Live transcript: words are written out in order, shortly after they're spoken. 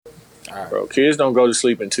Right. Bro, kids don't go to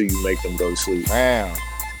sleep until you make them go to sleep. Damn.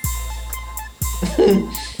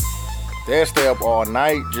 They'll stay up all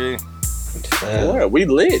night, G. What? We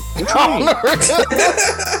lit.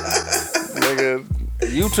 Nigga,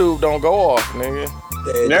 YouTube don't go off, nigga.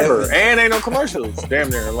 Never. And ain't no commercials. Damn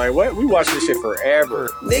near. Like, what? We watch this shit forever.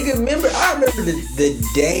 Nigga, I remember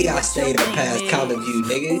the day I stayed up past Comic View,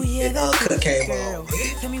 nigga, and Uncut came on.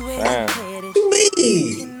 Damn. Me.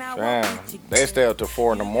 Damn. They stay up till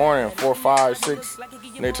 4 in the morning, 4, 5, 6.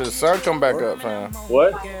 Nigga, till the sun come back up, fam.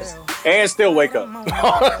 What? And still wake up. You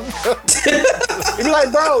be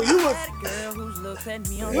like, bro, you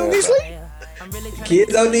don't need sleep?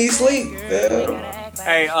 Kids don't need sleep. Yeah.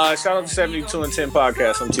 Hey, shout out to 72 and 10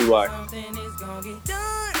 podcast. I'm TY.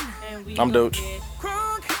 I'm Dooch.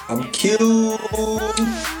 I'm cute.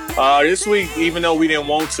 This week, even though we didn't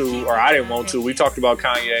want to, or I didn't want to, we talked about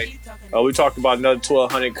Kanye. We talked about another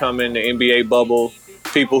 1,200 coming, the NBA bubble.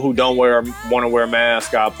 People who don't want to wear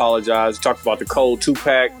masks, I apologize. We talked about the cold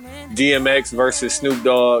 2-pack, DMX versus Snoop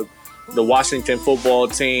Dogg, the Washington football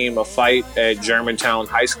team, a fight at Germantown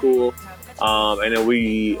High School. And then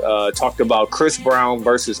we talked about Chris Brown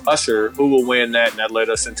versus Usher. Who will win that? And that led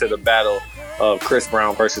us into the battle of Chris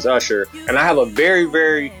Brown versus Usher. And I have a very,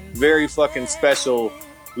 very, very fucking special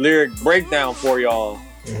lyric breakdown for y'all.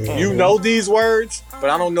 Mm-hmm. You know these words,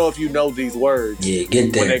 but I don't know if you know these words. Yeah,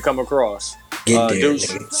 get there. When they come across. Get there.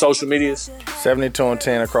 Deuce, social medias. 72 and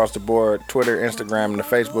 10 across the board. Twitter, Instagram, and the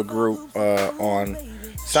Facebook group. On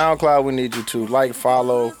SoundCloud, we need you to like,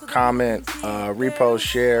 follow, comment, repost,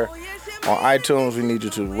 share. On iTunes, we need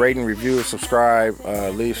you to rate and review, subscribe,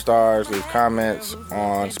 leave stars, leave comments.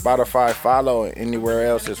 On Spotify, follow. Anywhere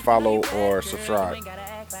else is follow or subscribe.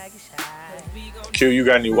 Q, you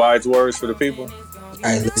got any wise words for the people? All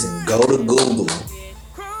right, listen. Go to Google,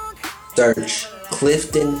 search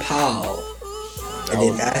Clifton Powell, and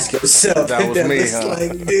then ask yourself. That was me, huh?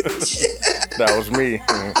 Like this. That was me.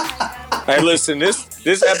 Hey, listen.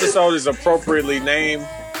 This episode is appropriately named.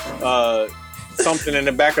 Something in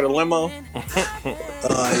the back of the limo.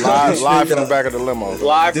 Live from the back of the limo.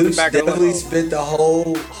 Live from the back of the limo. Definitely spent the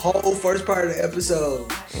whole first part of the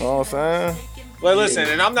episode. You know what I'm saying? Well, listen,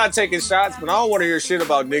 and I'm not taking shots, but I don't want to hear shit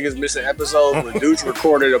about niggas missing episodes when dudes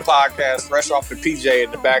recorded a podcast fresh off the PJ in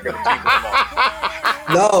the back of the people.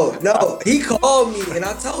 No, he called me and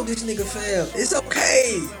I told this nigga, fam, it's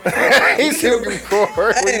okay. He said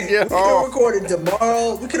record. Hey, we could have recorded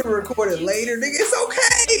tomorrow. We could have recorded later, nigga. It's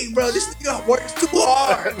okay, bro. This nigga works too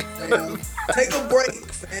hard. Fam. Take a break,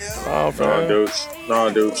 fam. Oh, fam. No,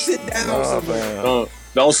 dude. Sit down somewhere.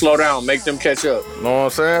 Don't slow down. Make them catch up. Know what I'm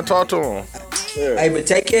saying? Talk to him. Yeah. Hey, but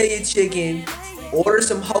take care of your chicken. Order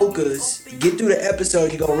some hokas. Get through the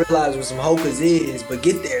episode. You're going to realize what some hokas is, but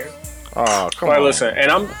get there. Oh, come on. on. Listen,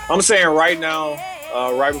 and I'm saying right now,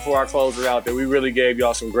 right before I close it out, that we really gave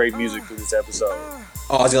y'all some great music for this episode.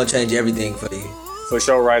 Oh, it's going to change everything for you. For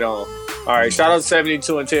sure, right on. All right, shout out to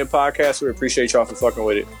 72 and 10 podcast. We appreciate y'all for fucking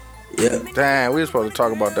with it. Yeah. Damn, we were supposed to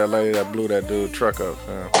talk about that lady that blew that dude truck up.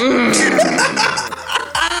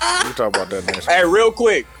 We'll talk about that next. Hey, real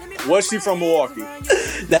quick, was she from Milwaukee?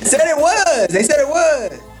 They said it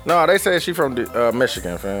was. No, they said she from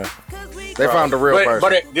Michigan, fam. They found the real person.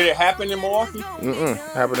 But did it happen in Milwaukee?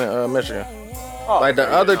 Happened in Michigan. Oh, like the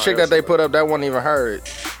other chick that they put up, that wasn't even her.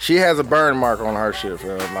 She has a burn mark on her shit,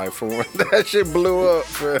 fam. Like for when that shit blew up,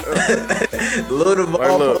 fam. Lil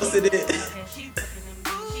Duval posted it.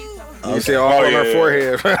 You see all on her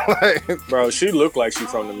forehead. Like, bro, she looked like she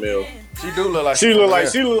from the mill. She do look like she looked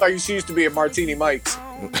like she used to be at Martini Mike's.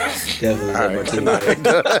 Definitely at Martini Mike's.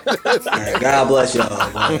 All right, God bless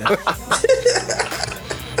y'all, man.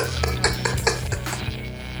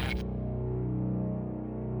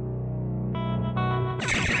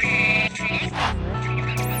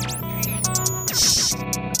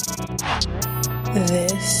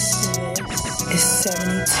 This is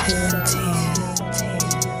 72 and 10.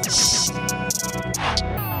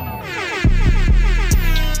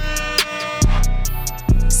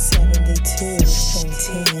 72 and 10.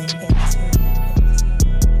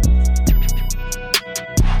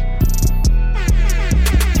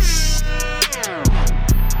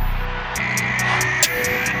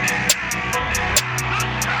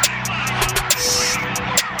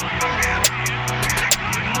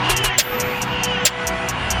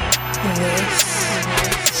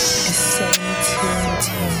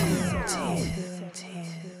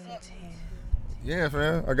 Yeah,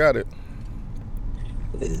 fam, I got it.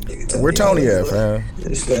 Where Tony at, fam? I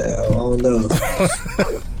don't know.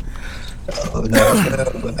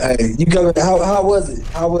 Hey, you coming? How was it?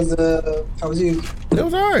 How was you? It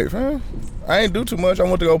was alright, fam. I ain't do too much. I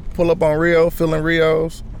went to go pull up on Rio, filling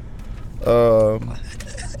Rios.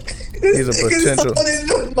 He's a potential.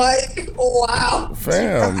 Mike. Wow.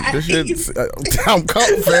 Fam, this shit. I'm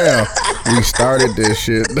coming, fam. We started this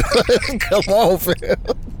shit. Come on, fam.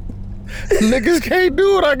 Niggas can't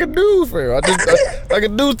do what I can do, fam. I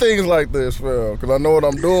can do things like this, fam, because I know what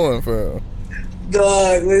I'm doing, fam.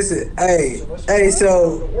 Dog, listen, hey,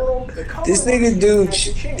 so this nigga dude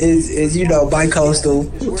is bi-coastal.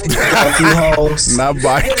 Got a few homes. Not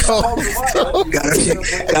bi-coastal.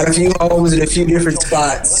 Got a few homes in a few different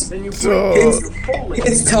spots.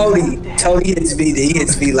 It's Tony. Tony hits me. He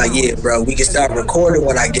hits me like, yeah, bro, we can start recording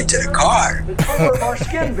when I get to the car.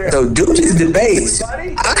 So Dooch is the bass.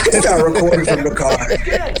 I can start recording from the car.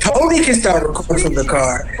 Tony can start recording from the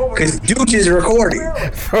car because Dooch is recording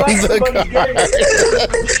from the car.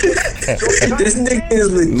 This nigga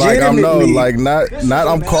is like legitimately not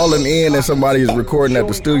I'm calling in and somebody is recording at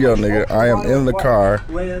the studio, nigga. I am in the car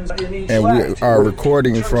and we are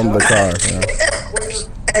recording from the car.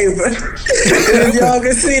 Hey, bro. Y'all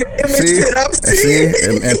can see the image that I'm seeing.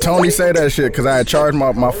 And Tony say that shit because I had charged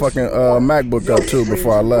my fucking MacBook up too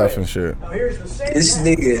before I left and shit. This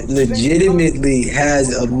nigga legitimately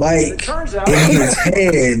has a mic in his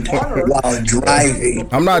hand while driving.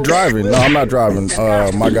 I'm not driving. No, I'm not driving.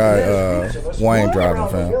 My guy Wayne driving,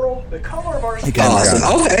 fam. He can't awesome.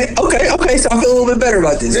 Okay. So I feel a little bit better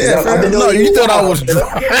about this. Yeah, no, you thought I was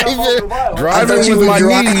driving with my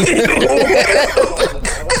knee.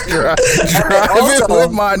 Driving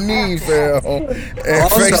with my knee, fam. And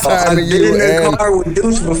also, I've been in the car with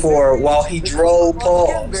Deuce before while he drove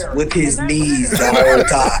Pauls with his knees the whole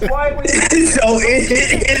time. So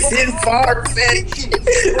it's in far-fetched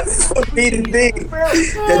for me to think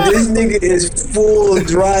that this nigga is full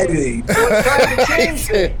driving.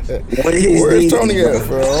 Where's Tony at,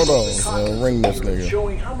 fam? Hold on. Ring this nigga.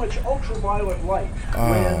 Showing how much ultraviolet light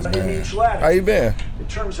lands in each ladder. How you been? It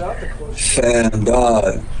turns out the closer. Fam,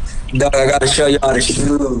 dog, I gotta show y'all the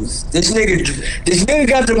shoes. This nigga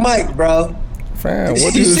got the mic, bro. Fam,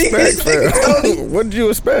 what did you expect, fam? What did you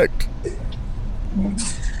expect?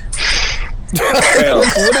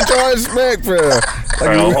 What did y'all expect, fam?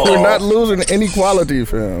 Like, we're not losing any quality,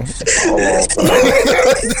 fam. Fam,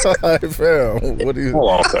 what do you?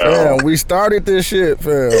 Fam, we started this shit,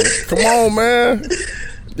 fam. Come on, man.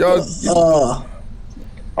 Y'all.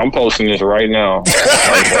 I'm posting this right now.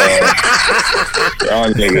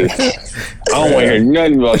 Y'all niggas. I don't want to hear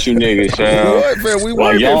nothing about you niggas, fam. What, fam? We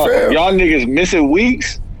working, fam. Y'all niggas missing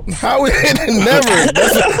weeks? How we never?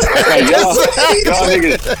 Y'all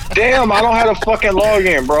niggas. Damn, I don't have a fucking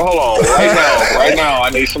login, bro. Hold on. Right now, I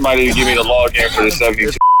need somebody to give me the login for the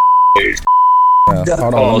 72.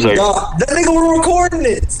 Hold on. That nigga was recording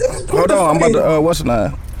it. Hold on. I'm about to, what's the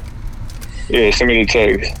name? Yeah, send me the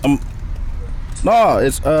text. No,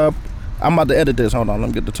 it's I'm about to edit this. Hold on, let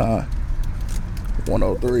me get the time.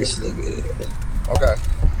 103. Okay.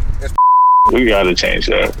 We gotta change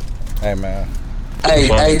that. Hey, man.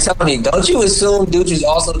 Hey, Tony, don't you assume Dooch is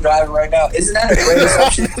also driving right now? Isn't that a great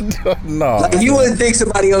assumption? No. Like, you wouldn't think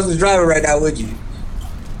somebody else was driving right now, would you?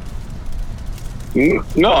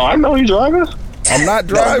 No, I know he's driving. I'm not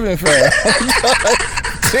driving, fam.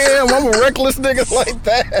 Damn, I'm a reckless nigga like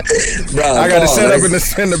that. Bro, I gotta set up in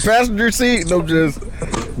the passenger seat and I'm just.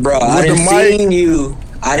 Bro, I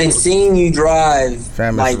didn't seen you drive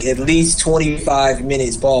fam, like at least 25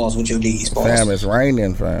 minutes pause with your knees pause. Fam, it's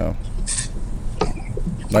raining, fam.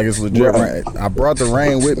 Like it's legit rain. I brought the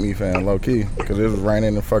rain with me, fam, low key, because it was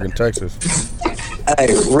raining in fucking Texas. Hey,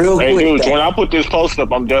 real quick. Hey, dude, when I put this post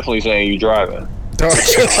up, I'm definitely saying you driving.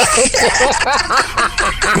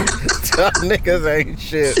 Niggas ain't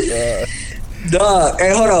shit, Dog,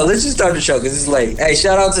 hey, hold on. Let's just start the show because it's late. Hey,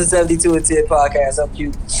 shout out to 72 and 10 podcast. I'm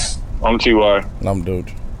Q. I'm T.Y. I'm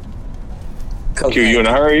Dude. Q, you in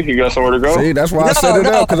a hurry? You got somewhere to go? See, that's why I set it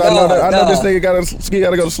up because I know this nigga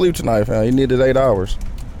gotta go to sleep tonight, fam. He needed 8 hours.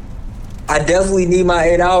 I definitely need my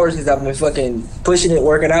 8 hours because I've been fucking pushing it,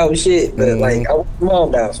 working out and shit. But like, I'm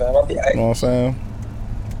on now, fam. I'll be all right. You know what I'm saying?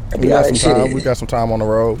 We got some time. We got some time on the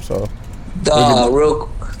road, so. Dog, real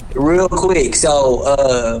quick.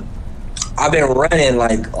 So, I've been running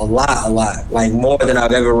like a lot, like more than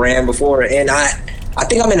I've ever ran before, and I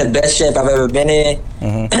think I'm in the best shape I've ever been in.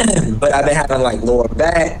 Mm-hmm. But I've been having like lower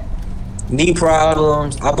back, knee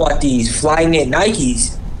problems. I bought these Flyknit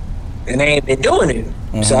Nikes, and they ain't been doing it.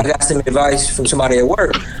 Mm-hmm. So I got some advice from somebody at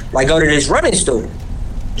work. Like, go to this running store.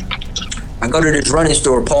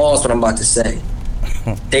 Pause what I'm about to say.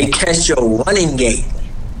 They test your running gait.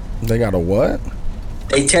 They got a what?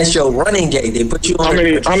 They test your running gait. They put you on.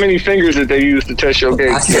 How many fingers did they use to test your gait?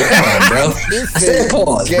 I said pause, bro. I said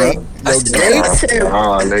pause, bro. I said,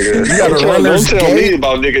 nigga. You gotta Don't tell me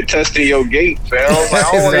about nigga testing your gait, fam. I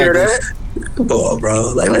don't want to hear that. come on,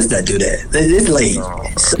 bro. Like, let's not do that. It's late.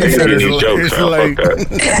 Nigga, these jokes, fam. Fuck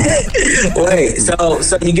that. Wait,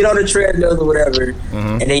 so you get on the treadmill or whatever,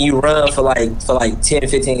 and then you run for like 10,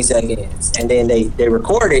 15 seconds, and then they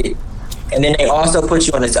record it, and then they also put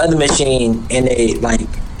you on this other machine, and they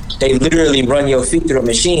literally run your feet through a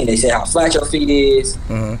machine. They say how flat your feet is,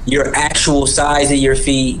 your actual size of your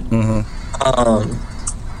feet,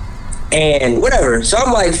 and whatever. So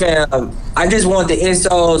I'm like, fam, I just want the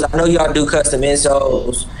insoles. I know y'all do custom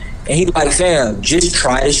insoles. And he like, fam, just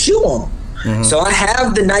try the shoe on. So I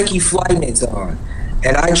have the Nike Flyknits on.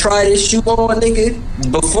 And I try this shoe on, nigga.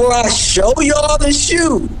 Before I show y'all the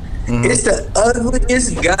shoe, it's the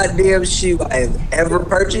ugliest goddamn shoe I have ever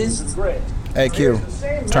purchased. Hey, Q,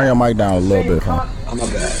 turn your mic down a little bit, huh? Oh, my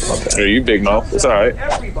bad. Yeah, you big mouth. It's all right.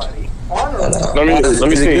 Let me Is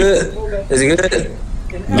see. it good? Is it good?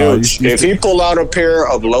 No, Dude, if he pull out a pair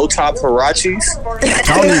of low top Hirachis,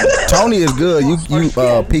 Tony is good. You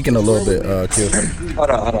peeking a little bit, Q. Hold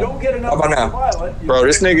on. How about now? bro,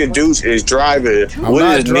 this nigga Deuce is driving I'm with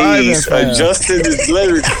not his driving, knees fam. adjusting his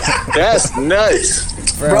legs. That's nuts.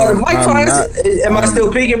 Bro, the mic am I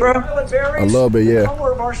still peeking, bro? A little bit, yeah.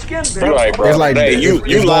 You're right, bro. It's like hey, you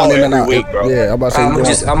it's loud going in and every out. week, bro. Yeah, I'm about to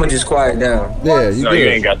say. I'm gonna just quiet down. Yeah, you No, good. you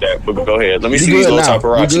ain't got that. But go ahead. Let me You see these good low now. top You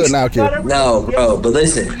Hirachis. good now, Q. No, bro, but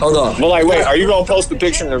listen, hold on. But like, wait, are you gonna post the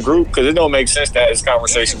picture in the group? Because it don't make sense to have this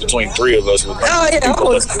conversation between three of us. Oh yeah, I'll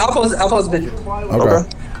post a picture. Okay.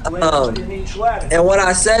 And what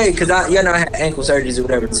I say, because I had ankle surgeries or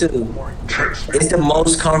whatever too, it's the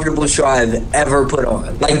most comfortable shoe I've ever put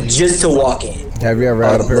on. Like just to walk in. Have you ever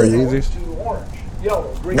had a pair of Yeezys?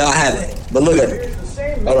 No, I haven't. But look at it.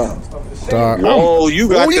 Hold on. Dog, Oh, you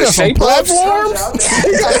got the some shape ups. platforms?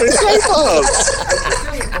 You got the shape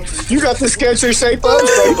ups. You got the Skechers shape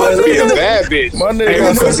ups. Bro, you about to be a bad bitch. My nigga Hey, got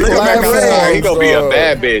when some Quincy come back outside, he gonna be a platforms,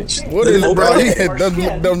 bad bitch. What is it,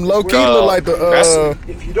 bro? Them low key look like the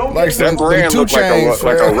like That some brand two look chains,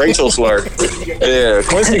 like a Rachel slur. Yeah,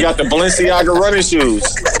 Quincy got the Balenciaga running shoes.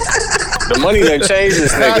 The money done changed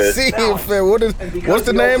this I nigga. see him, fam. What's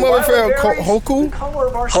the name of it, fam? Hoku?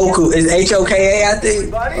 Hoku is HOKA, I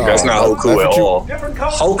think. That's not Hoku at all.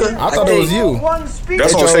 Hoka. I thought it was you.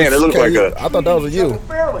 That's what I'm saying. It looked like a. I thought that was you.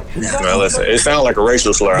 Man, listen, it sounded like a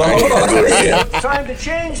racial slur. I ain't gonna do it again.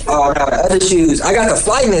 Oh no, the other shoes. I got the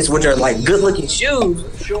Flyknits, which are like good looking shoes.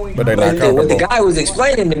 But they But not what the comfortable. guy was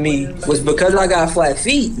explaining to me was because I got flat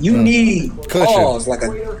feet, you need Cushion. balls like a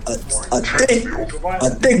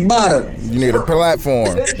thick bottom. You need a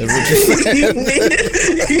platform. Is what you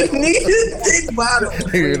said. you need a thick bottom.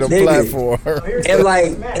 You need a Nigga. platform.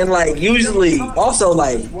 And like usually also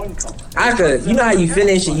like I could, you know how you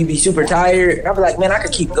finish and you be super tired. I'd be like, man, I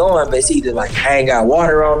could keep going, but it's either like I ain't got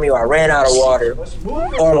water on me or I ran out of water,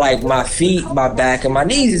 or like my feet, my back, and my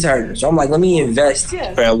knees is hurting. So I'm like, let me invest.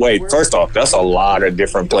 Man, wait. First off, that's a lot of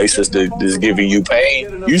different places that is giving you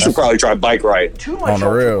pain. You should probably try bike ride. On the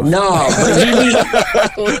real. No, but you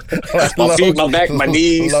need, My feet, my back, my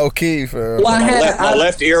knees, Low key, fam. well, my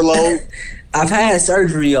left earlobe. I've had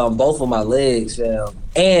surgery on both of my legs, fam,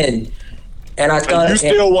 and I thought You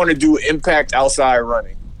still want to do impact outside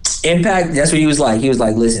running. Impact. That's what he was like. He was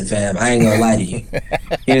like, listen, fam, I ain't gonna lie to you.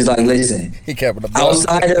 He was like, listen. He kept it a buck.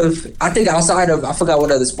 Outside of I forgot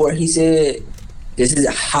what other sport he said. This is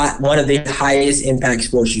one of the highest impact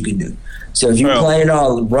sports you can do. So if you're planning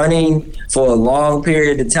on running for a long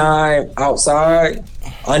period of time outside,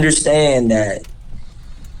 understand that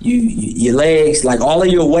your legs, like all of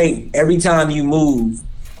your weight, every time you move,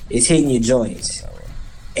 is hitting your joints.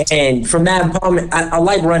 And from that moment, I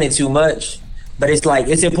like running too much, but it's like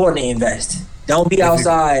it's important to invest. Don't be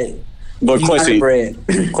outside. But You got the bread.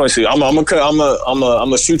 Quincy, I'm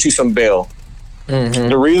gonna shoot you some bail. Mm-hmm.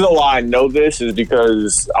 The reason why I know this is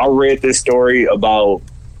because I read this story about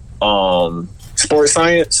sports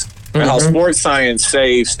science and how sports science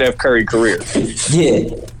saved Steph Curry's career. Yeah.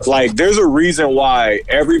 Like, there's a reason why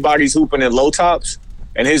everybody's hooping in low tops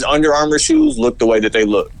and his Under Armour shoes look the way that they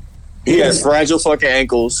look. He has fragile fucking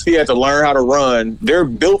ankles. He had to learn how to run. They're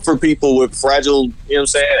built for people with fragile, you know what I'm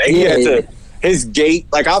saying? And he had to, his gait,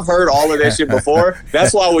 like I've heard all of that shit before.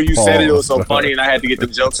 That's why when you said it was so funny and I had to get the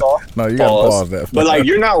jokes off. No, you gotta pause that. But like,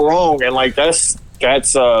 you're not wrong. And like, that's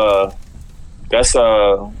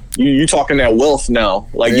You talking that wealth now.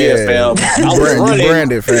 Like, yeah, fam. I was running.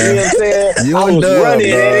 Branded, fam. You know what I'm saying? You I and was Dub, running.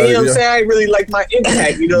 dog. And, you know what I'm saying? I ain't really like my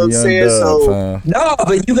impact. You know what I'm saying? So, no,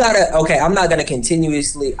 but you gotta. Okay, I'm not gonna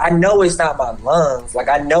continuously. I know it's not my lungs. Like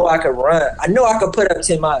I know I could run. I know I could put up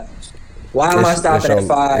 10 miles. Why am I stopping at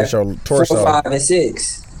 5? It's your torso. 4, 5, and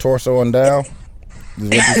 6. Torso and down. Is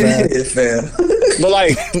what you saying?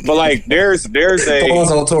 but like, there's a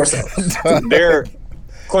Pause on torso.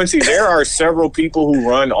 Quincy, there are several people who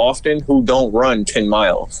run often who don't run 10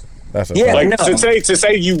 miles. That's a Yeah, fact. Like no. to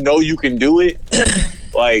say you know you can do it,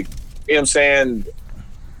 like, you know what I'm saying?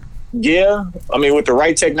 Yeah, I mean with the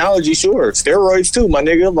right technology, sure. Steroids too, my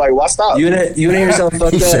nigga. Like, why stop? You wanna hear something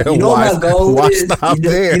fucked He up? said, You know why- what my goal why is? stop You know-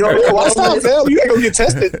 there? You know Yeah, what why my stop, goal is? fam? You ain't gonna get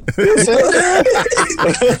tested. You know what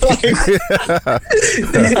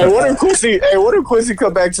I'm saying? Hey, what if Quincy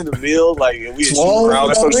come back to the mill like and we Swole, around?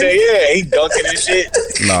 That's what I'm saying. Yeah, he dunking and shit.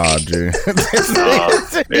 Nah, G.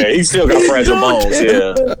 Yeah, he still got fragile bones.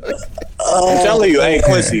 Yeah, I'm telling you, hey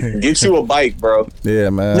Quincy, get you a bike, bro. Yeah,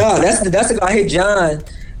 man. No, that's the guy. I hit John.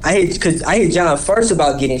 I hit John first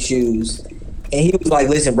about getting shoes, and he was like,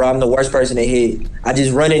 "Listen, bro, I'm the worst person to hit. I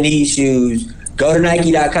just run in these shoes. Go to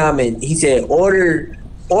Nike.com," and he said, "Order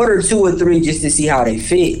 2 or 3 just to see how they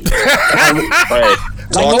fit." Right.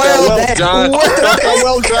 Talk that John.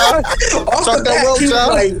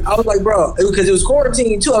 I was like, bro, because it was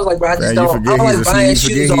quarantine too. I was like, bro, I just Man, don't like buying you shoes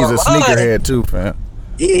forget he's a online. sneakerhead too, fam.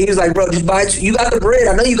 Yeah, he was like, bro, just buy. You got the bread.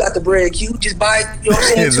 I know you got the bread. Q, just buy. You know what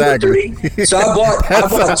I'm saying? Exactly. 2 or 3. So I bought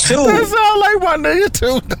 2. That sound like my nigga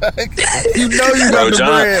too. You know you got the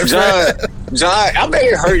bread, fam. John, I bet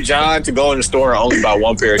it hurt John to go in the store and only buy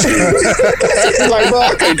 1 pair of shoes. He's like, bro,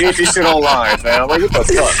 I can't get this shit online, man. I'm like, what the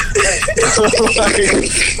fuck?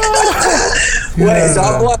 Wait, so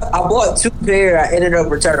I bought 2 pair. I ended up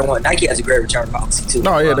returning 1. Nike has a great return policy too.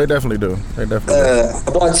 No, yeah, they definitely do. They definitely do.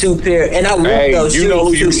 I bought 2 pair, and I love Hey, those shoes. you know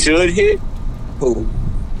who you too. should hit? Who?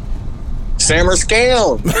 Sammer Scam.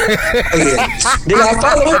 Oh, yeah. Nigga, I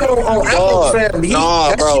follow him on Apple, fam.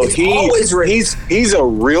 Nah, bro, he's a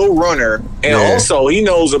real runner, and Yeah. also he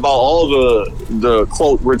knows about all the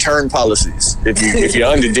quote return policies. If you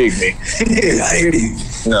underdig me, I hear you.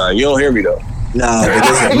 nah, you don't hear me though. Nah,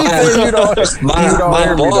 but listen,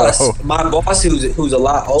 my boss, who's a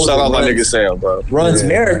lot older, Shout out my nigga Sam, bro. runs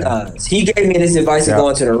marathons. He gave me this advice of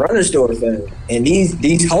going to the runner store, fam. And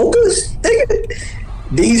these hokers, nigga,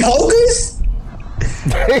 these hokers.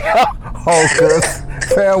 Hokers.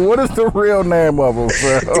 Fam, what is the real name of them,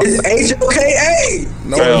 fam? It's HOKA.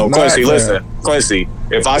 No, Fam, it's not, Quincy, fam. listen, Quincy.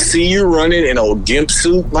 If I see you running in a gimp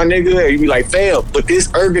suit, my nigga, you be like, fam, but this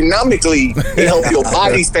ergonomically it help your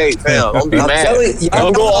body stay, fam. Don't be I'm mad. telling you,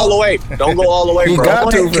 Don't go all the way. Don't go all the way, He bro.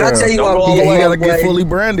 got to, Can I tell you Don't why go all the You way. gotta get fully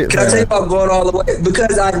branded, Can I tell you fam. why I'm going all the way?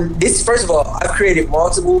 Because first of all, I've created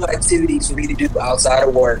multiple activities for me to do outside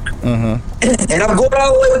of work, and I'm going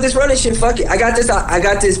all the way with this running shit. Fuck it, I got this.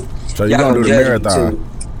 So you y'all gonna do the judge me marathon? too.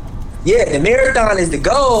 Yeah, the marathon is the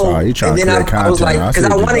goal. Oh, you trying and to then create I was like, content. I because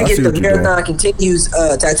see I what want to you- I get see the what you doing. marathon continues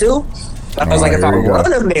tattoo. I was like, if I Here we go.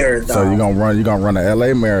 run a marathon, So you gonna run a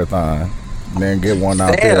LA marathon, and then get one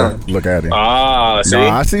out there. Damn. Look at it. Ah, see?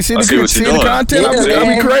 Nah, I see what the you're doing. content Yeah, I'm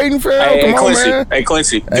man. creating, fam. Hey, Come on, Quincy. man. Hey,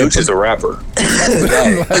 Quincy. Dude is a rapper.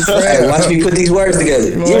 hey, watch me put these words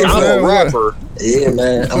together. know Yeah, what I'm I'm a saying? rapper. yeah,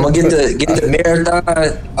 man. I'm gonna get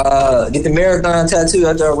the marathon tattoo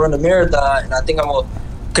after I run the marathon, and I think I'm gonna,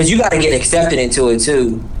 cause you got to get accepted into it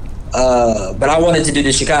too. But I wanted to do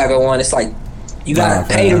the Chicago one. It's like you gotta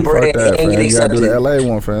pay the bread and get You gotta accepted. do the LA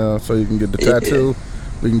one, fam, so you can get the tattoo.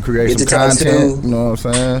 We can create Get some the tattoo. content. You know what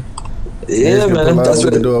I'm saying? Yeah, man. That's we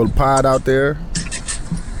what can do a pod out there.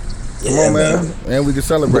 Come on, man. And we can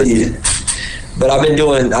celebrate. Yeah. But I've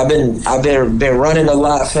been running a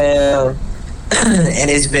lot, fam, and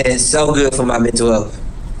it's been so good for my mental health.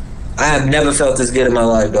 I have never felt this good in my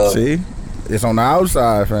life, dog. See, it's on the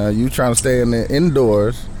outside, fam. You trying to stay in the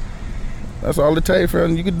indoors. That's all it takes,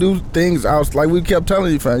 fam. You could do things out, like we kept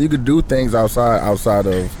telling you, fam. You could do things outside of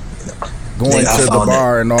going Nigga, I to the found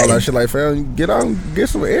bar it. and all Hey. that shit. Like, fam, get out and get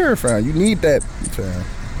some air, fam. You need that, fam.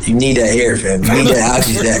 You need that air, fam. You need that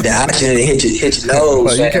oxygen. The oxygen to hit your nose,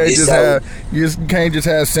 Like, you fam. can't It's just so- have can't just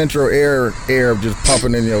have central air just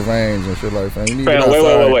pumping in your veins and shit like that. You need to Fam, get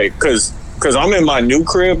outside. wait. Cause I'm in my new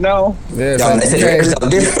crib now. Yeah, Y'all, fam, that you air is can't, so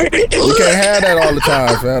different. you can't have that all the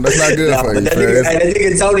time, fam. That's not good Nah, for but you, that fam.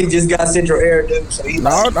 nigga Tony just got central air, dude. So he's No,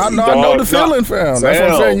 like, I know Dog, the feeling, fam. That's what I'm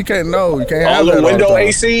fam. saying. You can't All have the that window all the time.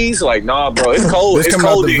 ACs, like, nah, bro, it's cold. It's It's coming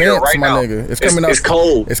out cold the in here vents, right my now. nigga. It's coming out. It's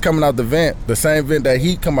cold. It's coming out the vent, the same vent that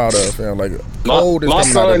heat come out of, fam. Like My- cold is my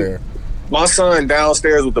coming out of son- there. My son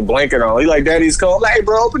downstairs with the blanket on. He like, Daddy's cold. I'm like, hey,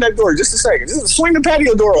 bro, open that door just a second. Just swing the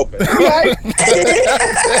patio door open. You like, man?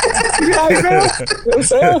 You know what I'm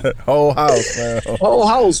saying? Whole house, man. Whole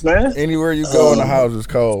house, man. Anywhere you go in the house is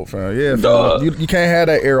cold, fam. Yeah, fam. You can't have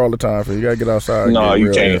that air all the time, fam. You gotta get outside. And No, get you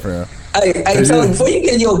real can't. air, fam. Hey, Tony, before you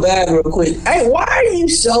get in your bag real quick, hey, why are you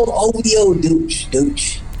so OVO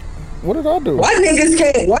douche? What did I do? Why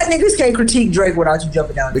niggas can't critique Drake without you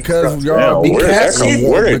jumping down? Because Yeah, y'all, where did that come-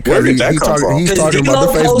 where did that come from? He's Because talking about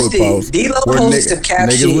the D-Lo Facebook posted- post. D-Lo where posted a cap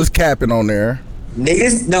niggas shit. was capping on there.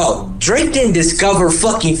 Niggas, no, Drake didn't discover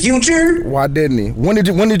fucking Future. Why didn't he? When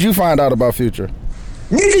did you find out about Future?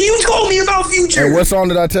 Nigga, you told me about Future. And what song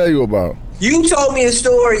did I tell you about? You told me a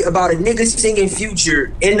story about a nigga singing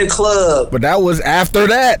Future in the club. But that was after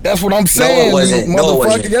that. That's what I'm saying. it wasn't. you No, it motherfucker.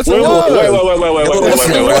 wasn't. Yes, it Wait, was. wait. Yes,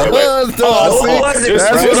 it was, though. Oh, See? it wasn't. Just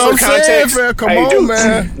That's for what I'm saying, context, fam. Come hey, on, dude,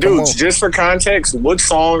 man. Come Dude, on. just for context, what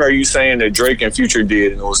song are you saying that Drake and Future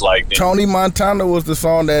did and it was like, Tony Montana was the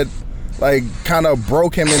song that, like, kind of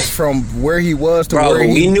broke him from where he was to Bro, where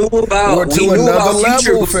he we knew about to another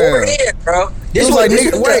Future level, fam. beforehand, bro. It This was like, this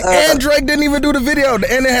nigga, was wait, the, and Drake didn't even do the video, and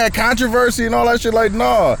it had controversy and all that shit. Like,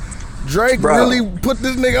 nah, Drake Bro. really put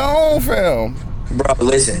this nigga on, fam. bro,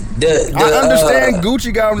 listen. I understand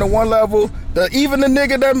Gucci got him to one level. Even the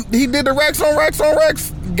nigga that he did the Rex on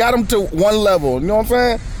Rex got him to one level. You know what I'm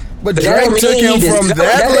saying? But But that Drake don't took mean him he from discovered-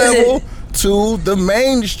 that that doesn't- level to the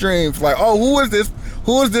mainstream. Like, oh, who is this?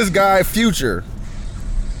 Who is this guy? Future.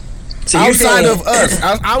 So you're Outside saying- of us,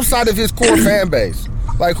 outside of his core fan base,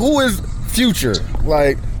 like who is Future?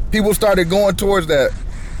 Like people started going towards that.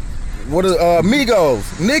 What is Migos?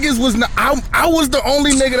 Niggas was not. I was the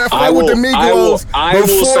only nigga that I fought with will, the I will, Migos I will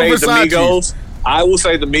before say Versace. the Migos. I will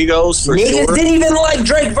say the Migos for Niggas sure. didn't even like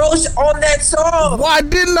Drake verse on that song. Why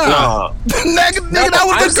didn't I? Nah. nigga, that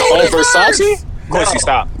was the Oh, golden Versace? verse. Quincy,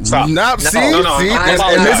 stop. Now, see, no, see, I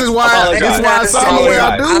and this is why I sound the way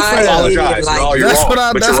I do, fam. apologize. No, you're That's wrong, what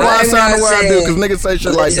I. but That's you're why I right. sound the way I do, saying- because niggas say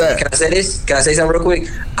shit like Listen, that. Can I say this? Can I say something real quick?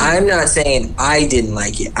 I'm not saying I didn't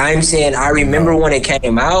like it. I'm saying I remember when it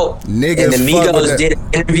came out, Niggas and the fuck with Migos that. did an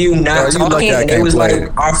interview not Bro, you lucky talking, I and it can't was play like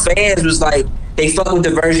it. our fans was like they fuck with the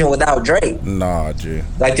version without Drake, Nah, G.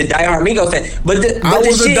 like the diehard Migos fan. But the I but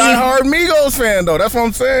was the a shit, diehard Migos fan though. That's what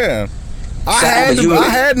I'm saying. I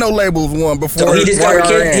had no labels one before. So he discovered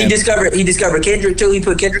YRN. he discovered Kendrick too. He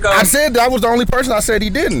put Kendrick on. I said that was the only person I said he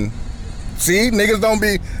didn't. See, niggas don't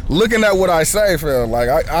be looking at what I say, feel like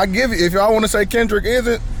I give you. If y'all want to say Kendrick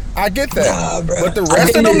isn't, I get that. Nah, bro. But the I rest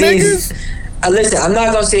of think them that niggas, these- listen, I'm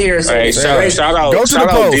not gonna sit here and say Hey, shout out, Go to shout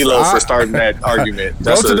the out post. D-Lo I- for starting that argument.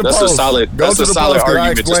 go to the That's post. a solid. Go That's to a the solid post, 'cause I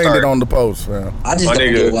argument to explained start. it on the post, fam. I just My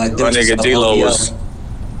don't get why nigga D-Lo was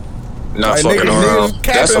not Like, fucking niggas around.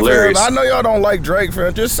 capping, That's hilarious. fam. I know y'all don't like Drake,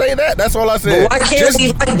 fam. Just say that. That's all I said. But why can't Just, we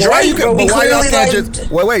like why Drake, you bro? can, We but why y'all clearly can't like-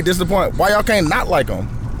 just wait? This is the point. Why y'all can't not like him?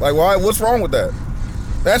 Like, why? What's wrong with that?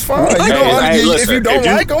 That's fine. You don't, Hey, if listen, you don't if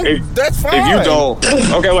you- like him, if- that's fine. If you don't,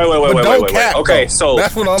 okay, But wait. don't cap, Okay, though. so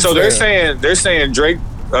That's what I'm so saying. they're saying Drake.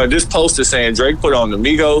 This post is saying Drake put on the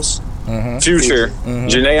Migos, Future,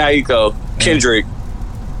 Janae Aiko, Kendrick,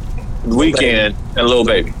 Weeknd, and Lil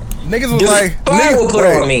Baby. Niggas was Dude, like, Fire will put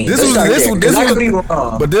on me. This Let's was start this there, was 'cause this I could be was,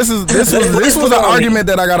 wrong. but this was Let's an put on me. argument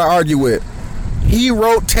that I gotta argue with. He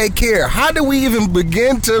wrote "Take Care." How did we even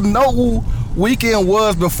begin to know who Weeknd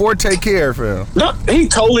was before "Take Care," fam? No, he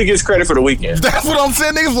totally gets credit for the Weeknd. That's what I'm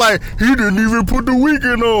saying. Niggas like he didn't even put the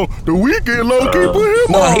Weeknd on. The Weeknd low key put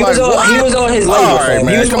him No, on. he was Like, on- what? he was on his label, All right, fam. He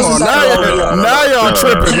man. was Come on, supposed to now, sign y'all- on. now y'all No.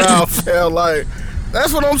 tripping now, fam. Like.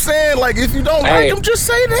 That's what I'm saying. Like, if you don't like Hey. him, just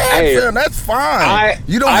say that, Hey. fam. That's fine.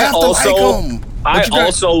 You don't I have to also, like him. I But you got-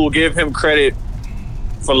 also will give him credit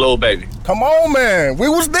for Lil Baby. Come on, man. We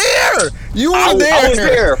was there. You I was there. was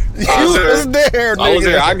there. You I was was there, nigga. I was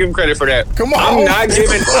there. I give him credit for that. Come on. I'm not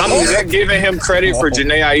giving him credit for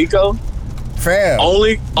Janae Aiko. Fam.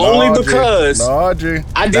 Only Nah, G. because Nah, G.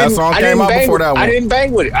 I That didn't. song I came didn't out bang before with, that one. I didn't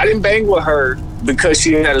bang with it. I didn't bang with her because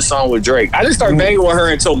she had a song with Drake. I didn't start banging with her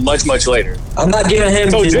until much later. I'm not giving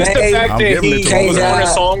him So just the Janae. fact I'm that giving it he to him. was on a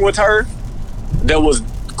song with her that was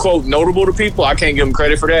quote notable to people, I can't give him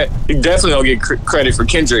credit for that. He definitely don't get credit for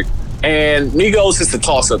Kendrick. And Migos is the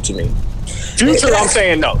toss up to me. Future, I'm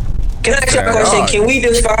saying no. Can I ask you a Yeah, question? dog.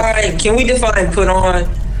 Can we define put on?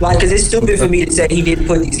 Like, cause it's stupid for me to say he didn't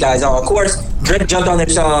put these guys on. Of course, Drake jumped on their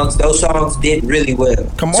songs. Those songs did really well.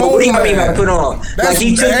 Come So on, what do you mean man. by put on? That's, Like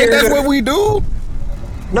he took ain't their- that what we do?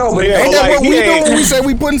 No, but Yeah, Ain't but that like, what we he do ain't- when we say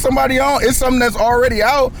we putting somebody on? It's something that's already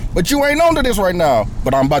out, but you ain't on to this right now.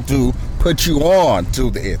 But I'm about to put you on to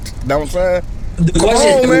the it. Know what I'm saying? the Come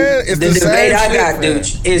question, on, man. It's the the debate same I shit, got, man.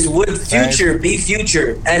 dude, is would Future be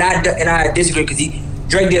Future? And I disagree because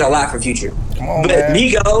Drake did a lot for Future. Come on, But man.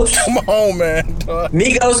 Migos, Come on, man.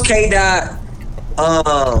 Migos, K-Dot,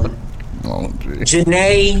 Oh, gee.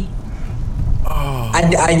 Janae.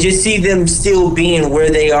 I just see them still being where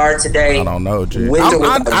they are today. I don't know, G. With or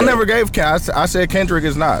without I Drake. never gave I said Kendrick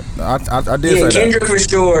is not. I did Yeah, say Kendrick for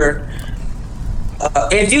sure.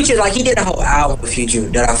 And Future, like he did a whole album with Future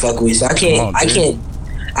that I fuck with, so I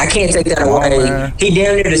can't take that Come on, away. man. He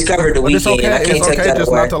damn near discovered the that. But it's weekend. okay. I can't It's take okay that just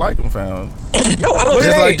away. not to like him, fam. No, I'm But okay.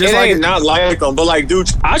 Just like- it ain't like- not like them, but like, dude,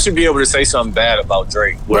 I should be able to say something bad about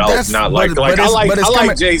Drake without that's- not but- like. but Like I it's- like but it's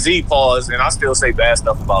coming- Jay-Z, pause, and I still say bad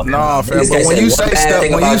stuff about him. No, fam. This But guy when said you one say bad stuff,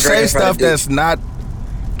 thing when you about say Drake in front stuff of Duke. that's not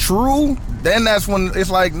true, then that's when it's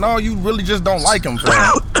like, no, you really just don't like him,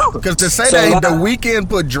 fam. Because to say So, that like- the weekend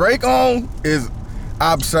put Drake on is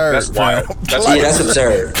absurd. That's fam. wild. That's Yeah, that's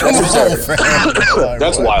absurd. Come That's on, absurd. fam.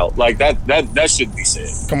 That's wild. Like that shouldn't be said.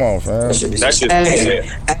 Come on, fam. That should be That should be hey, said.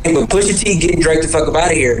 hey, but Pusha T getting Drake the fuck up out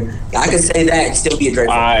of here. I can say that and still be a Drake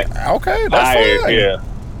fan. Okay, that's fine. Yeah.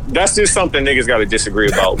 That's just something niggas got to disagree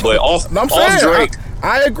about. But off I'm off saying, Drake,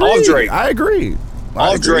 I agree. Off Drake. I agree.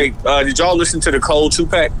 off Drake. Did y'all listen to the Cole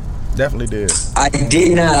 2-pack? Definitely did. I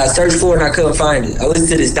did not. I searched for it and I couldn't find it. I listened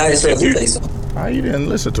to this Dinosaur Lupe song. How you didn't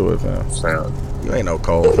listen to it, fam? Sound. You ain't no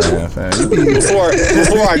Cole fan, fam. You be, Before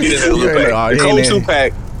I get into the You ain't Lupe, know, the he Cole ain't in.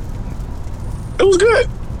 2-pack, it was good.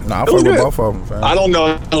 nah, I It fuck was with good. both of them, fam. I don't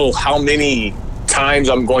know how many times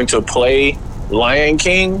I'm going to play Lion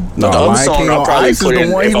King. No, But the other Lion song King I'll on probably Ice is put the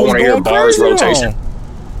in one if he I was want to hear going bars crazy rotation.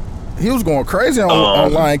 on. He was going crazy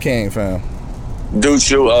on Lion King, fam. Dude,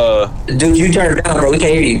 Dude, you turn it down, bro. We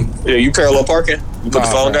can't hear you. yeah, you parallel parking? You put the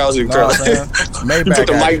phone down so you parallel. Maybe You put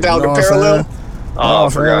the mic down to parallel? Oh, I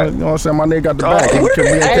forgot. You know what I'm saying? My nigga got the back. Oh,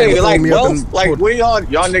 hey, like, me well, up and like, put- where y'all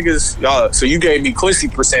niggas, so you gave me Quincy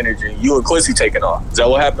percentage and you and Quincy taking off. Is that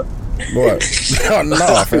what happened? What? No,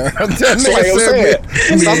 fam. That That's like I'm saying.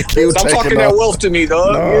 nigga Stop talking that wealth to me,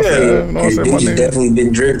 dog. No, yeah. fam. You know what I'm saying? My Dude's nigga. definitely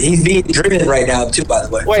been driven. He's being driven right now, too, by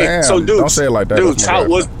the way. Wait, Fam, so dude, don't say it like that. Dude, That's my how bad,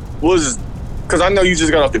 was because I know you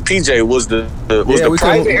just got off the PJ. Was the Yeah, we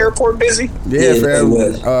private couldn't- airport busy? Yeah, Yeah, fam. it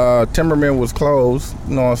was. Timberman was closed.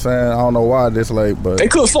 You know what I'm saying? I don't know why this late, but They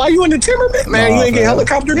couldn't fly you in the Timberman, man. Nah, You ain't get fam.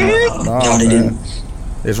 helicoptered in. No, they didn't.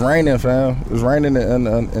 It's raining, fam. It's raining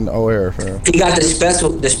in O'Hare, fam. He got the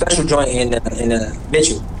special joint in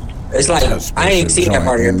Mitchell. It's like I ain't seen that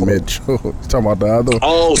part of the airport. Mitchell. Talking about the other.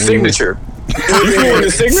 Oh, signature. You doing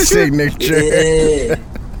the signature? Signature. Yeah.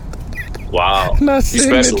 Wow, Not you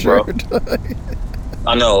special, bro.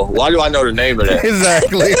 I know. Why do I know the name of that?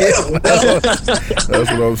 Exactly.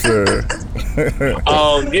 That's what I'm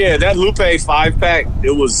saying. Yeah, that Lupe 5-pack.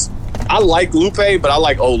 It was. I like Lupe, but I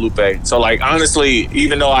like old Lupe. So, like, honestly,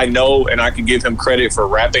 even though I know and I can give him credit for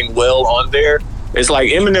rapping well on there, it's like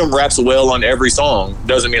Eminem raps well on every song.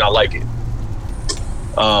 Doesn't mean I like it.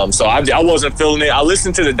 So I wasn't feeling it. I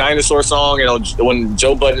listened to the Dinosaur song, and when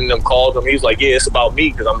Joe Budden and them called him, he was like, "Yeah, it's about me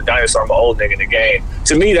because I'm a dinosaur. I'm an old nigga in the game."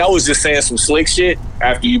 To me, that was just saying some slick shit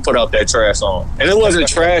after you put out that trash song, and it wasn't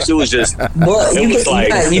trash. It was just. Well, It was like-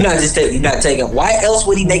 you're not taking. Why else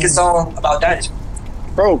would he make a song about dinosaurs?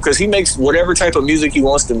 Bro, because he makes whatever type of music he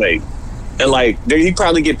wants to make. And like, he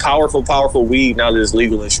probably get powerful weed now that it's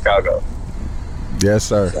legal in Chicago. Yes,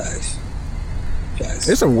 sir. Guys.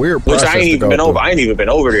 It's a weird Which process I ain't to even go been through. over. I ain't even been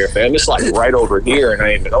over there, fam. It's like right over here, and I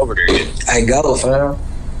ain't been over there yet. I go, fam.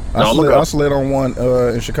 I slid on one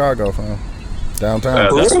in Chicago, fam.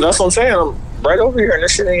 Downtown. That's what I'm saying. I'm right over here, and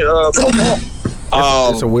this shit ain't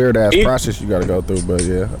It's a weird ass e- process you got to go through, but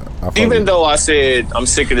yeah. I fuck Even with it. though I said I'm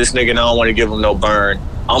sick of this nigga and I don't want to give him no burn,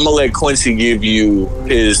 I'm gonna let Quincy give you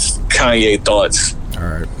his Kanye thoughts. All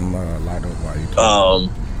right, I'm light up while you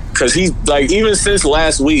talk. Because he's like, even since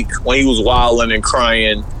last week when he was wilding and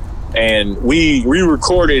crying, and we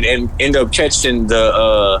re-recorded and end up catching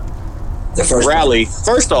the first rally.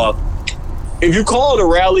 First off, if you call it a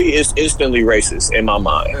rally, it's instantly racist in my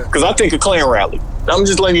mind. Because I think a Klan rally. I'm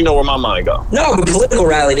just letting you know where my mind go. No, but political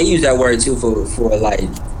rally, they use that word too for like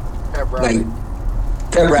pep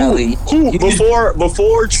rally. Who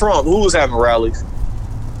before Trump? Who was having rallies?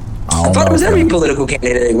 I I don't thought it was know, every fam. political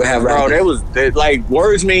candidate would have Bro, rallies. like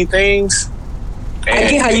words mean things. I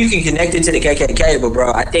get how you can connect it to the KKK, but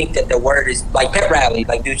bro, I think that the word is like pep rally,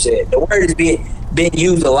 like dude said. The word is being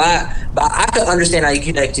used a lot, but I can understand how you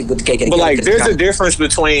connect it with the KKK. But like, because there's it's a difference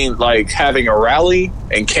between like having a rally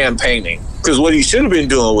and campaigning. Because what he should have been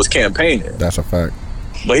doing was campaigning, That's a fact.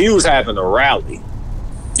 but he was having a rally.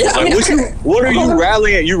 yeah, I Like, mean, what are you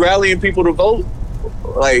rallying? You rallying people to vote?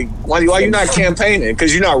 Like, why you not campaigning?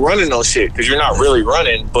 Because you're not running no shit. Because you're not really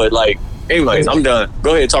running. But like, Anyways, I'm done.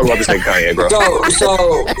 Go ahead, talk about this nigga Kanye, bro. So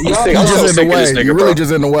y'all, sick. You I'm so just in the sick of way. this nigga, You bro. really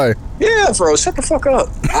just in the way. Yeah, bro, shut the fuck up.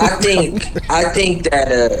 I think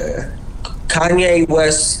that Kanye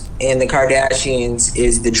West and the Kardashians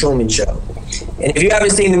is the Truman Show. And if you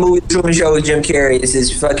haven't seen the movie The Truman Show with Jim Carrey, it's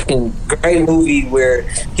this fucking great movie where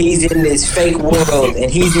he's in this fake world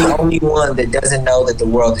and he's the only one that doesn't know that the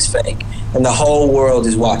world is fake and the whole world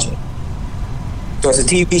is watching. So it's a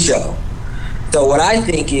TV show. So what I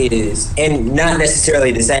think is, and not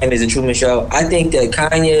necessarily the same as The Truman Show, I think that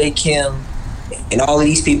Kanye, Kim, and all of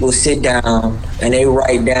these people sit down and they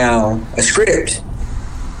write down a script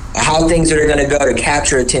of how things are going to go to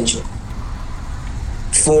capture attention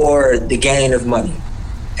for the gain of money.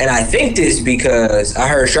 And I think this because I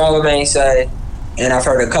heard Charlamagne say, and I've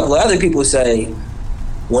heard a couple of other people say,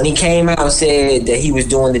 when he came out and said that he was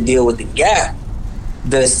doing the deal with the Gap,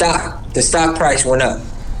 the stock price went up.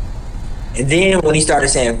 And then when he started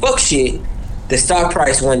saying fuck shit, the stock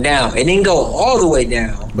price went down. It didn't go all the way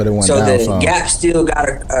down, But it went so down the some. Gap still got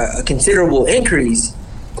a considerable increase.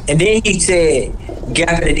 And then he said,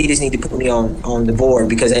 Gap and Adidas need to put me on the board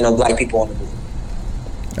because ain't no black people on the board.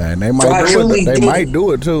 And they I might do truly it. They think- might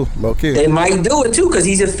do it too, low key. They might do it too because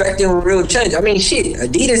he's affecting real change. I mean, shit,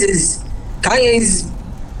 Adidas is Kanye's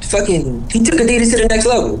fucking. He took Adidas to the next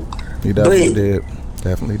level. He definitely But did.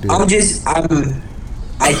 Definitely did.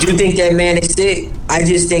 I do think that man is sick. I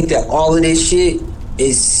just think that all of this shit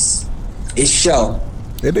is show.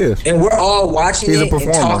 It is. And we're all watching He's a it and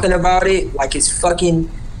performer. talking about it like it's fucking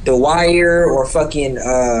The Wire or fucking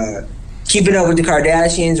Keeping Up with the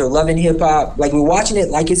Kardashians or Loving Hip Hop. Like we're watching it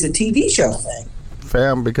like it's a TV show thing.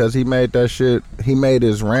 Fam, because he made that shit. He made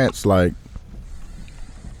his rants like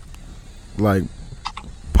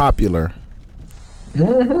popular.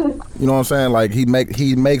 Mm-hmm. You know what I'm saying? Like he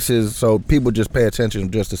makes his so people just pay attention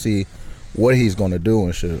just to see what he's gonna do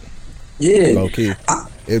and shit. Yeah. Low key.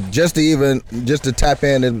 If just to tap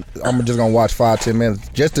in, and I'm just gonna watch 5-10 minutes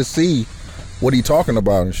just to see what he talking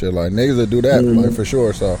about and shit. Like niggas that do that like for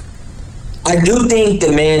sure. So I do think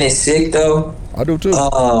the man is sick though. I do too.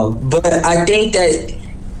 But I think that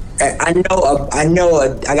I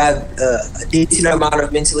got a decent amount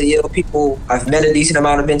of mentally ill people. I've met a decent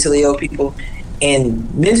amount of mentally ill people,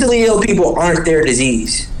 and mentally ill people aren't their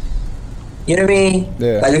disease. You know what I mean?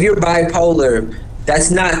 Yeah. Like if you're bipolar,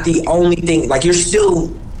 that's not the only thing. Like you still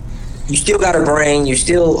got a brain. You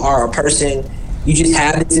still are a person. You just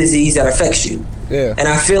have this disease that affects you. Yeah. And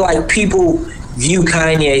I feel like people view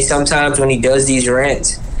Kanye sometimes when he does these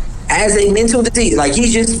rants as a mental disease. Like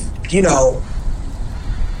he's just, you know.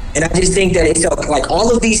 And I just think that it's like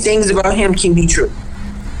all of these things about him can be true.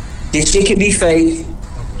 This shit can be fake.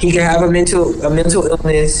 He can have a mental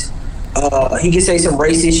illness. He can say some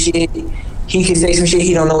racist shit. He can say some shit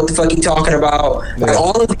he don't know what the fuck he talking about. Yeah. Like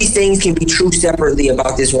all of these things can be true separately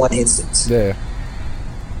about this one instance. Yeah.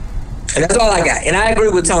 And that's all I got. And I agree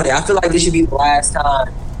with Tony. I feel like this should be the last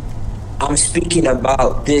time I'm speaking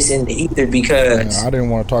about this in the ether because I didn't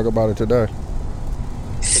want to talk about it today.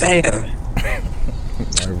 fam.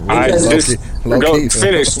 Just go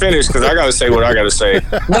finish because I gotta say what I gotta say.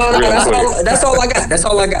 No, Real that's quick. all I got. That's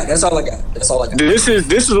all I got. This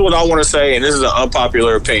is what I want to say, and this is an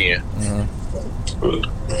unpopular opinion.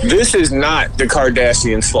 This is not the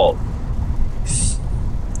Kardashians' fault.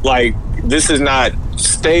 Like, this is not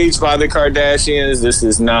staged by the Kardashians. This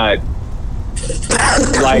is not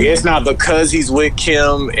like it's not because he's with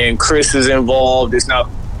Kim and Chris is involved. It's not.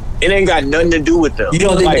 It ain't got nothing to do with them. You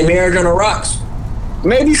don't think Like, they married on the rocks?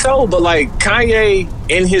 maybe so, but like Kanye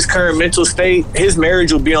in his current mental state, his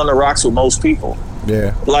marriage would be on the rocks with most people.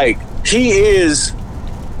 Yeah. Like, he is,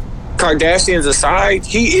 Kardashians aside,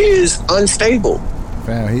 he is unstable.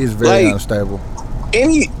 Fam, he's very Like, unstable.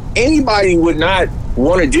 Anybody would not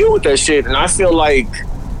want to deal with that shit, and I feel like,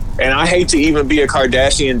 and I hate to even be a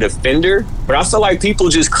Kardashian defender, but I feel like people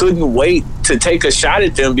just couldn't wait to take a shot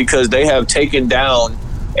at them because they have taken down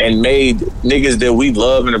and made niggas that we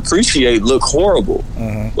love and appreciate look horrible.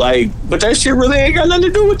 Like, but that shit really ain't got nothing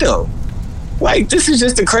to do with them. Like, this is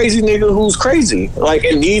just a crazy nigga who's crazy, like,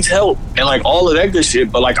 and needs help and like all of that good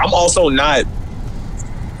shit. But like, I'm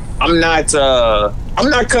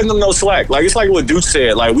not cutting him no slack. Like, it's like what Duke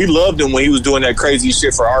said. Like, we loved him when he was doing that crazy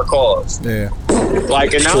shit for our cause. Yeah.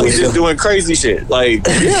 Like, and now he's just doing crazy shit. Like,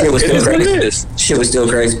 yeah, Shit was it still is what it crazy. is. Shit was still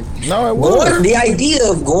crazy. No, it But was. the idea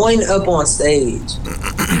of going up on stage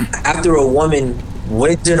after a woman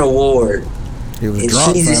wins an award He was and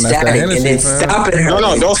drunk, she's man. That's that ecstatic and Hennessy, then fam. stopping her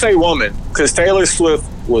No, don't say woman, because Taylor Swift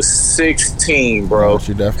was 16, bro.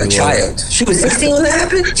 She a definitely was. child. She was 16 when that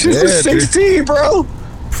happened? She was Yeah, dude. 16, bro.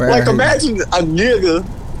 Fam, Like, he- imagine a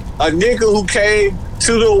nigga who came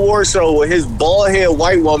to the award show with his bald head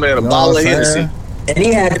white woman and a You know bottle what of I'm Hennessy. saying? And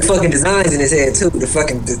he had the fucking designs in his head too. The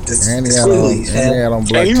fucking And the he had on, squigglies. and he had on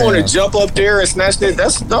black And you want to Tims. jump up there and snatch it?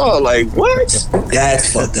 That's dog. Like what?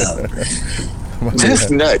 That's fucked up. That's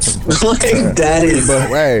nuts. Like, That is. But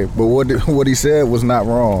hey, but what he said was not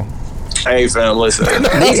wrong. hey fam, listen.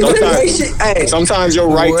 Hey, Sometimes you're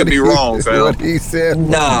right to be wrong, fam. What he said. was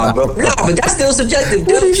nah, not bro. Nah, but that's still subjective,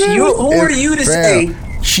 dude. Who are you to Fam, say?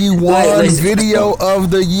 she won Like, listen. video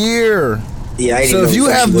of the year. Yeah, I didn't So know if you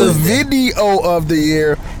what have she the was. video of the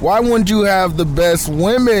year, why wouldn't you have the best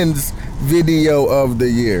women's video of the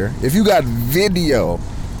year? If you got video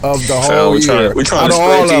of the whole year, we trying out to of all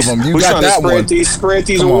spread of these. them, you We got trying to that one. spread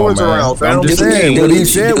these Come on, awards man. around, fam. I'm just What you saying, mean? what he What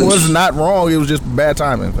said you- was not wrong. It was just bad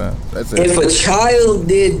timing, fam. That's it. If a child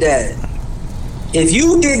did that, if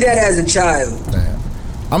you did that as a child,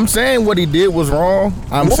 I'm saying what he did was wrong.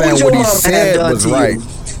 I'm what saying would your what he mama have said done was to right. you?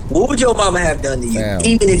 What would your mama have done to you, Fam.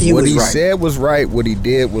 even if you What was he right? said was right. What he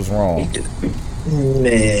did was wrong.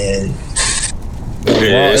 Man,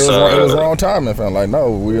 It was wrong timing, fam. Like,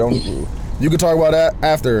 no, we don't. You can talk about that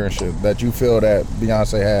after and shit. That you feel that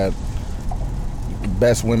Beyonce had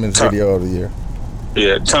best women's video of the year.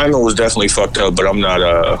 Yeah, timing was definitely fucked up, but I'm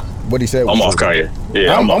not. What he said. Was I'm off true. Kanye.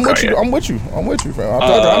 Yeah, I'm off with Kanye. you. I'm with you. I'm with you, fam. I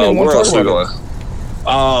didn't want Where to else talk we about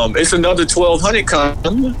going? It's another 1,200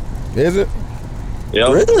 coming. it. Is it? Yep.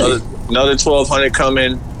 Really? Another 1,200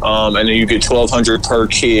 coming. And then you get 1,200 per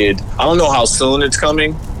kid. I don't know how soon it's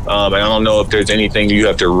coming. And I don't know if there's anything you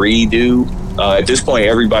have to redo. At this point,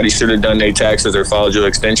 everybody should have done their taxes or filed your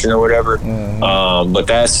extension or whatever. Mm-hmm. But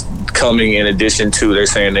that's coming in addition to, they're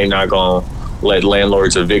saying they're not going to let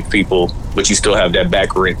landlords evict people, but you still have that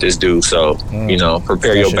back rent that's due. So,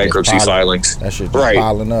 prepare That your shit bankruptcy just piling. filings. That shit just Right.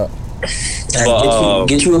 piling up.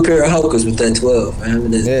 get you a pair of Hokas with that 12,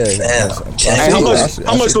 man. Yeah. Hey, how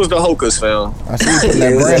I much was the Hocus, fam? I see you putting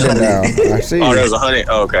that It was Brandon 100. down. I see Oh, you. there's 100.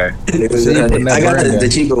 Oh, okay. It was See, you 100. putting that I got brand the down.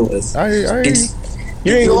 cheaper ones. I hear you.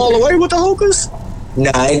 You ain't go all the way with the Hocus?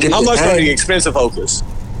 Nah, I ain't get How the, much I are the ain't- expensive Hocus?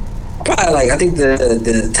 Probably like, I think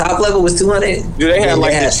the top level was 200. Do they have And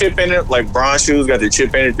like the had- chip in it? Like bronze shoes got the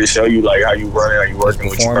chip in it to show you like how you running, how you working,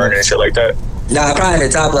 what you burning and shit like that? Nah, probably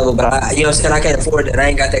the top level, but you know what I'm saying? I can't afford it. I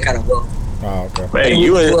ain't got that kind of wealth. Oh, okay. Man,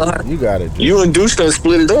 you got it. G. and Deuce done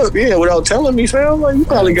split it up, yeah, without telling me, fam. Like you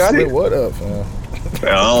probably got Split it. What up, fam?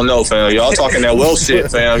 Man, I don't know, fam. Y'all talking that wealth shit,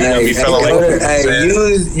 fam. You gonna be feeling like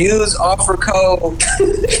hey, use offer code. Yeah,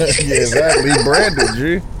 exactly. Brandon,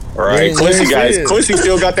 G. right. Yeah, Quincy yeah, guys, yeah. Quincy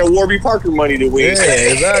still got that Warby Parker money to win. Yeah,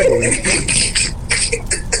 exactly.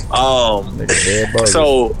 Nigga dead bogus.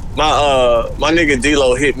 So my nigga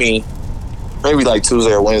D-Lo hit me maybe like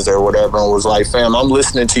Tuesday or Wednesday or whatever and was like, fam, I'm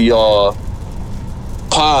listening to y'all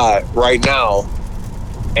pod right now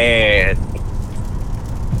and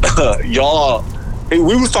y'all we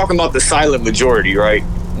was talking about the silent majority, right?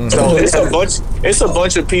 So it's a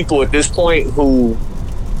bunch of people at this point who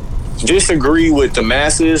disagree with the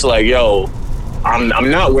masses, like, yo, I'm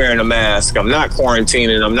not wearing a mask, I'm not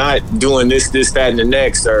quarantining, I'm not doing this, that, and the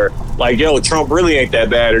next, or like, yo, Trump really ain't that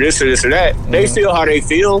bad, or this or that. They feel how they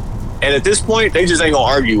feel, and at this point, they just ain't gonna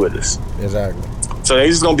argue with us. Exactly. So they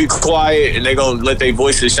just gonna be quiet, and they gonna let their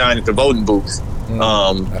voices shine at the voting booth.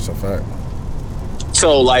 That's a fact.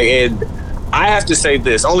 So, like, and I have to say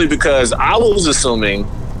this, only because I was assuming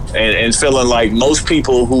and feeling like most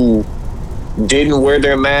people who didn't wear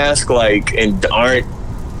their mask, like, and aren't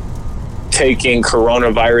taking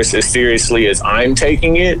coronavirus as seriously as I'm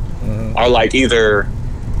taking it, are like either,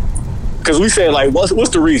 because we said like, what's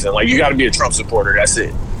the reason? Like, you got to be a Trump supporter. That's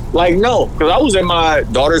it. Like, no, because I was in my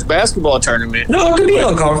daughter's basketball tournament. No, it could be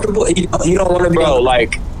uncomfortable. You don't want to be. Bro,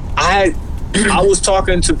 like, I was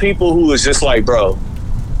talking to people who was just like, bro,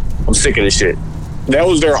 I'm sick of this shit. That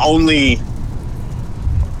was their only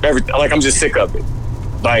everything. Like, I'm just sick of it.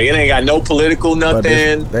 Like, it ain't got no political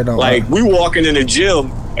nothing. They don't like, we walking in the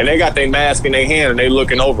gym and they got their mask in their hand and they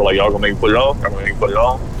looking over like, y'all gonna make me put it on? Y'all gonna make me put it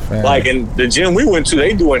on? Man. Like, in the gym we went to,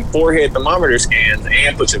 they doing forehead thermometer scans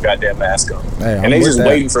and put your goddamn mask on. Hey, I'm and they with just that.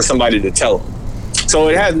 waiting for somebody to tell them. So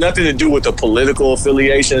it has nothing to do with the political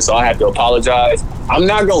affiliation, so I have to apologize. I'm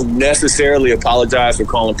not going to necessarily apologize for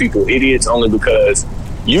calling people idiots, only because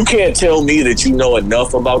you can't tell me that you know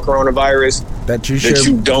enough about coronavirus That you that should.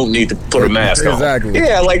 you don't need to put a mask on. Exactly.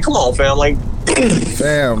 Yeah, like, come on, fam. Like,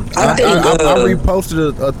 Fam, I I think,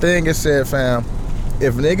 reposted a thing and said, fam,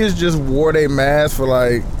 if niggas just wore their mask for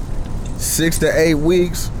like 6 to 8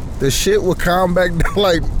 weeks, the shit would calm back down.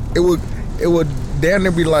 Like, it would damn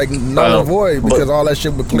near be like null and void because all that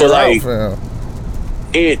shit would clear but, like, out, fam.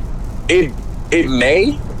 it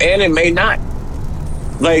may and it may not.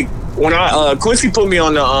 Like, when Quincy put me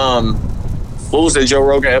on what was the Joe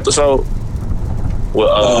Rogan episode?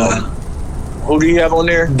 Well, who do you have on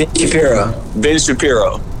there? Ben Shapiro. Ben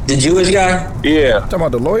Shapiro. The Jewish guy? Yeah. Talking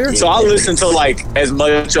about the lawyer? So I listened to like as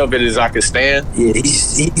much of it as I could stand. Yeah,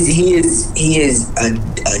 he is a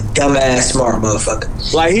dumbass smart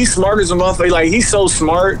motherfucker. Like he's smart as a motherfucker. Like he's so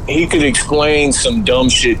smart, he could explain some dumb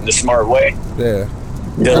shit in a smart way. Yeah.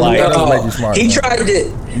 That like that doesn't make you smart, he man. tried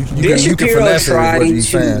to. You can finesse it, is what he's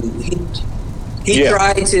saying. He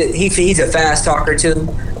tried to. He's a fast talker too.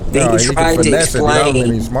 No, He you tried can to finesse it. You don't mean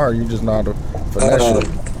explain he's smart. You just know how to finesse it.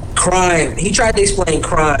 crime. He tried to explain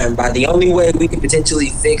crime by the only way we can potentially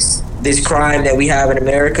fix this crime that we have in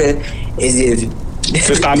America is if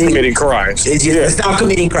to stop committing crimes. Is just to stop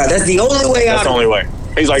committing crime. That's the only way out. That's the only way.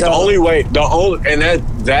 He's like the only way. And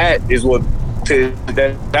that is what.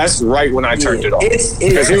 That's right when I turned it off.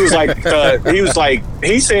 Because he was like,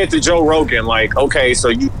 he said to Joe Rogan, like, okay, so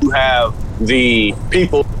you have the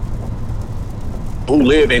people who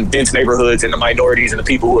live in dense neighborhoods and the minorities and the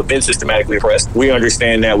people who have been systematically oppressed. We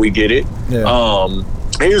understand that. We get it. Yeah.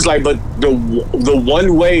 He was like, but the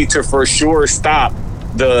one way to for sure stop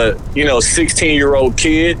the 16-year-old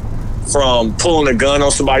kid from pulling a gun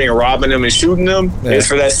on somebody and robbing them and shooting them is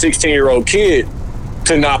for that 16-year-old kid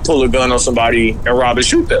to not pull a gun on somebody and rob and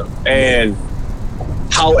shoot them. And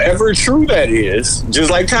however true that is, just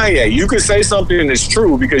like Kanye, you could say something that's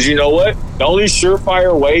true because you know what? The only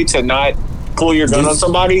surefire way to not pull your gun on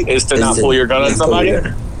somebody is to not pull your gun on somebody.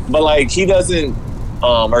 But like he doesn't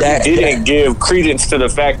he didn't give credence to the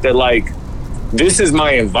fact that like this is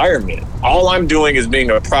my environment. All I'm doing is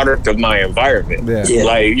being a product of my environment. Yeah.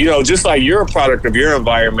 Like, just like you're a product of your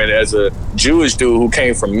environment as a Jewish dude who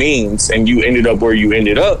came from means and you ended up where you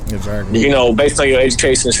ended up. Exactly. Based on your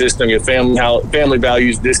education system, your family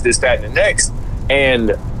values, this, that, and the next.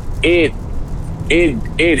 And it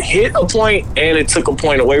hit a point and it took a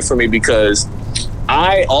point away from me because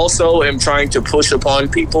I also am trying to push upon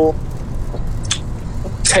people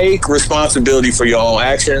take responsibility for your own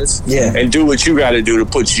actions and do what you got to do to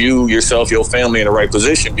put you, yourself, your family in the right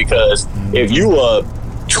position. Because if you a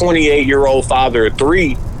 28-year-old father of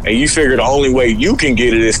 3 and you figure the only way you can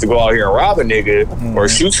get it is to go out here and rob a nigga or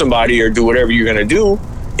shoot somebody or do whatever you're going to do,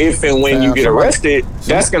 if and when you get arrested,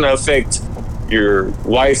 that's going to affect your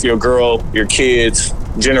wife, your girl, your kids,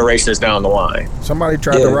 generations down the line. Somebody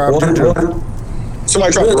tried to rob Juju.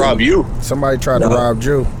 Somebody tried to rob you. Somebody tried to rob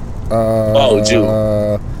Jew. Jew.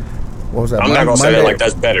 What was that? I'm not gonna say that like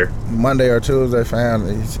that's better. Monday or Tuesday, fam.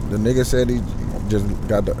 The nigga said he just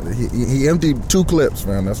got he emptied 2 clips,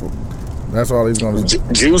 man. That's all he's gonna do.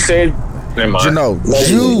 Jew said, never mind.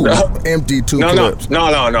 Jew emptied 2 clips. No.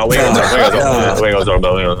 We ain't gonna talk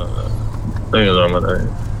about that.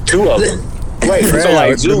 2 of them. Wait, so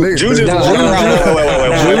like Jew just walking around.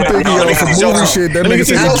 Wait. Jew think he on some movie shit. That nigga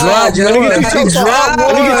said he dropped one.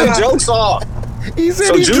 Let me get the jokes off. He said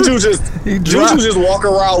so Juju just walk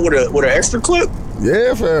around with an extra clip?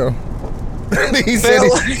 Yeah, fam. he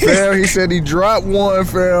said he dropped one,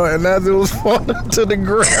 fam, and as it was falling to the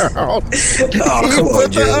ground, he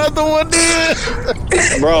put the other one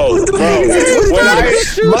in. Bro.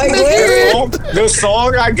 The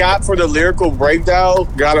song I got for the lyrical breakdown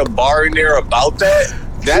got a bar in there about that.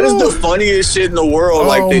 That is the funniest shit in the world.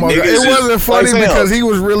 Like the niggas. It wasn't funny because he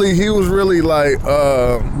was really like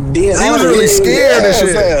he was really scared and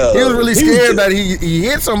shit. He was really scared that he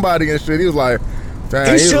hit somebody and shit. He was like,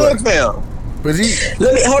 he should, fam. Let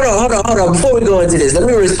me hold on. Before we go into this, let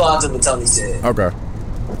me respond to what Tony said. Okay.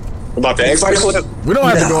 About the extra clip? We don't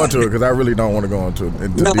have to go into it because I really don't want to go into it.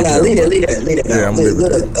 No, leave it. Yeah, I'm leaving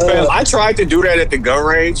it. Fam, I tried to do that at the gun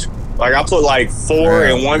range. Like I put like 4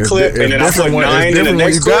 in one clip, and then I put 9 in the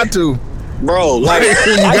next clip. You got to, bro. Like I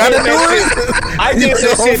did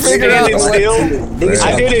that shit standing still.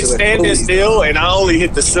 I did it standing still, and I only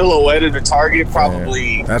hit the silhouette of the target.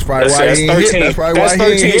 Probably that's probably why he 13. That's probably why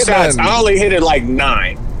 13 shots. I only hit it like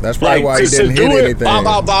 9. That's probably why he didn't hit anything.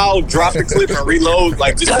 Bow, drop the clip and reload.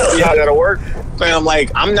 Like just to see how that'll work. Man, like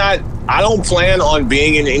I don't plan on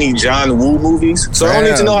being in any John Woo movies, so I don't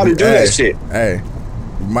need to know how to do that shit. Hey.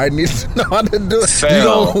 Might need to know how to do it. You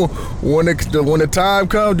know, when the time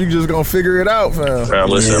comes, you just gonna figure it out, fam. Bro,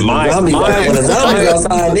 listen, my whole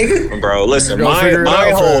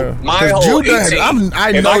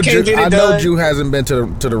I know Jew hasn't been to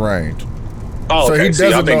the range. Oh, so okay. he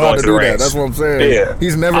doesn't know how to do that. That's what I'm saying. Yeah,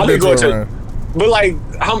 he's never been to the range. But like,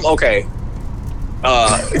 I'm okay.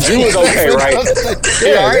 Jew is okay, right?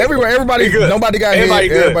 Yeah, everybody good. Nobody got hit. Everybody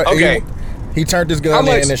good. Okay. He turned his gun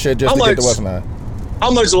in and shit just to get the West Nine. How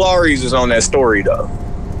much Laurie's is on that story though?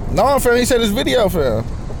 No, fam. He said his video, fam.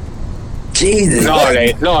 Jesus. No, it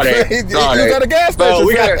ain't. No, it ain't. He No, was it at a ain't. gas Bro,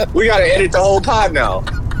 station. we gotta edit the whole pod now.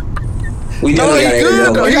 We No, definitely he's gotta good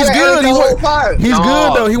edit though. that. He's gotta good. edit the whole pod. He's No.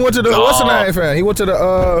 good though. He went to the No. what's the name, fam? He went to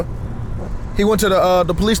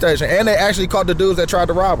the police station, and they actually caught the dudes that tried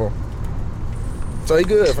to rob him. So he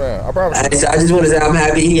good, fam. I promise. I just want to say I'm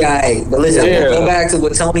happy he alright. But listen, Yeah. we'll go back to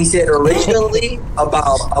what Tony said originally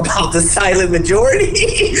about the silent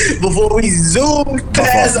majority before we zoomed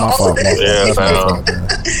past My all fault. of that. Yeah, fam.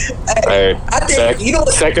 Hey, I think you know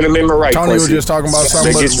what? Second Amendment right. Tony was Quincy. just talking about That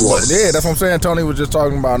something. gets you one. Yeah, that's what I'm saying. Tony was just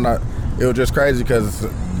talking about it was just crazy because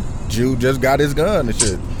Jew just got his gun and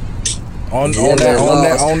shit on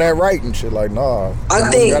that right and shit. Like, nah.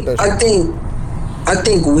 I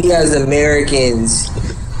think we as Americans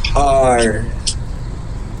are.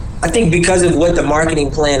 I think because of what the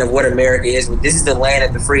marketing plan of what America is, this is the land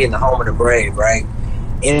of the free and the home of the brave, right?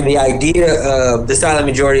 And the idea of the silent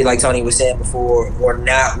majority, like Tony was saying before, or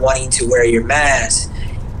not wanting to wear your mask,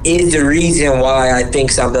 is the reason why I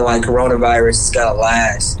think something like coronavirus is gonna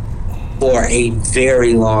last for a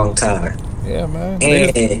very long time. Yeah, man.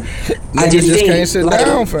 And I Niggas just think can't sit like,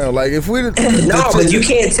 down, fam. Like if we no, but you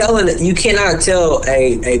cannot tell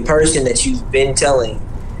a person that you've been telling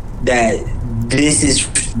that this is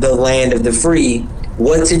the land of the free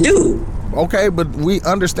what to do. Okay, but we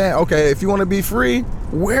understand. Okay, if you want to be free,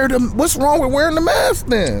 what's wrong with wearing the mask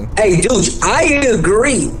then? Hey, dude, I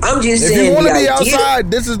agree. I'm just If saying you want to the be idea-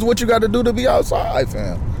 outside, this is what you got to do to be outside,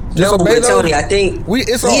 fam. No, obey but those. Tony, I think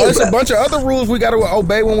It's yeah, a but- bunch of other rules we got to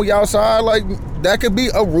obey when we outside. Like that could be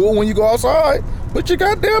a rule when you go outside. Put your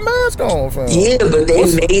goddamn mask on, fam. Yeah, but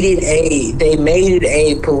they made it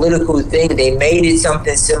a political thing. They made it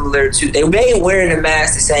something similar to. They made wearing a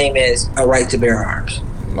mask the same as a right to bear arms.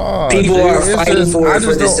 Nah, People dude, are it's fighting just- for I it for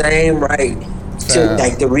just the don't- same right. To Fam.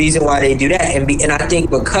 like the reason why they do that, and I think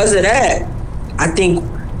because of that, I think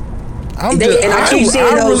I'm They- just, and I keep saying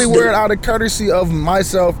I those- really wear it out of courtesy of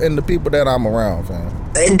myself and the people that I'm around, fam.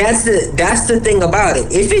 and that's the thing about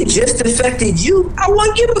it. If it just affected you, I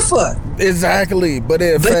wouldn't give a fuck. Exactly, but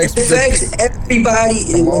it But affects, it affects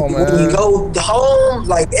everybody. Come on, when man. you go home,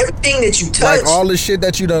 like everything that you touch. like all the shit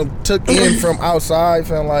that you done took in from outside,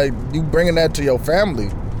 fam. Like you bringing that to your family.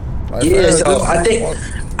 Like, Yeah, fam, so this- I think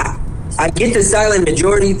I get the silent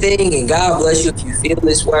majority thing, and God bless you if you feel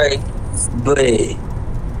this way. But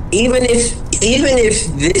even if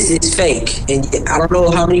this is fake, and I don't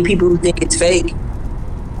know how many people who think it's fake,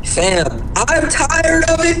 fam, I'm tired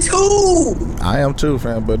of it too. I am too,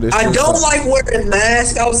 fam. But it's I just- don't like wearing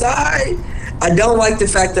masks outside. I don't like the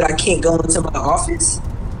fact that I can't go into my office.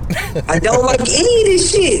 I don't like any of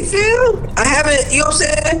this shit, fam. I haven't, you know what I'm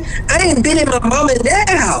saying? I ain't been in my mom and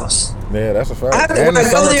dad's house. Yeah, that's a fact. I have to, And when the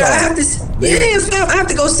I go there, I summertime. have to, yeah, fam, I have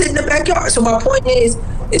to go sit in the backyard. So my point is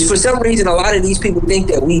for some reason, a lot of these people think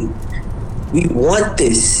that we want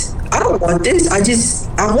this. I don't want this.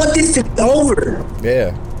 I want this to be over.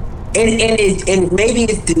 Yeah. And maybe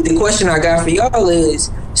the question I got for y'all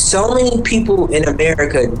is, so many people in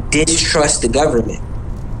America distrust the government.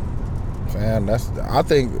 Fam, I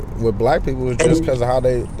think with black people it's just because of how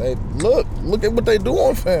they look at what they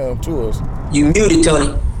doing, fam, to us. You muted,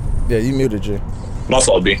 Tony. Yeah, you muted, G. My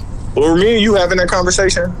fault, B. Well, were me and you having that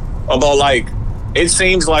conversation about like, it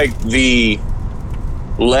seems like the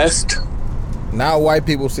left, Now white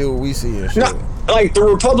people see what we see and shit. not like the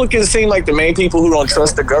Republicans seem like the main people who don't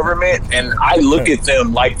trust the government, and I look at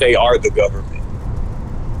them like they are the government.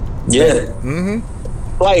 Yeah,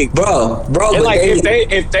 Like, bro. and But like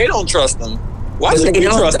if they don't trust them, why But should they we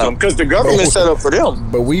don't, trust though. them? Because the government's set up for them.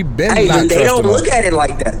 But we been hey, not but they don't trusting look them. at it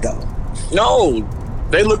like that though. No,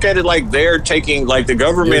 they look at it like they're taking, like the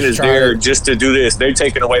government Just is trying there to- just to do this. They're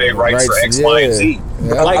taking away their rights for X, yeah. Y, and Z.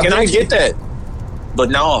 Yeah. Like, and I get that, but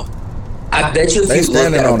no. I bet you if They you looked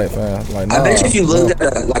standing at on it, fam. Like, I bet you if you nah. looked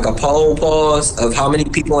at a poll pause of how many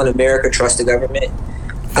people in America trust the government,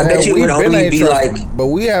 I bet you it we would been only ain't be trust- like, but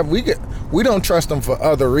we don't trust them for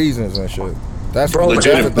other reasons and shit. That's Bro, that's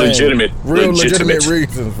the thing. legitimate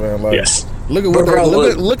reasons, fam. Like, Yes. look at what But bro,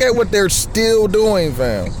 look at what they're still doing,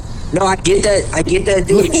 fam. no, I get that, Look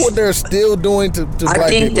dude. at what they're still doing to I black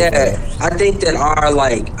think people. that fam. I think that our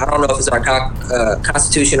I don't know if it's our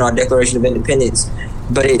Constitution or our Declaration of Independence,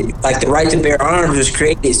 but like the right to bear arms was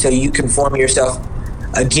created so you can form yourself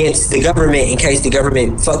against the government in case the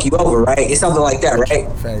government fuck you over, right? It's something like that, right?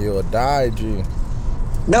 Fam, you'll die, G.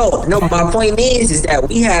 No. My point is that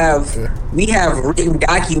we have written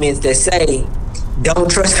documents that say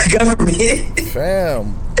don't trust the government.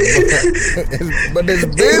 Fam. but it's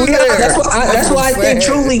been Yeah, there. that's why I think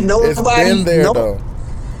truly it's been there, though.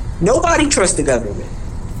 nobody trusts the government.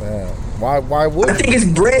 Fam. Why would I think it's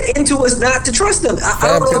bred into us not to trust them.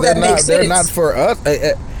 I don't know if that makes sense. They're not for us.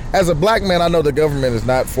 As a black man, I know the government is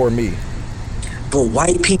not for me. But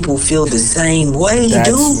white people feel the same way,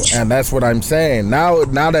 dude. And that's what I'm saying. Now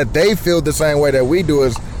that they feel the same way that we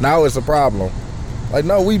do, now it's a problem. Like,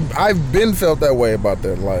 no, I've been felt that way about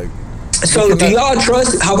that. Like, so do y'all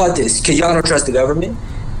trust? How about this? Because y'all don't trust the government,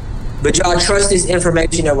 but y'all trust this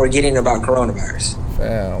information that we're getting about coronavirus.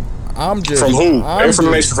 Fam, from who?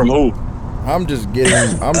 Information from who? I'm just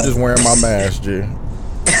wearing my mask, G.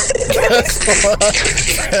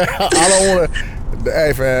 I don't want to.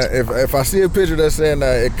 Hey, fam, if I see a picture that's saying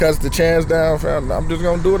that it cuts the chance down, fam, I'm just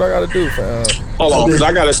gonna do what I gotta do, fam. Hold on, because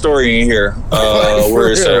I got a story in here.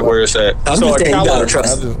 Where is that? Where is that? So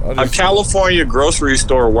a California grocery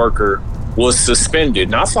store worker was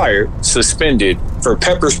suspended, not fired, suspended for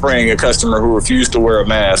pepper spraying a customer who refused to wear a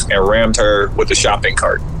mask and rammed her with a shopping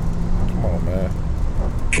cart. Come on, man.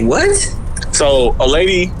 What? So a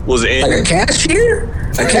lady was in like a cashier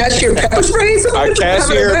pepper sprayed a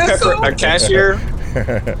cashier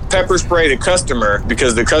pepper sprayed a customer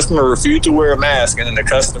because the customer refused to wear a mask, and then the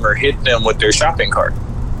customer hit them with their shopping cart,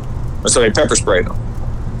 and so they pepper sprayed them.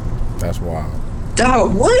 That's wild.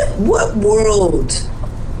 Dog, what world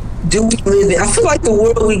do we live in? I feel like the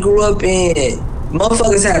world we grew up in,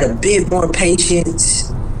 motherfuckers had a bit more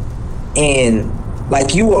patience, and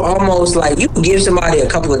like you were almost like you could give somebody a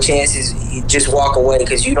couple of chances, you just walk away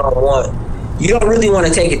because you don't really want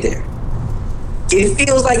to take it there. It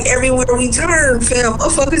feels like everywhere we turn, fam,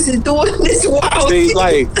 motherfuckers is doing this wild shit.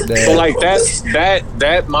 So like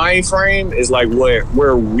that mind frame is like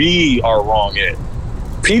where we are wrong at.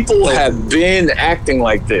 People have been acting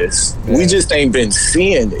like this. Yeah. We just ain't been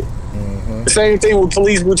seeing it. Mm-hmm. The same thing with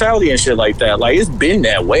police brutality and shit like that. Like, it's been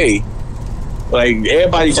that way. Like,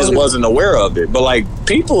 everybody just wasn't aware of it. But like,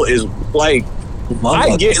 people is like,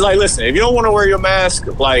 I get, like, listen, if you don't want to wear your mask,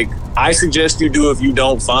 like, I suggest you do. If you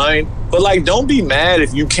don't, fine. But like, don't be mad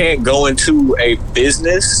if you can't go into a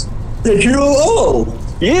business that you don't own.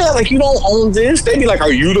 Yeah, like, you don't own this. They be like,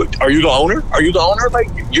 are you the owner? Are you the owner? Like,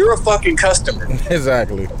 you're a fucking customer.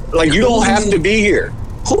 Exactly. Like, you don't have to be here.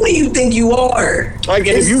 Who do you think you are? Like,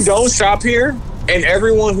 if you don't shop here, and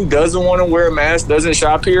everyone who doesn't want to wear a mask doesn't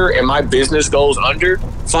shop here, and my business goes under,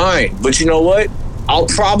 fine. But you know what? I'll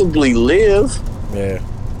probably live. Yeah.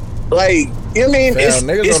 Like, you know what I mean? It's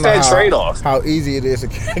that trade-off. How easy it is to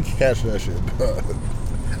catch that shit.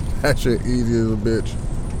 That shit easy as a bitch.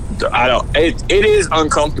 It is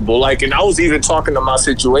uncomfortable. Like, and I was even talking to my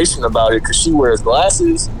situation about it because she wears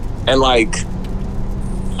glasses, and like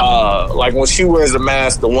when she wears a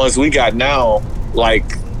mask, the ones we got now,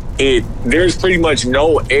 like, there's pretty much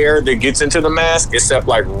no air that gets into the mask except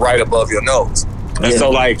like right above your nose. And so,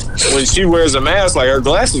 like, when she wears a mask, like, her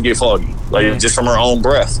glasses get foggy, like, just from her own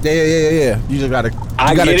breath. Yeah. You just gotta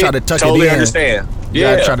try to tuck totally it in. Understand. You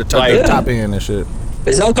gotta try to tuck the top in and shit.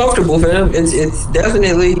 It's uncomfortable, fam. It's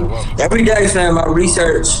definitely every day, fam. I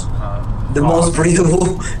research the most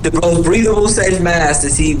breathable safe masks to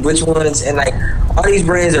see which ones, and like all these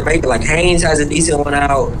brands are making. Like Hanes has a decent one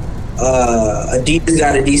out. Adidas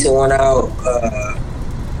got a decent one out.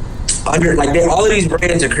 All of these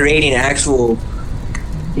brands are creating actual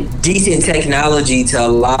decent technology to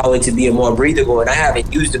allow it to be a more breathable, and I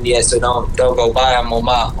haven't used them yet, so don't go buy them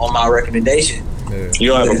on my recommendation. Yeah. You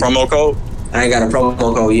don't have a promo code? I ain't got a promo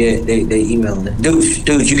code yet. They emailed me. Dude,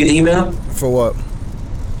 you get the email? For what?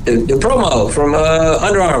 The promo from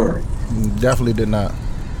Under Armour. Definitely did not.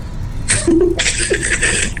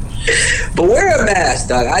 But wear a mask,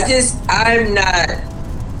 dog. I just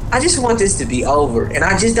want this to be over, and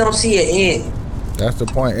I just don't see an end. That's the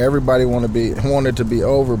point. Everybody want it to be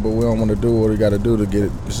over, but we don't want to do what we got to do to get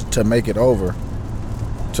it, to make it over,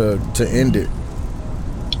 to end it.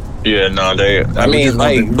 Yeah, no, we just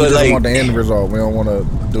want the end result. We don't want to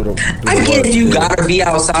do the. I get it. You gotta be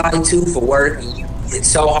outside too for work. It's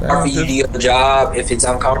so hard for you to do your job if it's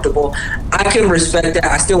uncomfortable. I can respect that.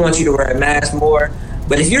 I still want you to wear a mask more.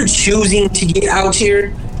 But if you're choosing to get out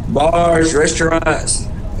here, bars, restaurants,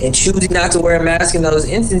 and choosing not to wear a mask in those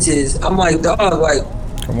instances, I'm like, dog, like,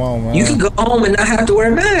 come on, man. You can go home and not have to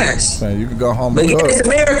wear a mask. Man, you can go home and cook. But it's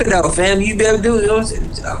America, though, fam. You better do it.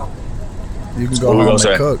 You can go home and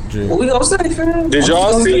cook, G. What we gonna say, fam? Did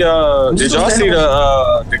y'all see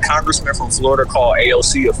the congressman from Florida call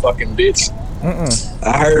AOC a fucking bitch?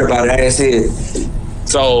 I heard about it. I didn't see it.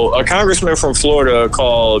 So a congressman from Florida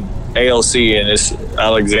called AOC, and it's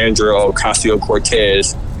Alexandria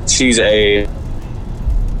Ocasio-Cortez. She's where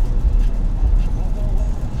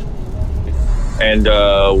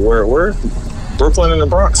Brooklyn and the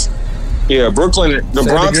Bronx. Yeah, Brooklyn, the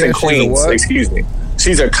Bronx and Queens. Excuse me.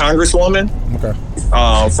 she's a congresswoman. Okay.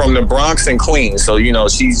 From the Bronx and Queens. So, you know,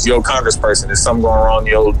 she's your congressperson. There's something going wrong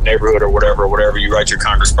in your neighborhood or whatever you write your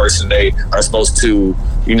congressperson, they are supposed to,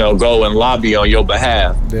 you know, go and lobby on your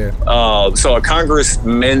behalf. Yeah. So a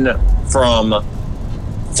congressman from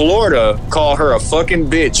Florida called her a fucking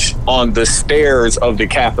bitch on the stairs of the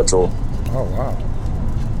Capitol. Oh, wow.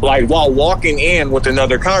 Like, while walking in with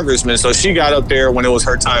another congressman. So she got up there when it was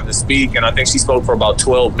her time to speak, and I think she spoke for about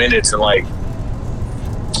 12 minutes, and, like,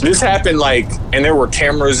 this happened, like, and there were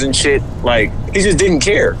cameras and shit. Like, he just didn't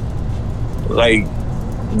care. Like,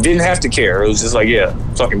 didn't have to care. It was just like, yeah,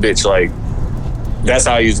 fucking bitch. Like, that's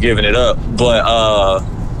how he was giving it up. But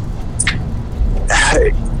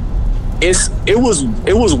it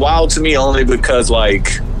was wild to me only because, like,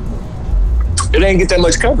 it didn't get that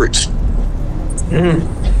much coverage.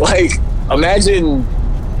 Like, imagine,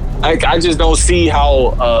 like, I just don't see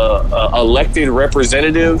how a elected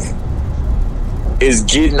representative is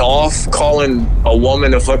getting off calling a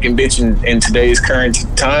woman a fucking bitch in today's current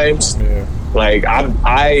times. Yeah. Like,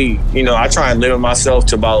 I you know, I try and limit myself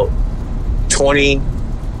to about 20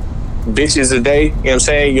 bitches a day. You know what I'm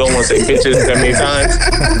saying? You don't want to say bitches that many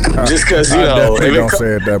times. Just because, you know. They don't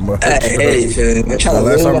say it that much. Hey, fam, I'm trying to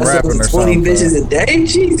Unless limit I'm myself rapping to or 20 something. bitches a day?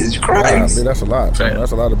 Jesus Nah, Christ. man, that's a lot. Man.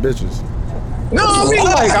 That's a lot of bitches. No, I mean,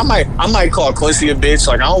 like, I might call Quincy a bitch.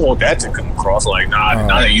 Like, I don't want that to come across. Like, I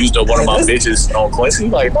done used up one of my bitches on Quincy.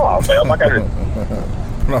 Like, no, fam, I gotta.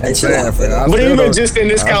 No, I'm Hey, chill saying, out, fam, I But still even don't- just in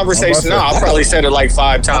this conversation, no, I probably said it like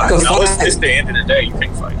 5 times. No, it's the end of the day. You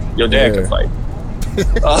can't fight. Your dad can fight.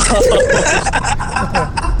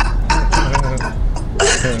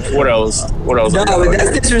 What else? No, but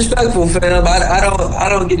that's disrespectful, fam. I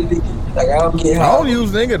don't get it. Like, I don't get I how. don't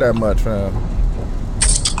use nigga that much, fam.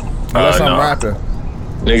 Unless I'm no. rapping.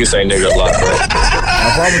 Niggas say nigga a lot, bro.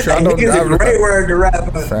 I promise you, I don't. Nigga's a great word to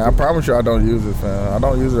rap on. Fam, I promise you, I don't use it, fam. I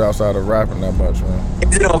don't use it outside of rapping that much, fam.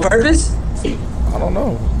 Is it on purpose? I don't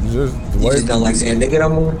know. It's just the You way. just don't like saying nigga no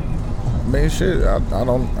more? I mean, shit. I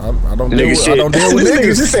don't Nigga deal. shit. I don't deal with Niggas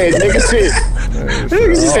niggas. just say nigga shit.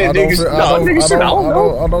 Niggas just say nigga shit. No, nigga shit. I don't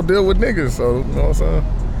know. I don't deal with niggas, so you know what I'm saying.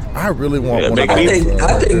 I really want one of I those.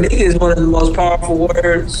 think nigga is one of the most powerful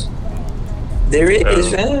words there is,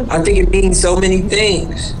 fam. I think it means so many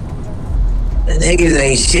things. And niggas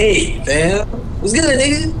ain't shit, fam. What's good,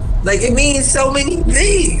 nigga? Like, it means so many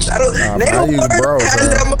things. I don't. Nah, name I a use word bro, that has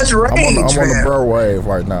fam. that much range. I'm on the fam. bro wave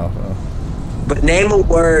right now, fam. But name a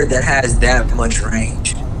word that has that much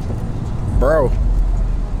range. Bro.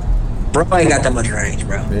 Bro ain't got that much range,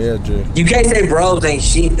 bro. Yeah, G. You can't say bros ain't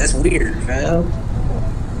shit. That's weird, fam.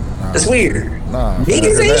 That's weird. Nah,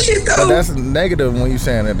 Niggas fam, ain't shit, though. But that's negative when you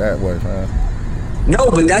saying it that way, fam.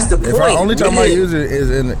 No, but that's the point. If I only time I nigga. use it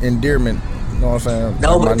is in endearment. You know what I'm saying?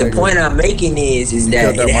 No, Like but my the nigga. point I'm making is You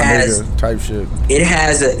that cut it my has nigga type shit. it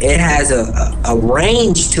has a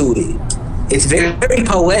range to it. It's very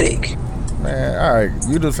poetic. Man, all right,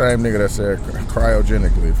 you the same nigga that said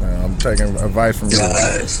cryogenically, fam. I'm taking advice from you.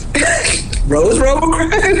 Rose Robo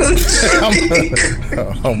Cryo.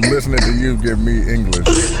 I'm listening to you give me English.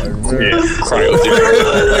 Like, man. Yeah,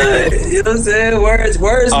 cryogenic. You know what I'm saying? Words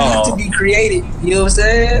need to be created. You know what I'm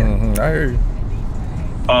saying? I hear you.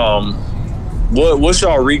 What's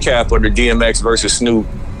y'all recap of the DMX versus Snoop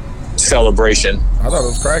celebration? I thought it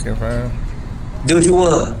was cracking, fam. Do what you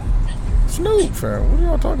want. Snoop, fam. What are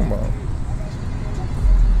y'all talking about?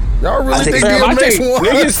 Y'all really I think- think Fam, I DMX think won?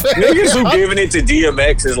 niggas who giving it to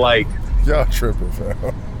DMX is like, Y'all tripping, fam.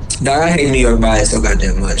 Dog, I hate New York bias so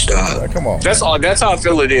goddamn much, dog. Like, come on. that's all. That's how I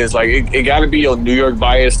feel it is. Like, it got to be your New York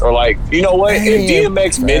biased, or like, you know what? If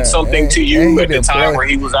DMX meant something to you at the time where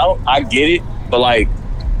he was out, I get it. But like,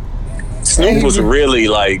 Snoop was really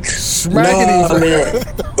like, Smacking No, these man.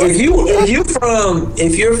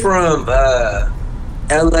 if you're from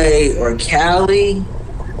LA or Cali,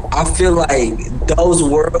 I feel like those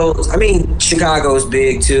worlds. I mean, Chicago's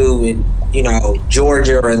big too, and you know,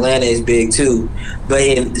 Georgia or Atlanta is big too. But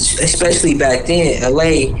especially back then,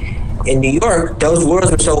 LA and New York, those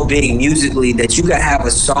worlds were so big musically that you could have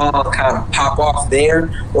a song kind of pop off there,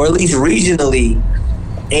 or at least regionally,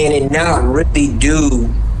 and it not really do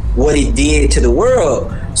what it did to the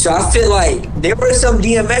world. So I feel like there were some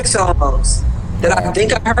DMX songs that I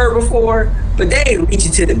think I heard before, but they ain't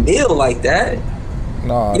reaching to the mill like that.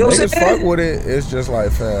 Nah, You know what I'm niggas saying? fuck with it. It's just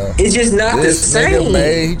like, fam. It's just not the This nigga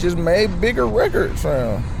same. he just made bigger records,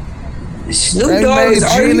 fam. Snoop They Dogg made is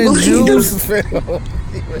gin and arguably juice, the, fam.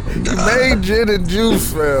 He made gin and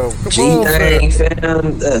juice, fam. Come on, G-Thing,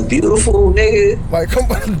 fam. fam. Beautiful, nigga. Like,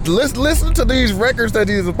 come on. Listen to these records that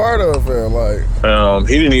he's a part of, fam. Like,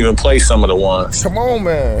 He didn't even play some of the ones. come on,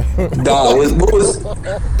 man. Dog,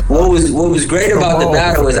 what was great about the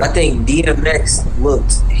battle is I think DMX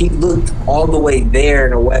looked all the way there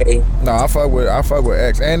in a way. No, I fuck with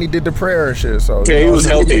X, and he did the prayer and shit. So Yeah, he was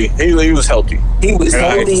healthy. He was healthy. He was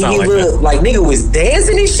Yeah, holding. it's not He like looked like nigga was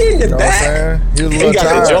dancing and shit in the You know what I'm back. saying? He was a He little got the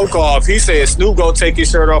tired. joke off. He said, Snoop gonna take his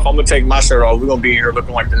shirt off. I'm gonna take my shirt off. We're gonna be here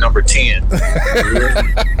looking like the number 10.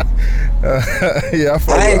 Yeah,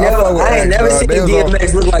 I ain't never seen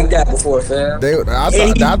DMX look like that before, fam.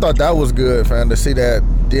 I thought that was good, fam, to see that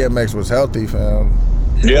DMX was healthy, fam.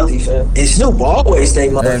 Yeah. And Snoop always stay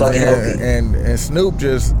motherfucking healthy. And Snoop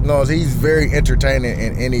just knows he's very entertaining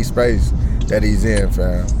in any space that he's in,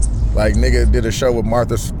 fam. Like, nigga did a show with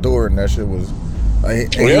Martha Stewart, and that shit was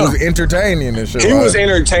like, he was entertaining and shit. He like, was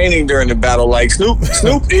entertaining during the battle. Like Snoop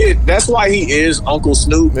that's why he is Uncle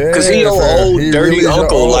Snoop. Because he your fam. old He dirty really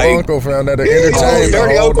uncle. old Like uncle, fam, that old entertained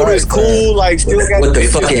dirty uncle that's cool. Like still got with the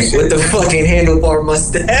bitches. fucking handlebar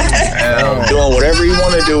mustache. Doing whatever you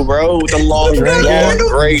want to do, bro. With them long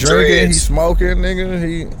gray Drinking, he dreads. smoking,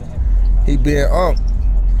 nigga. He being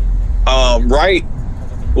Right.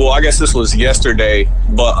 Well, I guess this was yesterday,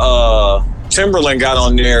 but Timberland got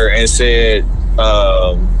on there and said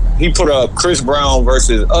he put up Chris Brown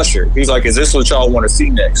versus Usher. He's like, "Is this what y'all want to see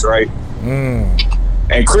next?" Right?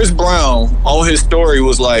 And Chris Brown on his story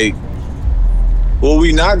was like, "What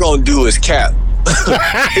we not gonna do is cap."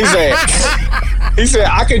 He said,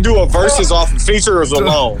 I can do a versus off of features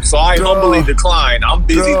alone, so I humbly decline. I'm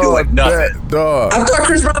busy doing nothing. Dog. I thought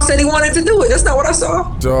Chris Brown said he wanted to do it. That's not what I saw.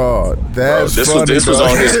 Dog, that's This funny, was dog.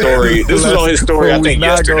 on his story. This was on his story, I think,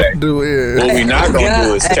 yesterday. What we not gonna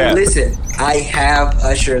do is cap. Listen, I have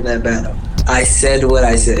Usher in that battle. I said what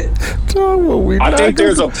I said. I think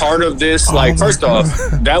there's a part of this, like, first off,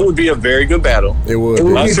 that would be a very good battle. It would. It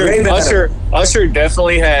would be a great battle. Usher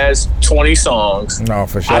definitely has 20 songs. No,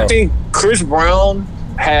 for sure. I think Chris Brown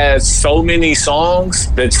has so many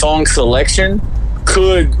songs that song selection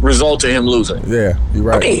could result in him losing. Yeah, you're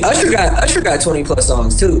right. I mean, Usher got 20 plus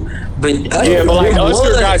songs too, but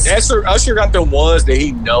Usher, Usher got the ones that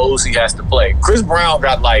he knows he has to play. Chris Brown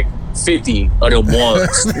got like 50 of them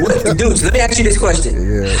ones. Dudes, let me ask you this question: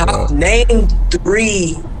 name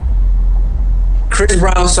 3 Chris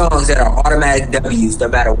Brown songs that are automatic W's, no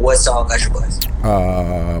matter what song Usher was.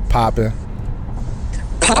 Poppin'.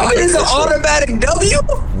 Poppin' is an automatic W?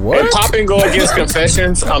 What? If Poppin' go against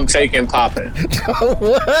Confessions, I'm taking Poppin'.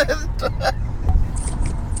 What?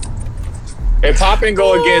 If Poppin'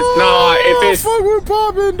 go against if it's fuck with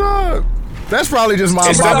Poppin', dog. That's probably just my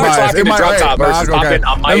It's not bias. talking the drop top versus Poppin'.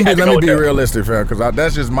 I might have to Let go me with be that. realistic, fam, because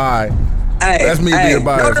that's just my. Hey, That's me being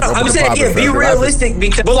biased. No, I'm saying, Poppin', be fam. realistic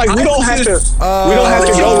because but like we don't have to But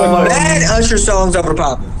go with like, bad Usher songs over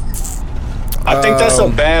Poppin'. I think that's a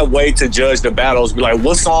bad way to judge the battles. Be like,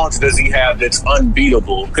 what songs does he have that's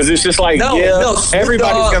unbeatable? Because it's just like,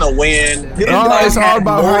 everybody's gonna win. No,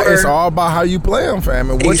 it's all about how you play them,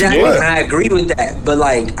 fam, and what Exactly, you play. and I agree with that. But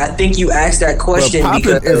like, I think you asked that But question Poppin'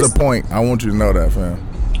 because is a point. I want you to know that, fam.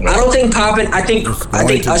 I don't think Poppin'. I think going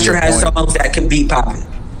to be Usher a has point. songs that can beat Poppin'.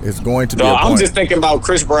 It's going to be No, a I'm point. just thinking about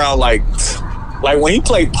Chris Brown, like when he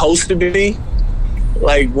played Post to Be,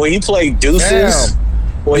 like when he played Deuces,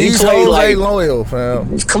 when he These played hoes like ain't loyal,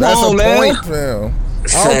 fam. Come That's on, a man. point, fam.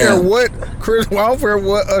 I don't care what I don't care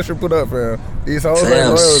what Usher put up, fam. These hoes ain't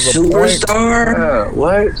loyal is a point. Superstar.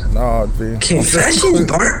 what? No, B. Confessions.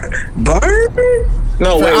 Burn.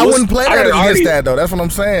 No, wait, I wouldn't play I that done against already- that though. That's what I'm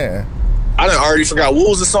saying. I done already forgot. What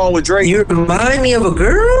was the song with Drake? You remind me of a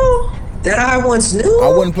girl that I once knew. I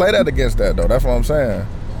wouldn't play that against that though. That's what I'm saying.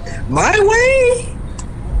 My way.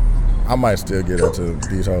 I might still get into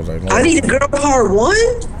these hoes ain't loyal. I need a girl part 1.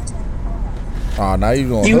 Oh, now you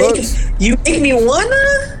going You hooks? make me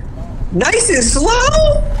wanna nice and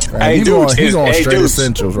slow. Man, he going straight dudes,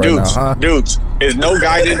 essentials right dudes, now, huh? Dudes, is no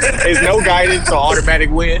guidance. Is no guidance to automatic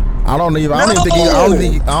win. I don't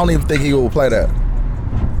even think he will play that.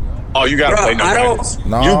 Oh, you gotta Bro, play no I don't- guidance.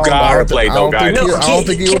 No, You gotta play no guidance. I don't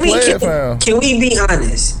think he'll play it, fam. Can we be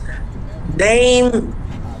honest?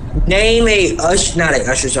 Name a not a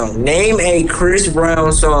Usher song. Name a Chris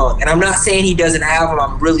Brown song, and I'm not saying he doesn't have them.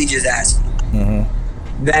 I'm really just asking.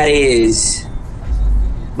 That is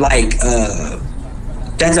like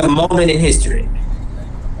that's a moment in history.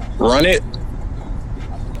 Run it.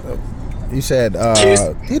 He said Kiss,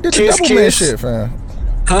 he did the kiss, double man kiss. shit, fam.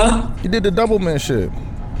 Huh? He did the double man shit.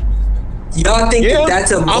 Y'all think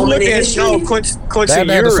that's a I'm moment looking in at history? Quincy. That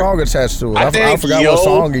had a song attached to it. I forgot what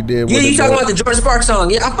song he did. Yeah, with you it, talking but- about the George Sparks song?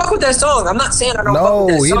 Yeah, I fuck with that song. I'm not saying I don't fuck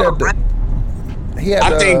with that song. He had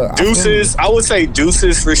I think Deuces. I would say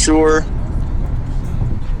Deuces for sure.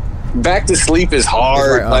 Back to Sleep is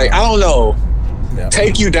hard. Right, I don't know. Yeah.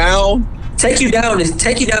 Take You Down. Take You Down is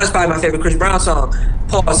probably my favorite Chris Brown song.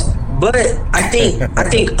 Pause. But I think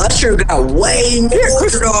Usher got way more.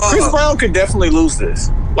 Chris Brown could definitely lose this.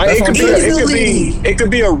 Like That's it could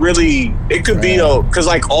be Man. because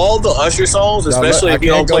like all the Usher songs, especially if you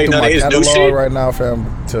don't play none of his new shit. right now, fam.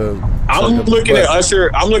 I'm looking at Usher.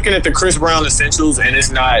 I'm looking at the Chris Brown essentials, and it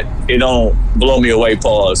don't blow me away.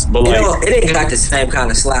 Pause. But like, it ain't got the same kind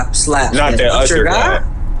of slap. Not that Usher got.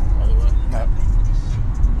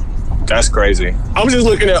 That's crazy. I'm just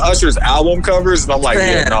looking at Usher's album covers, and I'm like,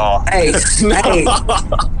 Man, yeah, nah.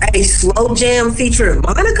 Hey, Slow Jam featuring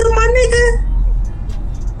Monica, my nigga.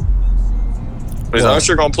 Is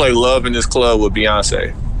Usher gonna play Love in This Club with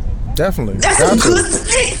Beyonce? Definitely. That's Got a to. good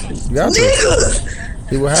thing, You got to. nigga.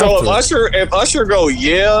 He would have So to. if Usher go,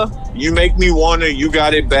 yeah, you make me wanna, you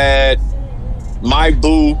got it bad, my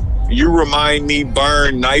boo, you remind me,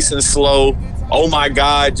 burn, nice and slow, oh my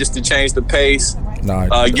God, just to change the pace.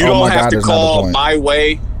 Nah, You don't have to call my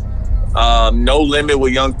way. No Limit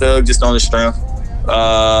with Young Thug, just on the strength. Caught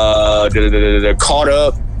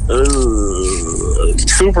Up.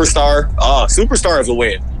 Superstar. Superstar is a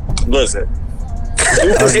win. Listen,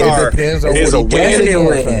 Superstar is a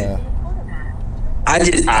win. I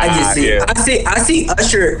see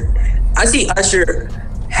Usher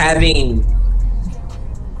having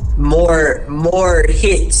more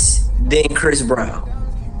hits than Chris Brown.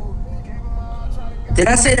 Did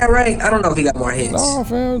I say that right? I don't know if he got more hits. No,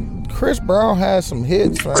 fam. Chris Brown has some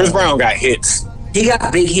hits, fam. Chris Brown got hits. He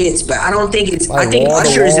got big hits, but I don't think it's. Like I think Wall to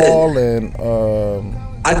Usher is Wall a. and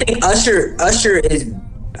I think Usher is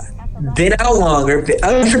been out longer.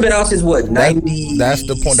 Usher been out since what, 90? that's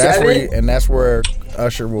the point. That's where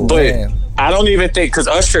Usher will But win. I don't even think, because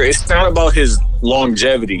Usher, it's not about his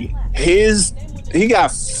longevity. He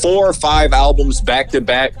got 4 or 5 albums back to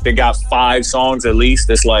back that got 5 songs at least.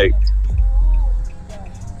 It's like,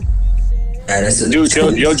 dude,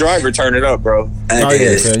 your driver, turn it up, bro. Oh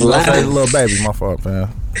yeah, fam. You know, say Little Baby, my fault, fam.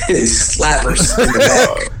 Slappers.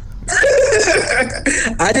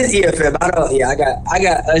 I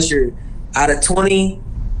got Usher out of 20.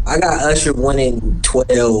 I got Usher winning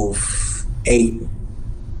 12-8.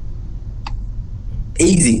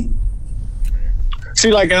 Easy.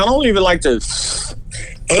 See, like, I don't even like to.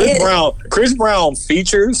 Chris Brown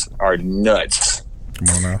features are nuts. Come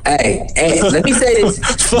on now. Hey, let me say this.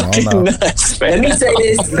 Fucking nuts, man.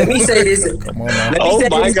 Let me say this. Come on now. Let me Oh say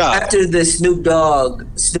my this God. after the Snoop Dogg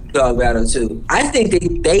battle too. I think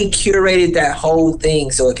they curated that whole thing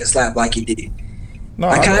so it can slap like it did. No,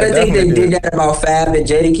 I kind of think they definitely did that about Fab and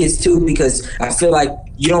Jadakiss too, because I feel like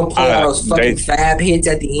you don't play all those fucking Fab hits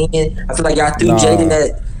at the end. I feel like y'all threw Jada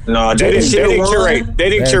that. No, they didn't curate. They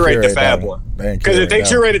didn't curate the Fab one. Because if they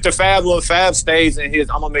curated the Fab one, Fab stays in his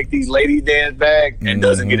 "I'm gonna make these ladies dance" back and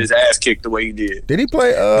doesn't get his ass kicked the way he did. Did he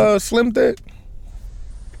play Slim Thick?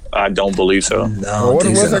 I don't believe so. No,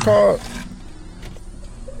 What's that called?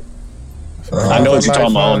 I know what you're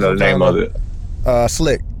talking about. I don't know the name of it.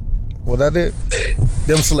 Slick. Was that it?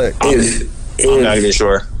 Them Slick. I'm not even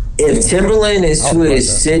sure. If Timberland and Swizz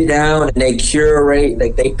sit down and they curate,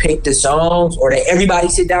 like they pick the songs, or everybody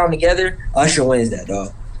sit down together, Usher wins that,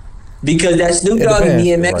 dog. Because that Snoop Dogg and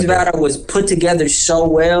DMX battle was put together so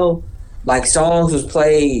well, like songs was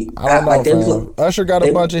played. I don't know, Usher got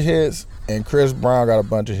a bunch of hits, and Chris Brown got a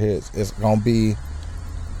bunch of hits. It's gonna be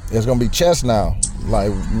chess now.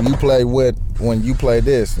 Like you play when you play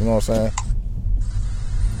this, you know what I'm saying?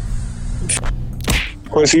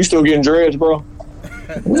 Quincy, you still getting dreads, bro?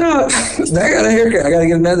 No, I got a haircut. I gotta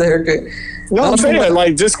get another haircut. No, I'm saying,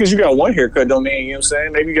 like, just because you got one haircut don't mean, you know what I'm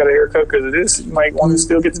saying? Maybe you got a haircut because of this. You might want to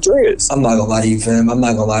still get the dreads. I'm not gonna lie to you, fam. I'm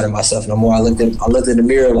not gonna lie to myself no more. I looked in the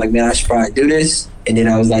mirror like, man, I should probably do this. And then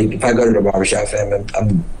I was like, if I go to the barbershop, fam,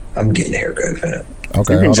 I'm getting a haircut, fam.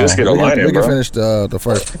 Okay, you can just get a line in, we bro. can finish the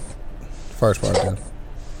first part then.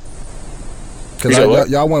 Because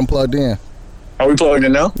y'all wasn't plugged in. Are we plugged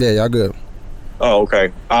in now? Yeah, y'all good. Oh,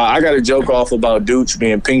 okay. I got a joke off about Dooch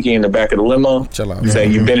being pinky in the back of the limo. Chill out.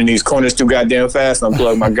 Saying you've been in these corners too goddamn fast. And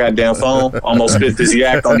unplugged my goddamn phone. Almost spit this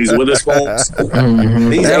yak on these Witherspoons.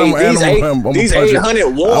 These 800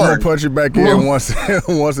 I'm warm. gonna punch you back in once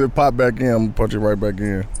it pop back in. I'm gonna punch you right back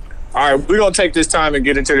in. All right, we're gonna take this time and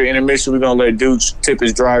get into the intermission. We're gonna let Dooch tip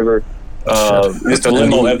his driver. It's the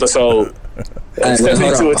limo episode. Hold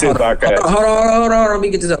 72 on, and 10 podcast. hold on. Let me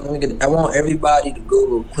get this up. I want everybody to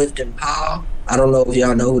Google Clifton Powell. I don't know if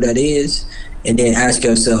y'all know who that is. And then ask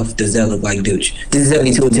yourself, does that look like Dooch? This is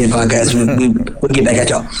 72 and 10 podcast. We'll get back at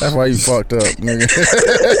y'all. That's why you fucked up, nigga.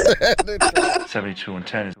 72 and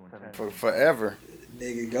 10 is For forever.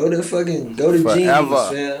 Nigga, go to Jeans, Forever.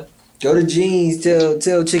 fam. Go to Jeans.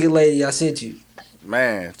 Tell Chicken Lady I sent you.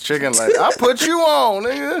 Man, chicken leg. I put you on,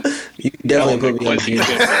 nigga. You definitely put me on Jeans.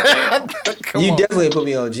 Come You on. definitely put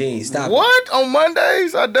me on Jeans. Stop What? On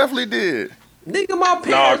Mondays? I definitely did. it. Nigga, my parents.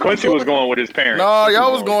 No, Quincy was going with his parents. No, Quincy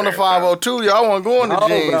y'all was going to with his parents. 502. Y'all wasn't going to No,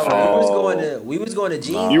 jeans. bro, fam. we was going to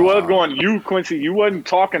Jeans. You was going. Quincy. You wasn't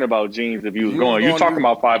talking about jeans if you was going. You talking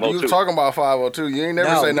about You 502. was talking about 502. You ain't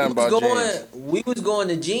never say nothing about jeans. We was going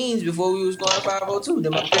to Jeans before we was going to 502.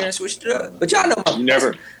 Then my parents switched it up. But y'all know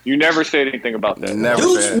my You never said anything about that. Never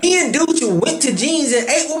said. Me and Dooch went to Jeans and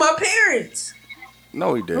ate with my parents.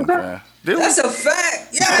 No, he didn't, man. Did we? That's a fact.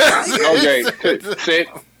 Yeah. Okay, sit.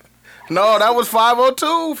 No, that was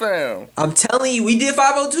 502, fam. I'm telling you, we did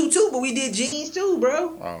 502 too, but we did Jeans too,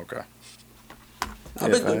 bro. Oh, okay. I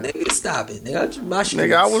been nigga, stop it, nigga. My streets.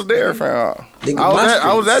 Nigga, I was there, fam. Nigga,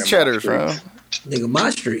 I was my at Cheddar's, fam. Nigga, my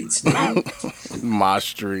streets. Nigga. My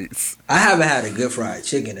streets. I haven't had a good fried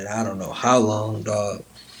chicken in I don't know how long, dog.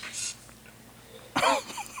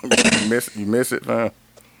 You miss it, fam.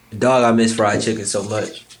 Dog, I miss fried chicken so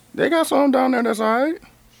much. They got some down there that's all right.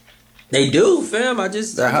 They do, fam. I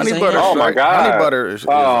just honey ain't butter. had- Oh my Honey God. butter is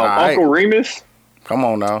all right. Uncle Remus. Come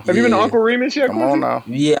on now. Have you been to Yeah. Uncle Remus yet? Come Quincy? on now.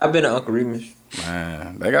 Yeah, I've been to Uncle Remus.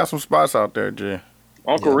 Man, they got some spots out there, G.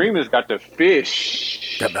 Uncle Remus got the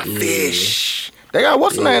fish. Got the fish. They got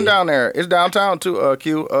what's the name down there? It's downtown too.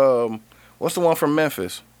 Q. What's the one from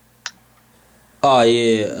Memphis? Oh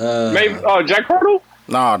yeah. Maybe Jack Hurdle.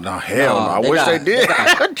 No, hell no. I wish they did.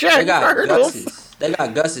 They Jack got Turtles. Gus's. They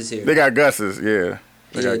got Gus's here. They got Gus's, yeah.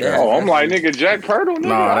 Yeah, They got they Gus's. Oh, I'm like nigga Jack Hurdle. Nigga.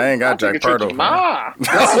 Nah, they ain't got Jack Purtle. Nah.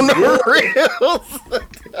 On the real.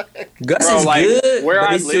 Gus Bro, is like, good, where but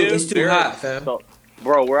I it's live, too there- hot, fam. So,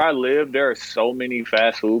 bro, where I live, there are so many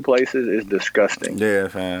fast food places. It's disgusting. Yeah,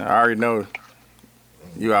 man. I already know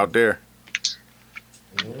you out there.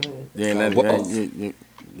 You ain't nothing. Well.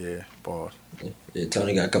 Yeah, pause. Yeah,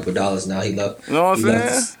 Tony got a couple dollars now. He left. You know what I'm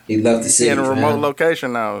saying? He left the He city. in a remote fam.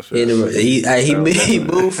 location now. and shit. He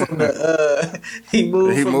moved from the He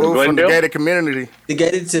moved from the Glendale? gated community. to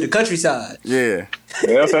get into the countryside. Yeah,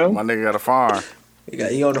 Yeah, fam. my nigga got a farm.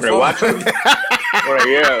 He on the Hey, phone. watch it. Right,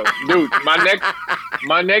 yeah, dude.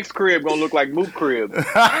 My next crib gonna look like Moot crib.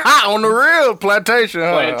 On the real plantation,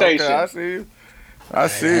 huh? Plantation. Okay, I see you. I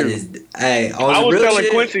see That you. is, hey, on I the was real telling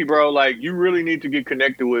shit, Quincy, bro, like you really need to get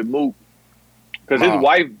connected with Moot because his Nah.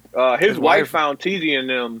 wife, his His wife wife- found TZ in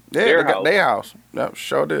them Yeah, their they got house. their house. Yep,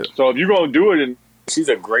 sure did. So if you're gonna do it, and She's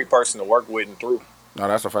a great person to work with and through. No,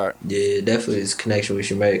 that's a fact. Yeah, definitely is a connection we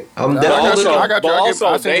should make. I'm Nah, But I got definitely you. also, I got you. but I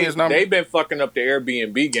also seen they, his number. they've been fucking up the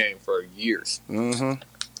Airbnb game for years. Mm-hmm.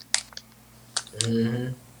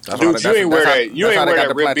 Mhm. Dude, you ain't wear that. You ain't wear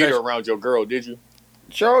that rib beater around. around your girl, did you?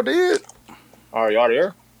 Sure did. Are y'all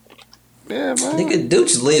there? Yeah, man. Nigga,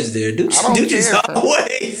 Dooch lives there. Dooch, I don't Dooch is care, fam.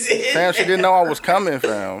 always in. Fam, she didn't know I was coming,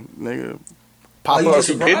 fam. Nigga, Oh, pop you up. just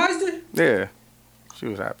surprised her? Yeah, she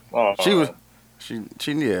was happy. Oh, She was.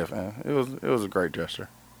 She. Yeah, fam. It was a great gesture.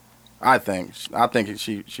 I think.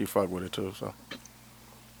 She fucked with it too. So.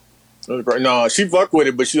 It was great. No, she fucked with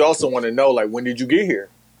it, but she also want to know, like, when did you get here?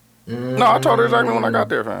 No, I told her exactly when I got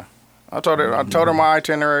there, fam. I told her my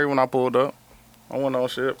itinerary when I pulled up. I went on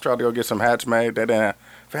ship, tried to go get some hats made. They didn't have,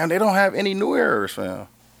 fam, they don't have any new errors, fam.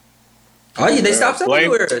 Oh yeah, they stopped selling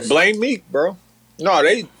Blame, yours. blame me, bro. No,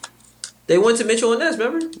 They went to Mitchell and Ness,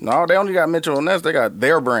 remember? No, they only got Mitchell and Ness. They got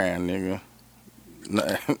their brand, nigga.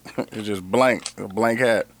 It's just a blank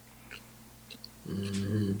hat.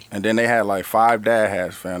 Mm-hmm. And then they had like 5 dad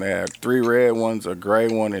hats, fam. They had 3 red ones, a gray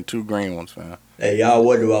one, and 2 green ones, fam. Hey, y'all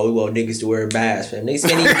wonder why we want niggas to wear masks, man. Niggas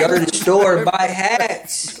can't even go to the store and buy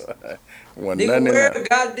hats. Wasn't Nigga nothing in wear that. a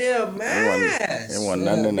goddamn mask. It wasn't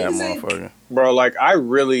nothing in that Niggas ain't- motherfucker. bro, like,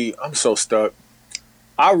 I'm so stuck.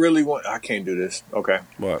 I can't do this. Okay.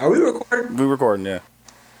 But Are we recording? we recording, yeah.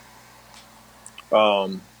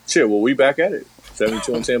 Shit, well, we back at it.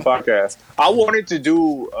 72 and 10 podcast. I wanted to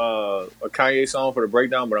do a Kanye song for the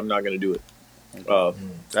breakdown, but I'm not going to do it.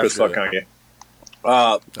 Because fuck good. Kanye.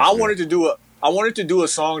 I good. wanted to do a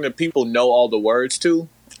song that people know all the words to,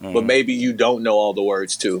 but maybe you don't know all the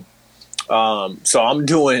words to. So I'm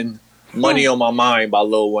doing Money on My Mind by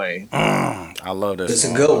Lil Wayne. I love this. It's a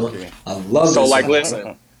song. good one. Okay. I love So, this like, song.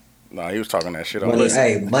 listen. Nah, he was talking that shit on Money,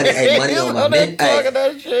 listen. money on my mental. talking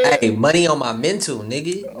that shit. Hey, money on my mental,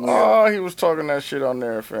 nigga. Oh, he was talking that shit on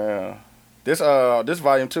there, fam. This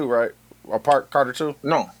volume 2, right? Or Carter 2?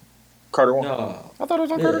 No, Carter 1. No. I thought it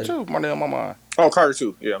was on Carter 2. Money on my mind. Oh, Carter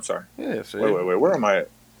 2. Yeah, I'm sorry. Yeah, see? Wait. Where am I at?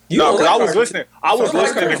 You No, don't because like I was Carter. listening. I was I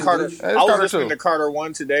like listening to Carter Carter. two. It's I was Carter listening 2. to Carter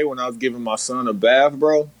 1 today when I was giving my son a bath,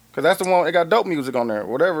 bro. Cause that's the one. It got dope music on there.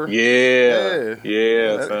 Whatever. Yeah,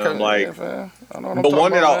 That fam. kinda- Like yeah, fam. I know what I'm the talking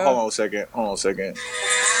one that about, I man. hold on a second.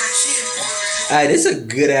 Hey, this is a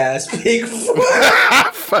good ass pick.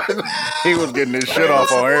 He was getting his shit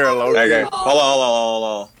off on air, low. Okay,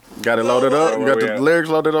 hold on. Got it loaded up. You Where got we the at? lyrics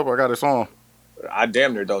loaded up. I got it on. I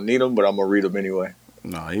damn near don't need them, but I'm gonna read them anyway.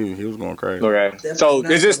 Nah, he was going crazy. Okay. So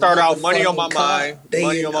does it start out money on my Motherfucking mind, car.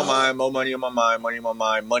 money on my mind, more money on my mind, money on my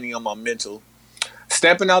mind, money on my mental.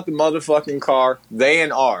 Stepping out the motherfucking car, they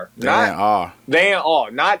and R. Not they and R,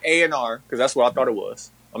 not A and R, because that's what I thought it was.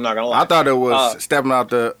 I'm not gonna lie. I thought it was stepping out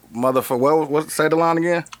the motherfucker. What? Say the line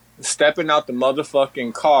again. Stepping out the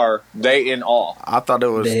motherfucking car, they in awe. I thought it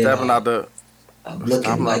was They stepping are. out the I'm looking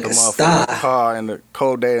stepping out like the a motherfucking star. car in the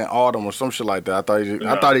cold day in autumn or some shit like that.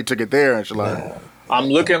 I thought he took it there and shit like. I'm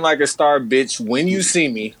looking like a star, bitch. When you see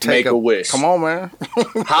me, make a wish. Come on, man.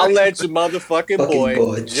 Holla at your motherfucking Fucking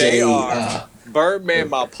boy, JR. Birdman,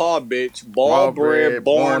 my paw, bitch. Ball bred,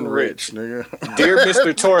 born rich. nigga. Dear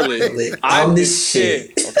Mr. Toilet, I'm I'm this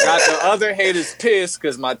this shit. Got the other haters pissed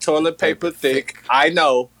because my toilet paper thick. I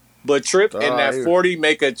know. But Trip and that here. 40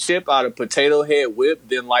 make a chip out of potato head whip,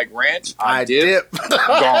 then like ranch. I dip.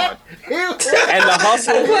 Gone. And the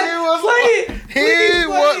hustle. He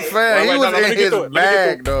was fam. He Wait, was no, let me in get his through it. Let me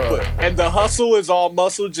get bag, through dog. it. And the hustle is all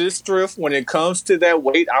muscle, just thrift. When it comes to that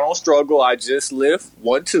weight, I don't struggle. I just lift.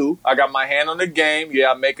 1, 2. I got my hand on the game.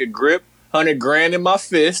 Yeah, I make a grip. 100 grand in my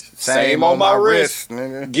fist. Same on my wrist.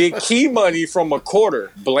 nigga. Get key money from a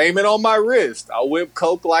quarter. Blame it on my wrist. I whip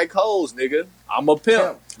coke like hoes, nigga. I'm a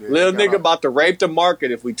pimp. Yeah, Little you got nigga off. about to rape the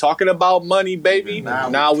market. If we talking about money, baby,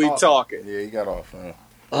 now we talking. Yeah, he got off. Man.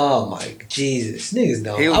 Oh my Jesus, niggas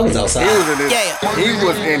know. He I was outside. He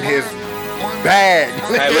was in his bag.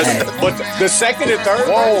 Hey, listen, but the second and third,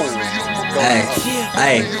 Whoa.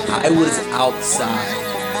 Hey, I was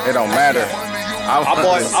outside. It don't matter. I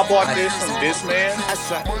bought this from This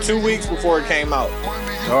Man 2 weeks before it came out.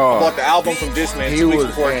 I bought the album from This Man He 2 weeks was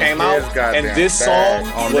before it in came out, his goddamn and this bag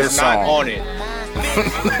song on was this not song. on it.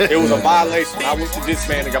 It was a violation. I went to This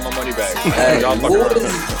Man and got my money back. Hey, Y'all fucking what right.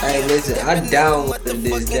 was, hey, listen, I downloaded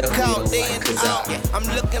this definitely on like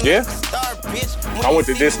Kazaa. Yeah? I went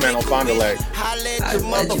to This Man on Fond du Lac. I let you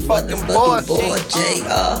motherfucking boy,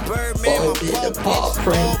 J.R. Ball did the paw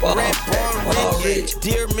print, ball rich.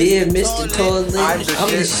 Dear Mr. Toilet, I'm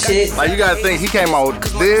the shit. Like you gotta think, he came out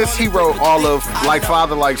with this. He wrote all of Like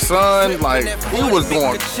Father, Like Son. Like he was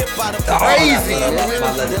going crazy.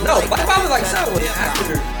 No, I was like, so was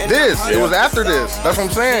after. It was after this. That's what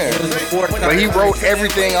I'm saying. But he wrote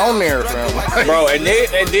everything on there, fam. Bro, and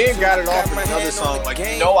then got it off with another song. Like,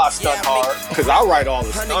 you know I stunt hard, because I write all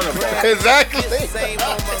the stunner back. Exactly.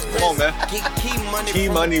 Come on, man. Key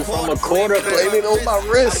money from a quarter, blame it on my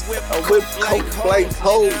wrist. I whip coke like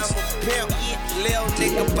hoes.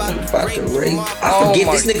 About to ring. I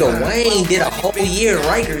forget this nigga Wayne did a whole year at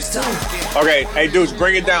Rikers too. Okay, hey dudes,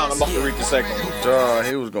 bring it down. I'm about to read the second one. Duh,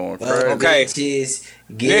 he was going crazy. Okay. Bitches,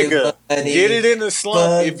 Nigga, money, get it in the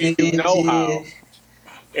slump if you know how. bitches.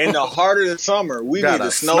 In the heart of the summer, we Got need a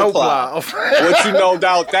a snowplow. snowplow. What you know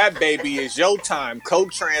about that, baby, is your time.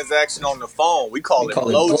 Coke transaction on the phone. We call it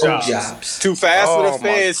blowjobs. blowjobs. Too fast for Oh the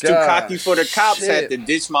feds, my too God. cocky for the cops. Shit. Had to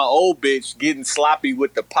ditch my old bitch, getting sloppy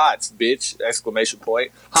with the pots, bitch! Exclamation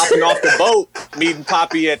point. Hopping off the boat, meeting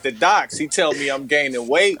Poppy at the docks. He tell me I'm gaining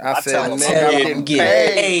weight. I said, tell him nigga, I'm I'm getting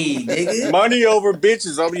Get paid. paid, nigga. Money over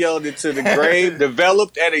bitches, I'm yelling it to the grave.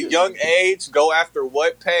 Developed at a young age, go after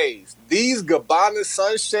what pays. These Gabbana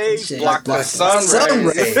sunshades block the sun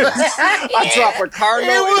rays. I drop a car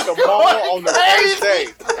note at the mall on the first day.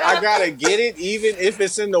 I gotta get it, even if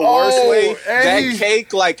it's in the worst way. and That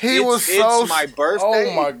cake, like it's my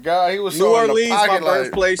birthday. Oh my God, he was New so in the Orleans, my pocket, like,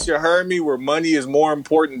 birthplace. You heard me. Where money is more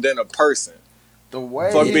important than a person. the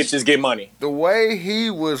way Fuck bitches, get money. the way he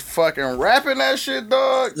was fucking rapping that shit,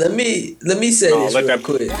 dog. Let me say No, this let real that-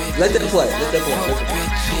 quick. Let that play. Let that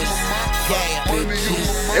play.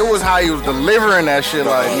 It was how he was delivering that shit,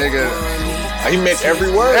 like nigga, He meant every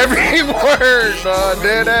word. every word, dog,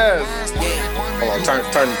 dead ass. Hold on, turn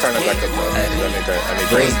it back up. Bro. I need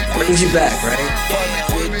to- Brings you back,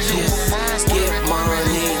 right?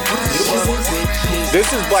 This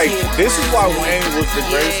is why Wayne was the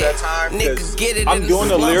greatest at time. Because I'm doing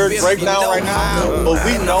the lyric breakdown right now, but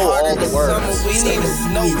we know all the words. We need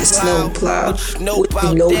a snow plow. What you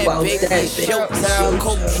know about that? Showtime,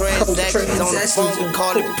 coke transactions on the phone,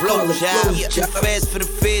 call it blowjob. Too fast for the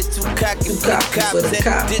feds, too cocky for the cops. At the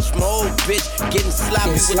ditch, my old bitch getting sloppy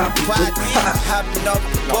with the pot. Hopping off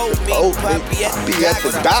the boat, me and Poppy at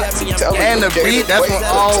the docks. And the beat, that's when,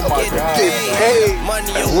 oh my God.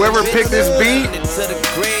 Whoever picked this beat,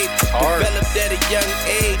 hard.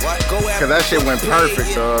 Cause that shit went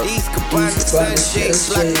perfect, dog. These combined sun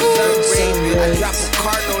shakes like a sun ring. I drop a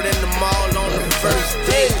car note in the mall on the first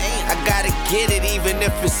date. I gotta get it even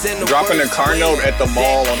if it's in the Dropping a car note at the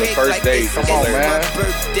mall on the first date. Come on, man.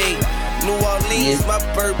 New Orleans, my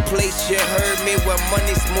birthplace. You heard me. Where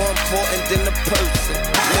money's more important than the person.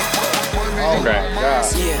 Oh my God.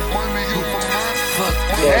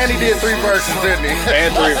 And he did 3 verses, didn't he?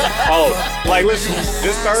 And 3. Oh, like listen,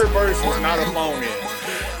 this third verse was not a phone in.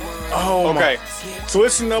 Oh, okay.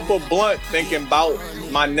 Switching up a blunt, thinking about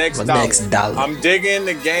my next dollar. I'm digging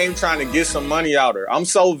the game, trying to get some money out of her. I'm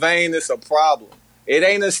so vain, it's a problem. It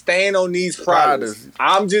ain't a stain on these products.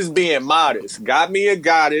 I'm just being modest. Got me a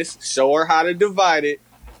goddess, show her how to divide it.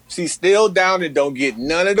 She's still down and don't get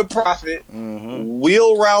none of the profit.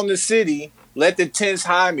 Wheel round the city, let the tents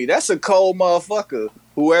hide me. That's a cold motherfucker.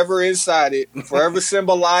 Whoever inside it, forever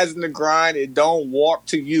symbolizing the grind. It don't walk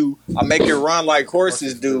to you. I make it run like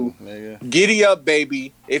horses do. Giddy up,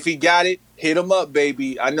 baby. If he got it, hit him up,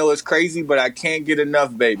 baby. I know it's crazy, but I can't get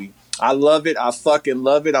enough, baby. I love it. I fucking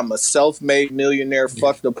love it. I'm a self-made millionaire.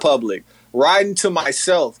 Fuck the public. Riding to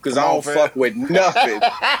myself, because I don't fuck with nothing.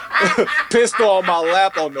 Pistol on my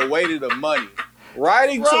lap on the way to the money. I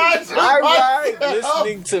ride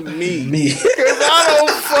listening to me. Because I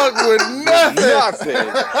don't fuck with nothing.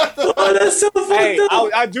 Oh, that's so funny. Hey,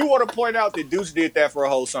 I do want to point out that Deuce did that for a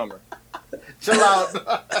whole summer. Chill out.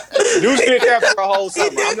 Deuce did that for a whole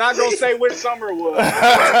summer. I'm not going to say which summer it was. What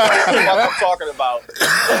I'm talking about.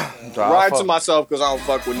 Ride to myself because I don't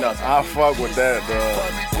fuck with nothing. I fuck with that, dog.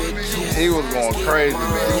 He was going crazy,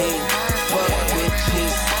 man.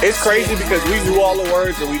 It's crazy because we knew all the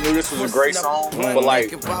words and we knew this was a great song, but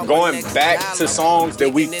like going back to songs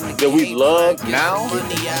that we love now,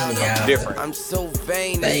 different. I'm so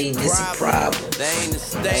vain, it's a problem.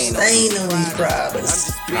 Stain on these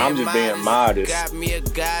problems. I'm just being modest. Got me a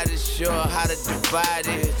goddess, sure how to divide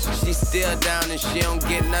it. She's still down and she don't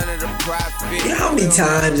get none of the profit. You know how many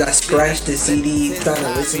times I scratched the CD trying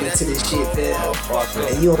to listen to this shit, fam?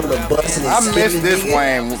 And you on the bus and it's I missed this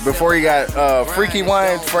Wayne before he got Freaky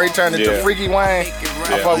Wayne. Before he turned into Freaky Wayne,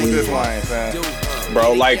 I fuck with this Wayne, fam.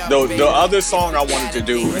 Bro, like the other song I wanted to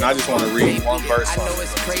do, and I just want to read one verse from it.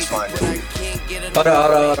 Hold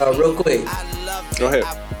on, real quick. Go ahead.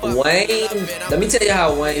 Wayne, let me tell you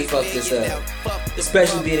how Wayne fucked this up.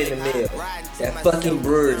 Especially being in the mill. That fucking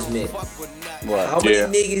Brewers Mint. How many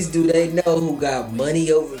niggas do they know who got money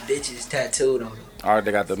over bitches tattooed on them? Alright,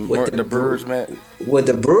 they got the Brewers Mint. With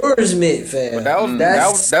the Brewers Mint, fam. But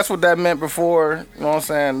that's what that meant before, you know what I'm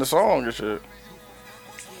saying, the song and shit.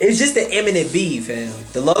 It's just the eminent B, fam.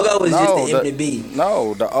 The logo is just the eminent B.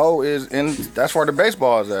 No, the O is in, that's where the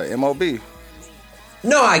baseball is at, MOB.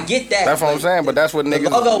 No, I get that. That's what I'm saying, but that's what niggas...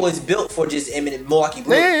 The logo was built for just eminent Milwaukee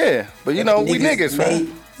Brewers. Yeah. But you know, we niggas,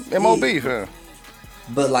 fam. MOB, fam.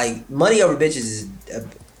 But like, money over bitches is...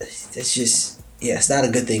 it's just... Yeah, it's not a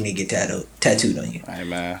good thing to get tattooed on you. Hey,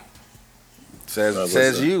 man.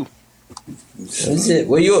 Says you. What's it?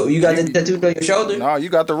 Well, you got the tattooed on your shoulder? No, you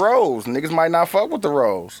got the rose. Niggas might not fuck with the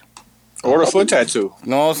rose. Or the foot tattoo. You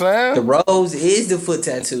know what I'm saying? The rose is the foot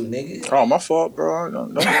tattoo, nigga. Oh, my fault, bro.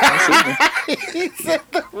 Don't shoot me. He said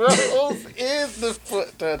the rose is the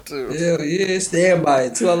foot tattoo. Hell yeah, stand by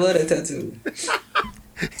it too. I love that tattoo.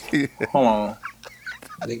 Hold on.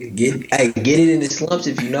 Nigga, get it in the slumps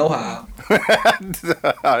if you know how. In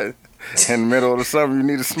the middle of the summer, you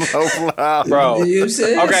need a snow plow, bro. You know what I'm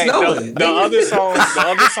saying? Okay, the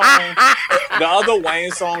other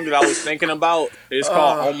Wayne song that I was thinking about is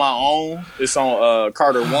called "On My Own." It's on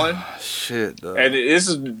Carter 1. Shit, though. And this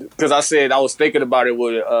is because I said I was thinking about it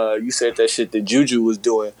when you said that shit that Juju was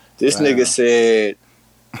doing. This nigga said,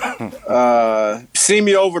 "See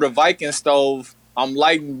me over the Viking stove. I'm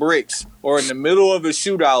lighting bricks, or in the middle of a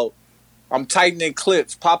shootout, I'm tightening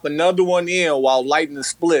clips. Pop another one in while lighting a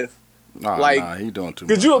spliff." Nah, he doing too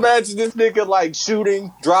much. Could you imagine this nigga like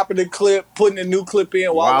shooting, dropping a clip, putting a new clip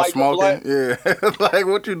in while smoking? Yeah, like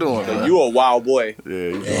what you doing? Man? You a wild boy.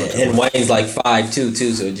 Yeah, and Wayne's like 5'2"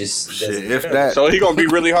 too, so it just shit, if that. So he gonna be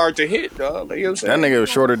really hard to hit, dog. Like, you know what I'm saying? That nigga was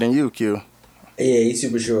shorter than you, Q. Yeah, he's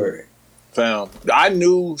super short. Fam, I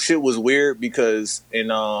knew shit was weird because in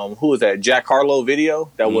who was that Jack Harlow video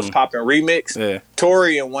that was popping remix? Yeah.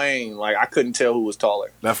 Tory and Wayne, like I couldn't tell who was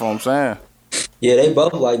taller. That's what I'm saying. Yeah, they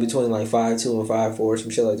both like between like 5'2" and 5'4", some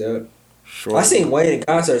shit like that. Sure. I seen Wayne in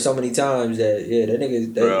concert so many times that that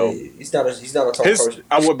nigga, he's not a tall person.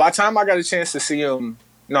 By the time I got a chance to see him,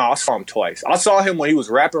 no, I saw him twice. I saw him when he was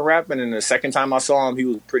rapping, and the second time I saw him, he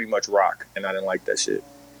was pretty much rock, and I didn't like that shit.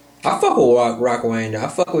 I fuck with Rock Wayne. I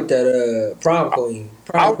fuck with that Prom Queen.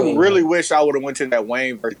 I really wish I would have went to that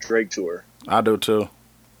Wayne versus Drake tour. I do too.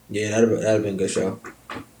 Yeah, that'd have been a good show.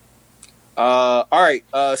 All right.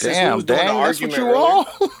 Since we was doing the that's argument what you all?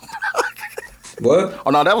 What?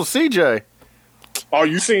 Oh no, that was CJ. Oh,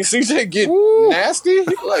 you seen CJ get nasty?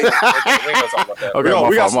 Like, we ain't gonna talk about that. Okay,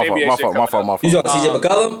 we got some my NBA shit fault. coming up. You saw CJ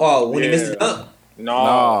McCollum? Oh, when he yeah. missed the dunk.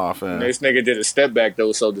 No, fam. this nigga did a step back that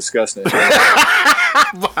was so disgusting.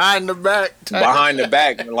 Behind the back. Behind the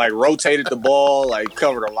back, and like rotated the ball, like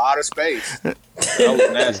covered a lot of space. That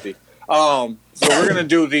was nasty. So we're gonna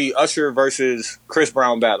do the Usher versus Chris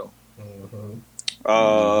Brown battle.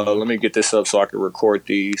 Let me get this up so I can record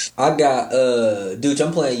these. I got dude,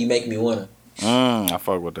 I'm playing You Make Me Wanna. I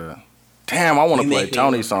fuck with that. Damn, I want to play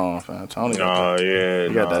Tony's song, fam. Tony. Yeah,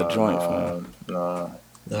 You got that joint, fam.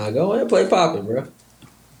 Nah, go ahead and play Poppin', bro.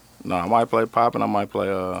 No, I might play Poppin'. I might play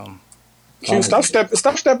Q, stop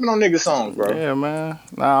stepping on niggas' songs, bro. Yeah, man.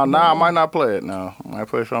 Nah, I might not play it now. I might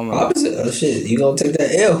play something else. Poppin', oh shit, you gonna take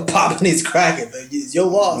that L? Poppin' is cracking, man. It's your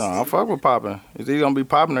loss. No, I fuck with Poppin'. It's either gonna be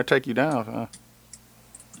Poppin' or Take You Down, fam.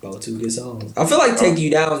 Oh, two good songs. I feel like Take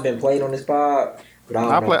You Down's been played on this pod, but I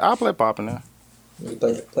don't know. I'll play Poppin' now.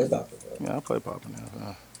 Play Poppin', bro. Yeah, I'll play Poppin' now,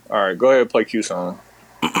 fam. All right, go ahead and play Q song.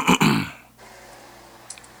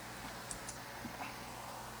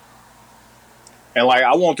 And like,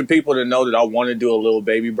 I want the people to know that I want to do a Lil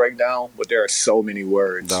Baby breakdown, but there are so many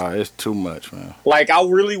words. Nah, it's too much, man. Like, I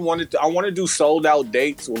really wanted to. I want to do sold out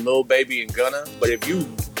dates with Lil Baby and Gunna, but if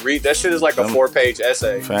you read that shit is like a 4-page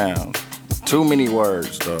essay. Fam, too many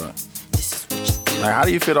words, dog. Like, how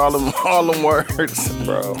do you fit all them words,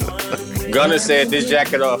 bro? Gunna said this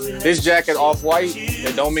jacket off white.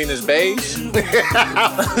 It don't mean it's beige.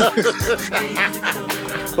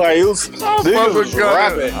 Like, it was, I was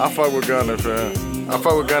rapping. I fuck with Gunna, fam. I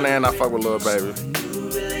fuck with Gunna and I fuck with Lil Baby.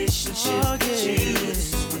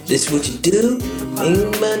 This what you do?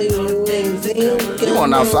 You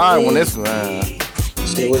went outside when this, man.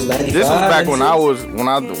 Shit was 95. This was back when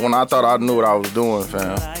I thought I knew what I was doing,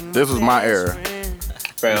 fam. This was my era.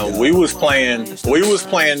 Fam, we was playing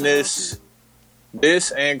this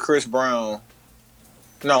and Chris Brown.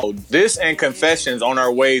 No, this and Confessions on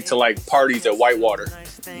our way to like parties at Whitewater.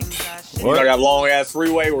 What? You know that long ass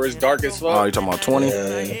freeway where it's dark as fuck? Oh, you talking about 20?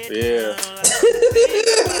 Yeah.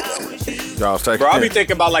 Y'all was taking bro, I be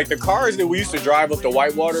thinking about like the cars that we used to drive up to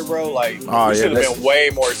Whitewater, bro. Like, we should have been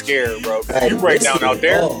way more scared, bro. Cause you break down out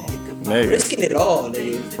there. Nigga. Risking it all,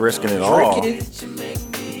 nigga. Risking it all.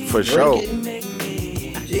 For sure.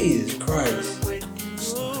 Jesus Christ.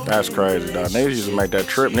 That's crazy, dog. Niggas used to make that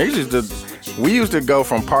trip. We used to go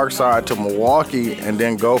from Parkside to Milwaukee and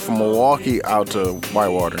then go from Milwaukee out to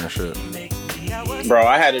Whitewater and shit. Bro,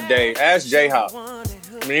 I had a day. Ask J-Hop.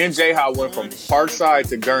 Me and J-Hop went from Parkside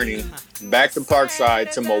to Gurney, back to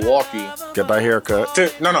Parkside to Milwaukee. Get that haircut.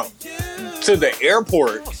 To the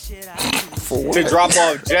airport. For what? To drop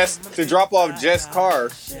off Jess' car.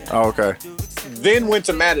 Oh, okay. Then went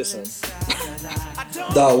to Madison.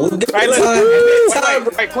 Dog, we'll get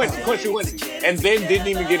Wait, Quincy. And then didn't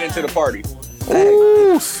even get into the party.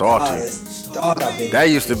 Ooh, salty. That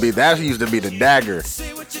used to be the dagger.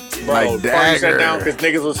 Bro, like the dagger. party shut down because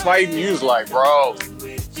niggas was fighting. You was like, bro.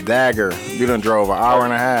 Dagger. You done drove an hour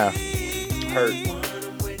and a half. Hurt.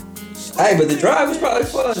 Hey, but the drive was probably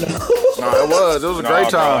fun though. No, it was. It was a great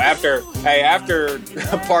time. Bro, after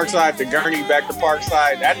Parkside to Gurney, back to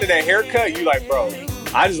Parkside, after that haircut, you like, bro,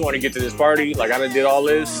 I just want to get to this party. Like, I done did all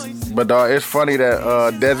this. But dog, it's funny that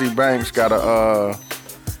Desi Banks got a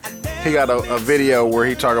video where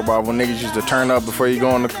he talk about when niggas used to turn up before you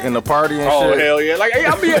go in the party and shit. Oh, hell yeah. Like, hey,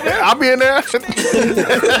 I'll be in there. I'll be in there. He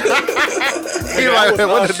like,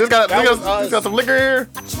 this got some liquor here?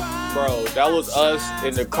 Bro, that was us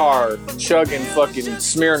in the car chugging fucking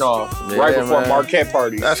Smirnoff right before Marquette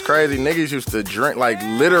parties. That's crazy. Niggas used to drink, like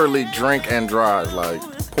literally drink and drive, like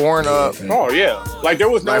pouring up. Oh yeah, like there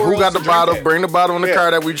was no. Like who got the bottle? Bring the bottle in the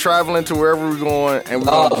car that we traveling to wherever we going, and we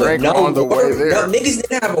gonna drink on the way there. No, niggas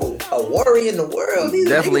didn't have a worry in the world. These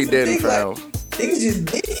definitely didn't, fam. Niggas just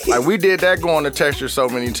did. Like we did that going to Texture so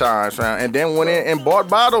many times, fam, and then went in and bought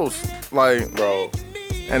bottles, like bro.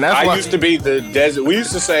 And that's I why. used to be the we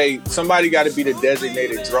used to say somebody got to be the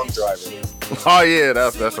designated drunk driver. Oh yeah,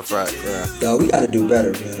 that's a fact. Yeah. Yo, we gotta do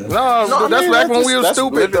better, man. No, No, I that's mean, back when that's we was just-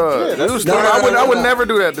 stupid. that's living- yeah, We that's- was No, stupid. no, I would no. never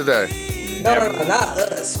do that today. No, not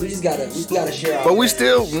us. We gotta share our. But we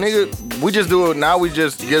still, nigga, we just do it now. We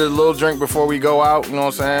just get a little drink before we go out. You know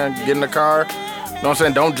what I'm saying? Get in the car. You know what I'm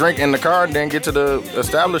saying? Don't drink in the car and then get to the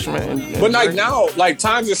establishment. And But like drink. now, like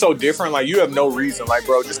times are so different. Like you have no reason. Like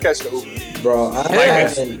bro, just catch the Uber. Bro, I Like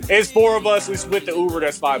haven't. it's 4 of us. We split the Uber.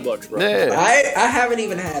 That's $5, bro. Yeah. I haven't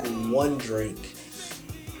even had one drink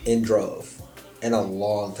and drove in a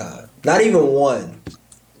long time. Not even one.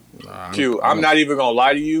 Q, I'm not even gonna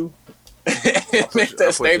lie to you. Make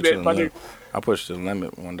that statement, my nigga. I pushed the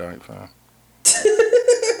limit one day, fam.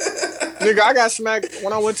 Nigga, I got smacked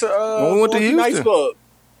when I went to When we went to Milwaukee Nights Houston. Club.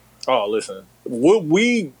 Oh, listen,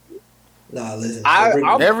 we Nah, listen.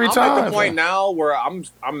 I'm Every at time, the point now where I'm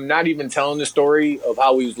not even telling the story of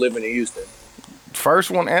how we was living in Houston.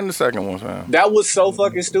 First one and the second one, fam. That was so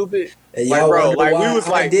fucking stupid. And Like, y'all bro, wonder like why we was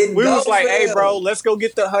I like, didn't go, hey, fam. bro, let's go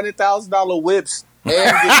get the $100,000 whips and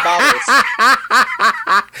get bottles.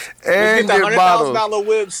 And Let's get get the bottles. $100,000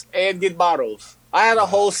 whips and get bottles. I had a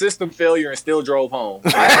whole system failure and still drove home.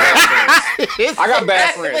 I got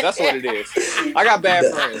bad friends. That's what it is. I got bad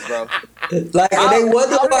friends, bro. Like, and they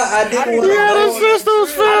wonder why I didn't want to Yeah, the go.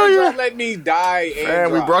 system's How did y'all failure. let me die and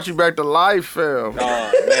Man, we drive? brought you back to life, fam.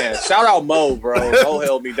 Oh, man. Shout out Mo, bro. Mo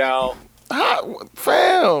held me down.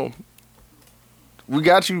 Fam. We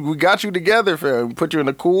got you together, fam. We put you in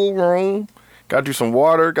a cool room, got you some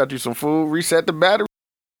water, got you some food, reset the battery.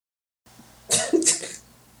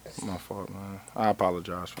 My fault, man. I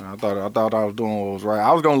apologize, man. I thought I was doing what was right.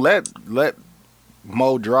 I was gonna let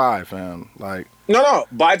Mo drive, fam. Like, No.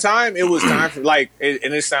 By the time it was time for, like, and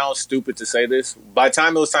it sounds stupid to say this, by the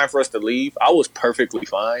time it was time for us to leave, I was perfectly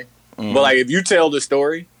fine. Mm-hmm. But, like, if you tell the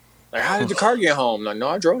story, like, how did the car get home? Like, no,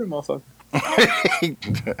 I drove it, motherfucker.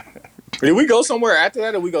 Did we go somewhere after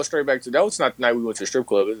that, or we go straight back to that? Was not the night we went to the strip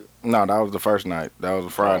club, is it? no, that was the first night. That was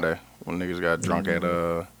a Friday when niggas got drunk at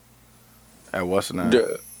what's the name? Duh.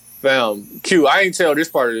 Fam, Q, I ain't tell this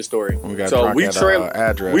part of the story. We got So drunk we at trail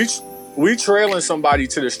address. we trailing somebody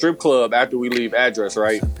to the strip club after we leave address,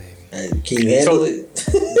 right? Hey, can you handle So- it?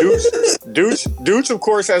 Dude, of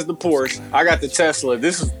course, has the Porsche. I got the Tesla.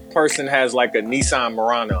 This person has like a Nissan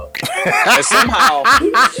Murano, and somehow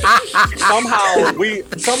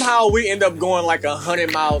we end up going like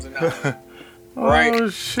 100 miles an hour, right? Oh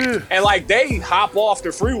shit. And like they hop off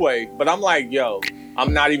the freeway, but I'm like, yo,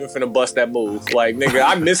 I'm not even finna bust that move. Like, nigga,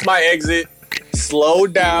 I missed my exit.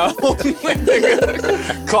 Slowed down.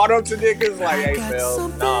 Nigga, caught up to niggas like, hey,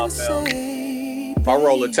 fam, nah, fam. If I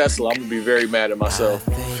roll a Tesla, I'm gonna be very mad at myself.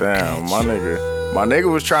 Fam, my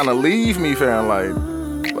nigga was trying to leave me, fam.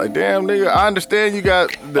 Like damn, nigga, I understand you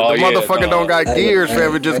got the motherfucker don't got gears,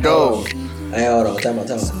 fam. It just goes. Hey, hold on, time out.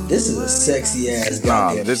 This is a sexy ass Nah,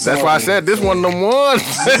 goddamn that's song. why I said this one of them ones.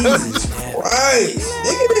 Jesus Christ,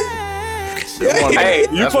 nigga. This one- Hey,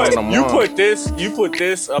 that's one of them ones. you put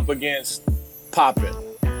this up against Poppin'.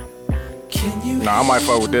 Nah, I might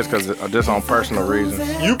fuck with this because this on personal reasons.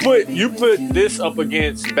 You put this up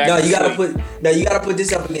against Back No, to you gotta Sleep. put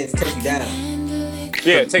this up against Take You Down.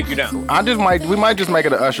 Yeah, Take You Down. We might just make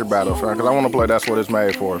it an Usher battle, fam, because I want to play That's What It's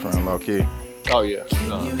Made For, fam, low key. Oh yeah.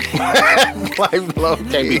 No. Like low key.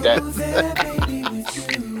 Can't beat that.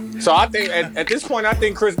 So I think at this point, I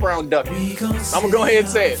think Chris Brown ducked it. I'm gonna go ahead and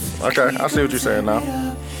say it. Okay, I see what you're saying now.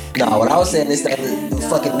 Nah, what I was saying this the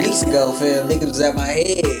fucking weeks ago, fam, niggas was at my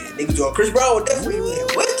head. Niggas doing Chris Brown would definitely win.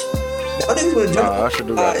 What? No, niggas would jump. Nah, Usher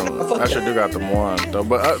do got them ones though,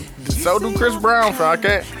 but so do Chris Brown, fam.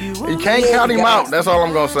 You can't count him out. That's all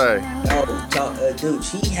I'm gonna say. No, dude,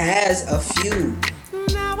 he has a few.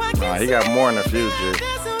 Nah, he got more than a few, G.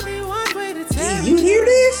 Hey, you hear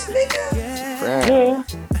this, nigga? Fam.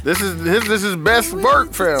 This is his best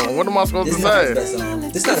work, fam. What am I supposed This to is not his say? best song.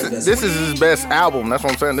 This not his best This song. is his best album. That's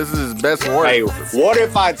what I'm saying. This is his best work. Hey, what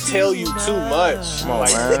if I tell you too much? Come on,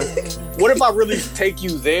 Like, man. what if I really take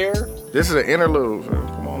you there? This is an interlude, fam.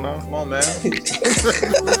 Come on now. Come on, man. Come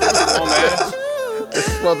on, man. This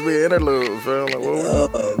is supposed to be an interlude, fam. Like,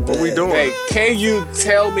 what we doing? Hey, can you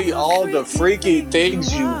tell me all the freaky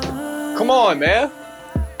things you? Come on, man.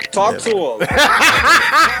 Talk to him.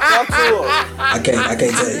 Talk to him. I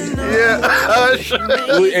can't tell you. Yeah, Usher.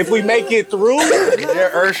 If we make it through, Yeah,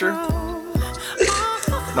 Usher.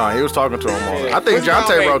 No, he was talking to him on it. I think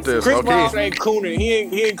Jonte wrote this. Chris Brown Okay. ain't crooning. He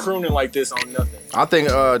ain't crooning like this on nothing. I think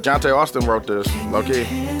Jonte Austin wrote this. Okay.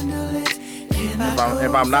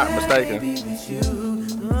 If I'm not mistaken.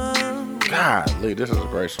 Golly, this is a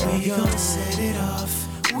great song.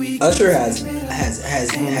 Usher has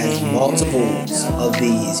multiples of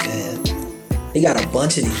these, man. He got a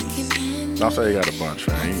bunch of these. Don't say he got a bunch,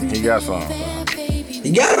 man. He got some.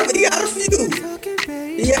 He got a few.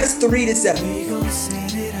 He has 3 to 7.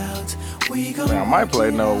 Man, I might play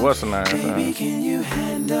what's the name?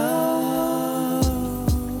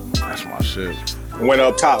 That's my shit. Went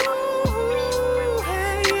up top.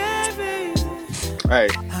 Hey,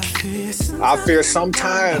 I fear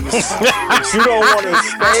sometimes that you don't want to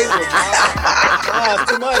stay with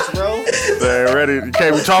too much, bro. They ready. You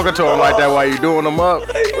can't be talking to him like that while you doing them up.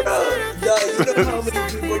 Hey, bro. You know how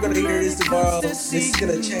many people are going to hear this tomorrow? This is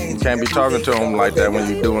going to change. You can't be talking to him like that when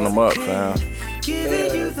you doing them up, fam.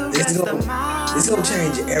 This is gonna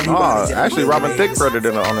change everybody. Actually, Robin Thicke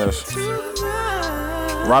credited on this.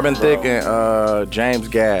 Robin Thicke and James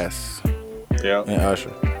Gass. Yeah. And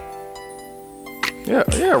Usher.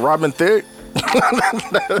 Yeah, Robin Thicke. Yeah,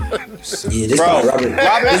 this Bro, Robin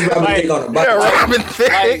Thicke on the Robin Thicke.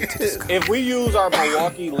 Like, if we use our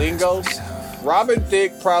Milwaukee lingo, Robin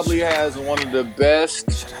Thicke probably has one of the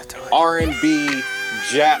best R&B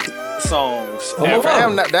Jap songs ever.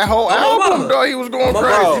 Fam, that whole album, though, he was going crazy.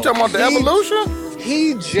 Bro, You talking about the evolution?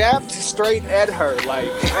 He jabbed straight at her, like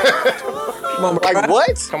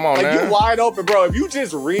what? Come on, like man. You wide open, bro. If you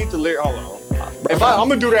just read the lyric, hold on. If I'm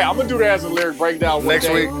gonna do that, as a lyric breakdown Next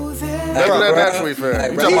week. Let's do that next week,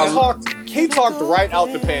 fam. You talking about He talked right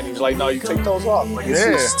out the panties. Like, no, you take those off. Like, it's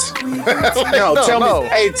just, tell No. me.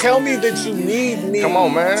 Hey, tell me that you need me. Come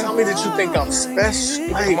on, man. Tell me that you think I'm special.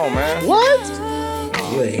 Like, Come on, man. What?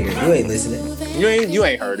 You ain't listening. You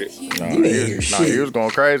ain't heard it. You ain't hear shit. He was going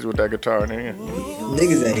crazy with that guitar, nigga.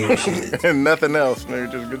 Niggas ain't hear shit. And nothing else,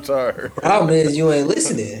 nigga, just guitar. Problem is you ain't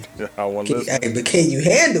listening. I want to listen. Hey, but can you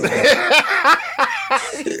handle it?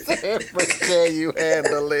 But can you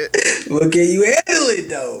handle it? Well, can you handle it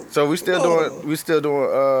though? So we still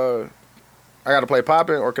doing. I gotta play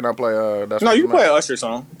Poppin', or can I play? That's No, What you Tonight? play an Usher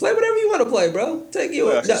song. Play whatever you want to play, bro. Take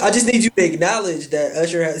your. No, I just need you to acknowledge that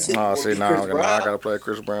Usher has. Oh, see, now I gotta play a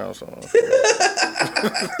Chris Brown song.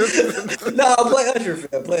 No, play Usher,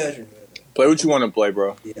 fam. Play Usher, fam. Play what you want to play,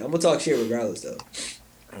 bro. Yeah, I'm gonna talk shit regardless, though.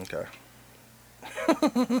 Okay.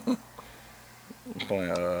 I'm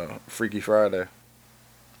playing Freaky Friday.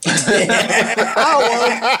 Nigger.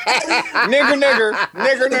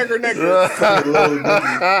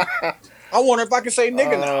 I wonder if I can say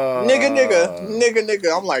nigga now.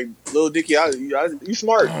 Nigga. I'm like, Lil Dicky, you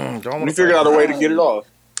smart. You figured out a way to get it off.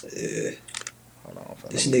 Yeah.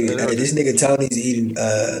 This nigga Tony's eating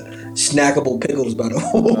snackable pickles, by the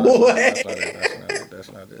way.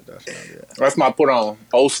 That's not it. That's my put on.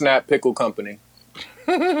 Old Snap Pickle Company.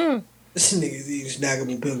 This nigga's eating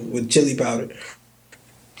snackable pickles with chili powder.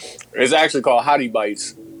 It's actually called Hottie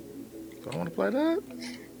Bites. Do I want to play that?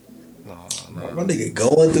 No. My nigga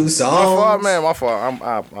going through songs. My fault, man. My fault.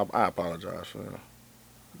 I apologize, fam.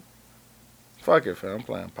 Fuck it, fam. I'm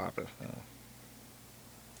playing Poppin', fam.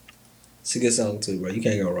 It's a good song too, bro. You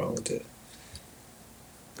can't go wrong with it.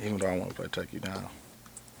 Even though I want to play Take You Down.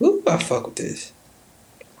 Ooh, I fuck with this.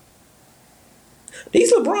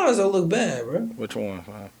 These LeBrons don't look bad, bro. Which one,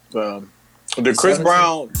 fam? The Chris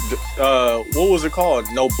Brown, what was it called?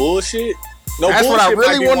 No Bullshit? No That's Bullshit. what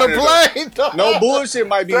I really want to play. No Bullshit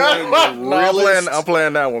might be one of the realest. I'm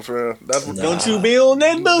playing that one, fam. Don't you be on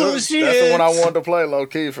that bullshit. That's the one I wanted to play, low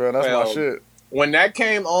key, fam. That's my shit. When that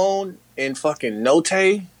came on in fucking Note,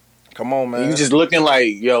 come on, man. You just looking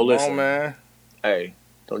like, yo, listen, come on, man. Hey,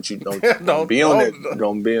 don't be on it.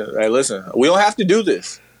 Don't be. Hey, listen, we don't have to do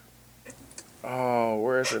this. Oh,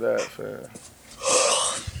 where is it at, fam?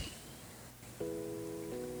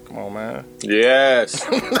 Come on, man. Yes.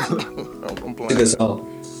 I'm playing. Good song.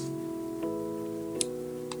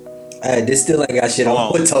 Hey, this still ain't got shit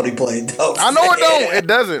on what Tony played, though. I know it don't. It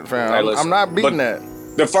doesn't, fam. Hey, listen, I'm not beating that.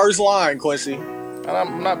 The first line, Quincy.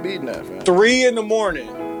 I'm not beating that, fam. 3 in the morning.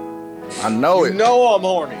 I know it. You know I'm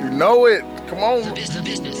horny. You know it. Come on.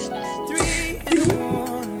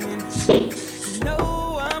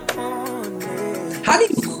 How do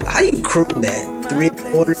you crew that? 3 in the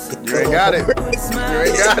morning? You ain't got it.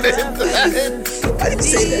 How do you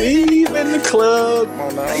say that? Leave in the club. Come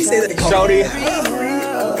on now. How you say that? Shorty.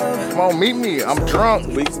 Come on, meet me. I'm drunk.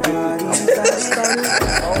 We-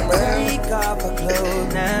 Oh, man.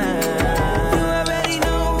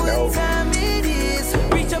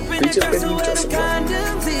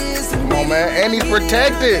 Come on, man. And he's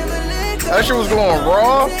protected. That shit was going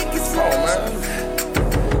raw. Come on, man.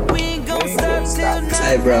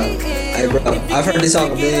 Hey, bro. I've heard this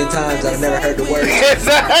song a million times. I've never heard the words.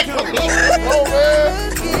 Exactly. Come on,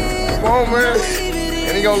 man. Come on, man.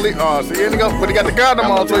 And he gonna leave. Oh, see, and he gonna, but he got the condom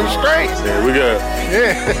on, so he's straight. Yeah, we good.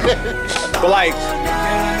 Yeah. But like,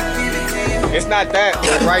 it's not that.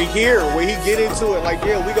 But right here, when he get into it, like,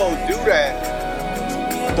 yeah, we gonna do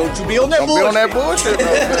that. Don't you be on that Don't bullshit. be on that bullshit,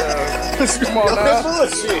 though. Come on That now.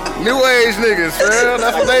 bullshit. New age niggas, fam.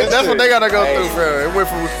 That's what they gotta go through, fam. It went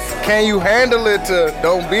from can you handle it to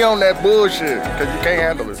don't be on that bullshit because you can't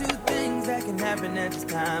handle it.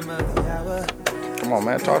 Come on,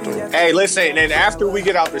 man, talk to him. Hey, listen, and after we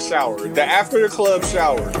get out the shower, after the club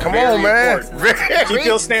shower. Come very on, man. important. Keep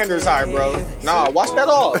your standards high, bro. Nah, wash that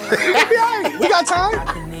off. We'll be all right. We got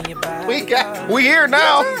time. We here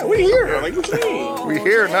now. We here. Like, what you mean? We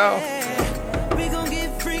here now.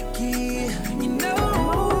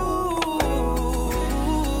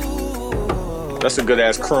 That's a good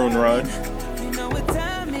ass croon run.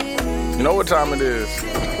 You know what time it is?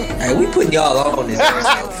 Hey, we putting y'all on this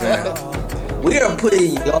episode, fam. We are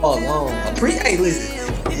putting y'all on. Hey,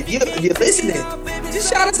 listen, if you're listening,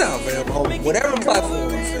 just shout us out, fam, on whatever platform,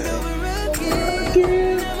 fam.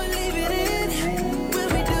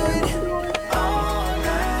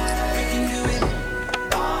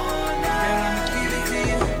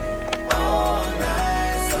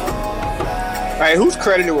 Hey, who's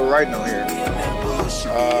credited with writing on here?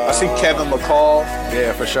 I see Kevin McCall,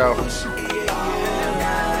 Yeah, for sure. For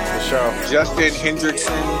sure. Justin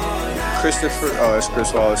Hendrickson, Christopher. Oh, it's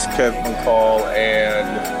Chris Wallace, Kevin McCall,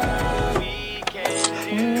 and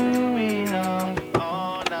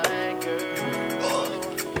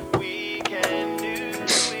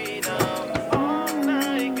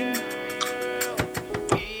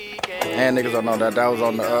And niggas don't know that was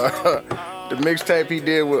on the the mixtape he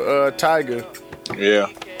did with Tyga. yeah.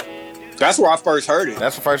 That's where I first heard it.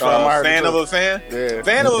 That's the first time I heard Fan it. of a Fan? Yeah.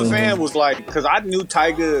 Fan of a Fan was like, because I knew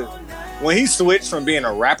Tyga, when he switched from being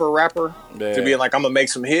a rapper Yeah. to being like, I'm going to make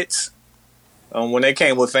some hits, when they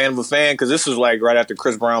came with Fan of a Fan, because this was like right after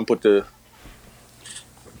Chris Brown put the...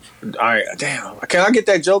 Damn, can I get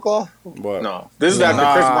that joke off? What? No. This is after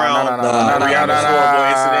Chris Brown, Rihanna's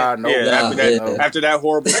horrible incident. Nope. After that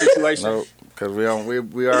horrible situation. Nope. Because we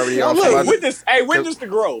already Yo, on look, some other- witness the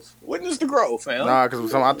growth. Witness the growth, fam. Nah,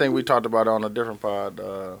 because I think we talked about it on a different pod.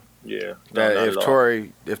 Yeah. That not if at all.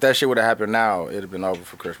 Tory, if that shit would have happened now, it'd have been over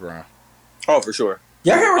for Chris Brown. Oh, for sure.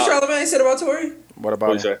 Y'all heard what Charlamagne said about Tory? What about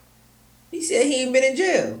What'd you him? say? He said he ain't been in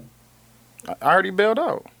jail. I heard he bailed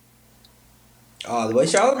out. Oh, the way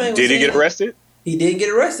Charlamagne was Did he get saying, arrested? He did get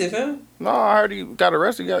arrested, fam. No, I heard he got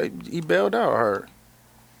arrested. He bailed out. I heard.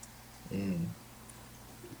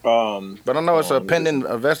 But I know it's a pending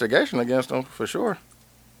investigation against him for sure.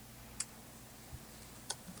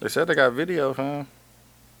 They said they got video, fam.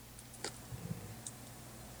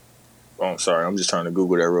 Oh, I'm sorry. I'm just trying to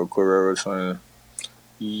Google that real quick.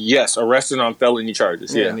 Yes, arrested on felony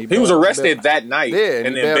charges. Yeah, Yeah, and he was arrested that night Yeah, and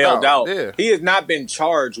he then bailed bailed out. out. Yeah. He has not been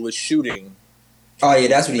charged with shooting. Oh yeah,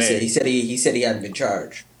 that's what he Man. said. He said he hadn't been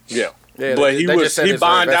charged. Yeah, Yeah, but they he just was said he it's an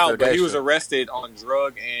bonded out, but he was investigation. arrested on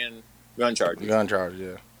drug and gun charges. Gun charge,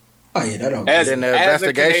 yeah. Oh yeah, that don't. As- Then the as a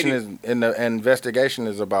investigation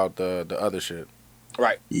is about the other shit.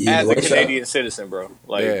 Right, Yeah, as a what's Canadian citizen, bro.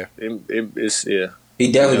 Like, Yeah. it's yeah.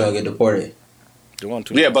 He definitely gonna get deported. Doing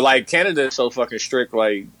too Yeah, much. but like Canada is so fucking strict.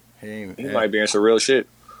 Like, he might be in some real shit.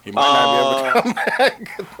 He might not be able to come back.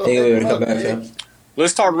 Think he'll be able to come back, fam.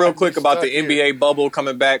 Let's talk real quick about the Stuck NBA bubble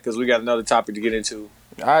coming back because we got another topic to get into.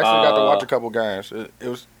 I actually got to watch a couple games. It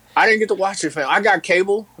was I didn't get to watch it, fam. I got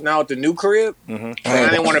cable now at the new crib, and I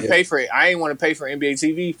didn't want to pay for it. I ain't want to pay for NBA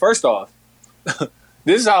TV. First off,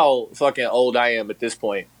 this is how fucking old I am at this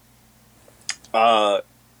point.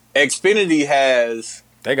 Xfinity has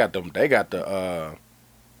they got the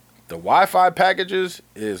Wi-Fi packages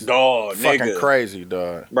is dog, fucking nigga, crazy,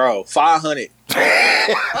 dog. bro, 500.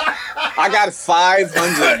 I got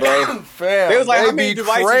 500, bro. Fam, They was like, they how many be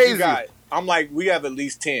devices crazy. you got? I'm like, we have at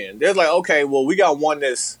least 10. They're like, okay, well, we got one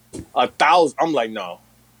that's 1,000. I'm like, no.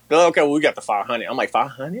 They're like, okay, well, we got the 500. I'm like,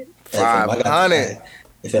 500? 500.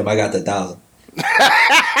 If I got the 1,000.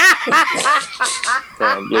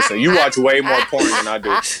 Listen, you watch way more porn than I do.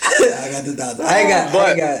 I got the 1,000.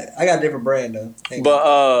 I got a different brand though.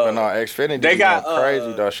 But no, Xfinity they got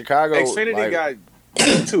crazy, dog. Chicago. Xfinity like, got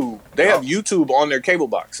YouTube. They have YouTube on their cable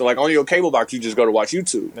box. So like on your cable box, you just go to watch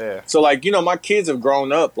YouTube. Yeah. So like, you know, my kids have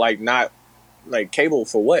grown up like not like cable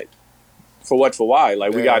for what? For what, for why?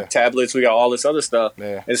 Like we Yeah. got tablets, we got all this other stuff.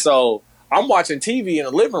 Yeah. And so I'm watching TV in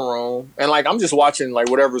the living room and like I'm just watching like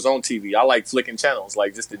whatever's on TV. I like flicking channels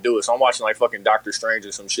like just to do it. So I'm watching like fucking Doctor Strange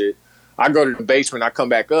or some shit. I go to the basement, I come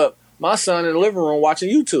back up. My son in the living room watching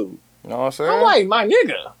YouTube. You know what I'm saying? I'm like, my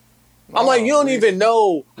nigga. I'm like, you don't even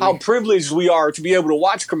know how privileged we are to be able to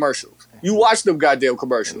watch commercials. You watch them goddamn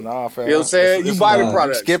commercials. Nah, fam. You know what I'm saying? You buy the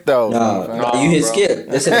product. Skip those. No, fam. no, you hit bro. skip.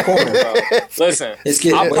 That's in the corner. Bro. Listen, It's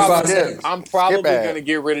skip. I'm 45 probably, seconds. I'm probably Skip ad. gonna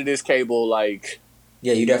get rid of this cable. Like,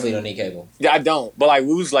 Yeah, you definitely don't need cable. yeah, I don't. But like,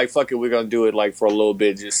 we was like, fuck it, we're gonna do it like for a little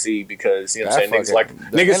bit, just see because you know what I'm That's saying. Niggas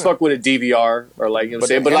fucking- niggas fuck with a DVR or like you know what I'm But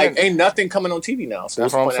saying. the But like, internet- ain't nothing coming on TV now. So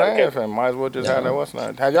That's what's what the I'm point saying, of that? fam. Might as well just No. have that. What's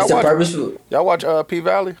not? Have y'all It's a watched? purposeful. Y'all watch P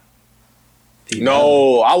Valley?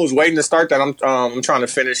 No, I was waiting to start that. I'm trying to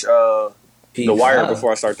finish The Wire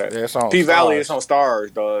before I start that. Yeah, it's on P Valley, Stars. it's on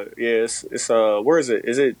Stars, dog. Yeah, it's where is it?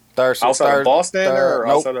 Is it Thursday, outside of Boston or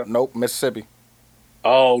nope, outside of? nope, Mississippi.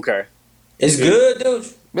 Oh, okay. It's good, dude.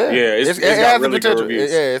 Yeah, it's it got has really the good potential.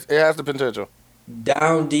 reviews. It has the potential.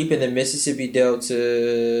 Down deep in the Mississippi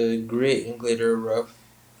Delta, grit and glitter, rough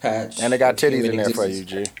patch. And they got of titties human in there for you,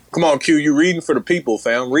 existence. G. Come on, Q. You reading for the people,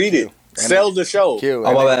 fam. Read it. And Sell the show. Q. Oh,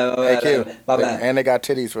 and my they- bad, my hey, bad, Q. my bad. And they got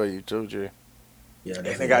titties for you too, G. Yeah, And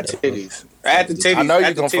they got titties. Add the I know titties. you Add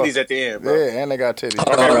the gonna titties fuck- at the end, bro. Yeah, and they got titties.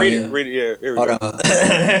 Hold Okay, on, read yeah. it. Read it. Yeah, here we Hold go.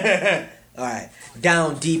 on. All right.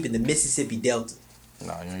 Down deep in the Mississippi Delta.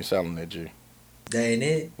 Nah, you ain't selling it, G. That ain't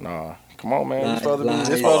it? Nah, come on, man. Lies, It's supposed to be. lies.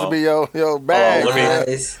 It's supposed to be your bag. let me- man.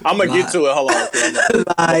 Lies. I'm gonna get to it. Hold on. Q.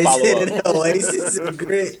 Lies follow up. in an oasis of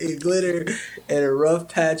grit and glitter and a rough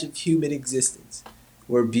patch of human existence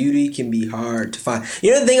where beauty can be hard to find.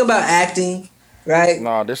 You know the thing about acting, right?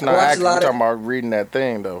 No, this I not watch a acting. We're lot of- talking about reading that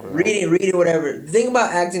thing, though. fam. reading, whatever. The thing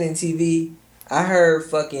about acting in TV, I heard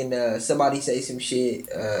fucking somebody say some shit.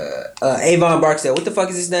 Avon Barksdale. What the fuck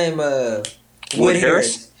is his name? Wood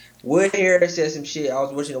Harris. Wood Harris said some shit. I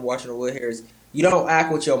was watching the Wood Harris. You don't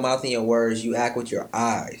act with your mouth and your words. You act with your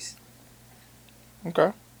eyes.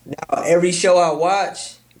 Okay. Now, every show I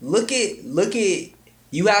watch, look at.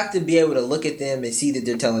 You have to be able to look at them and see that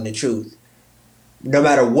they're telling the truth, no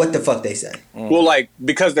matter what the fuck they say. Well, like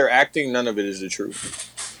because they're acting, none of it is the truth.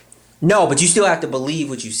 No, but you still have to believe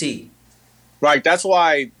what you see. Like that's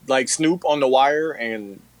why, like Snoop on The Wire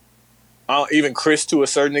and even Chris to a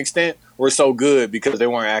certain extent were so good because they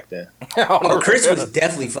weren't acting. Oh, Chris was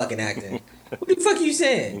definitely fucking acting. What the fuck are you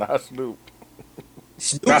saying? Not Snoop.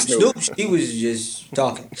 Not Snoop. She was just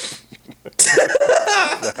talking.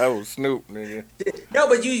 That was Snoop, nigga. No,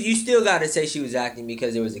 but you still got to say she was acting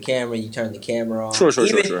because there was a camera. You turned the camera on. Sure.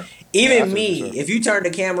 Even Yeah, me, sure. if you turned the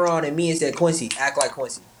camera on and me and said Quincy, act like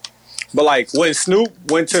Quincy. But like when Snoop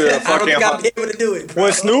went to the I don't fucking think I'll be able to do it. Bro.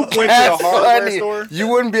 when Snoop went to the That's hardware funny. store. You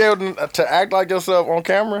wouldn't be able to act like yourself on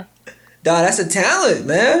camera, Dawg, that's a talent,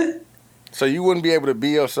 man. so you wouldn't be able to be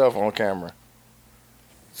yourself on camera.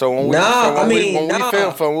 So when we, Nah, so when I mean, when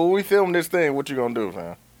nah. we film this thing, what you gonna do,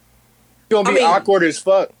 fam? It's gonna be awkward as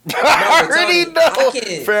fuck. I already Tony, know, I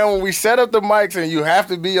can't- fam. When we set up the mics and you have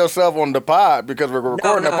to be yourself on the pod because we're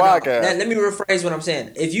recording the podcast. Let me rephrase what I'm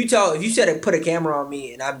saying. If you said put a camera on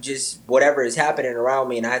me and I'm just whatever is happening around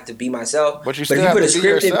me and I have to be myself. But you if still you have put a to be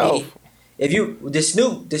script in yourself. me, if you the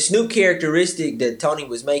Snoop characteristic that Tony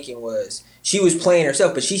was making was she was playing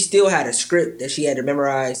herself, but she still had a script that she had to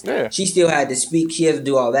memorize. Yeah. She still had to speak. She had to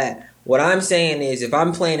do all that. What I'm saying is, if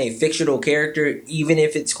I'm playing a fictional character, even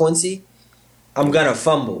if it's Quincy, I'm gonna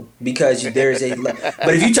fumble because there's a.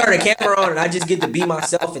 But if you turn the camera on and I just get to be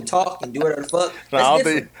myself and talk and do whatever the fuck, No, that's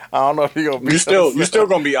different. I don't know if you're gonna be. You still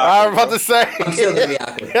gonna be I was awkward. about to say. I'm still gonna be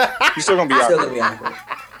awkward. You still gonna be I'm still awkward. gonna be awkward.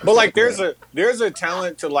 But like there's a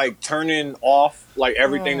talent to like turning off like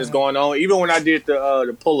everything that's going on. Even when I did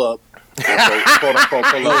the pull up, quote unquote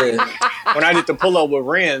pull up. Yeah. When I did the pull up with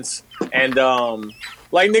Renz and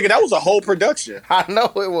like nigga, that was a whole production. I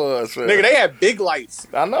know it was. Fam. Nigga, they had big lights.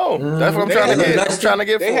 I know. That's what I'm They trying to had get. a- I'm trying to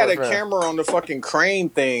get. They for had it, a fam. camera on the fucking crane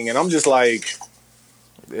thing, and I'm just like,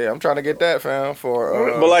 Yeah, I'm trying to get that, fam.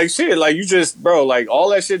 For but like shit, like you just bro, like all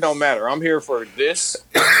that shit don't matter. I'm here for this.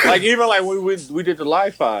 Like even like when we did the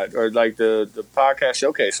live pod or like the podcast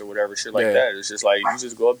showcase or whatever shit like Yeah. that. It's just like you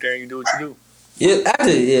just go up there and you do what you do.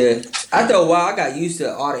 Yeah, after a while, I got used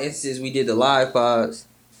to all the instances we did the live pods.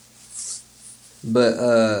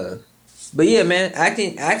 But yeah, man,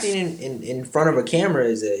 acting in front of a camera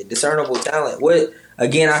is a discernible talent. What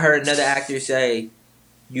again? I heard another actor say,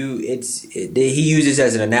 he uses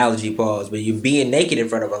as an analogy, pause, but you're being naked in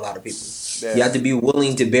front of a lot of people. Yeah. You have to be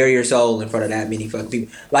willing to bare your soul in front of that many fucking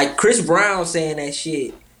people. Like Chris Brown saying that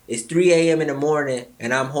shit. It's 3 a.m. in the morning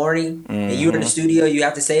and I'm horny, and you're in the studio. You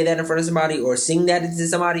have to say that in front of somebody or sing that to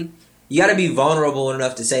somebody. You got to be vulnerable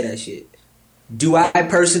enough to say that shit. Do I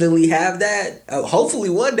personally have that? Hopefully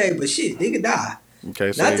one day, but shit, nigga die.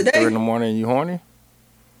 Okay, so Not today. 3 in the morning, you horny?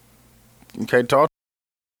 You can't talk.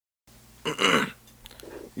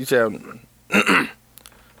 You said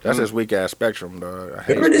that's this weak ass spectrum, dog. I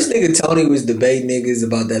hate Remember this that. nigga Tony was debating niggas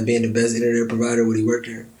about that being the best internet provider when he worked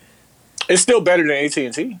here? It's still better than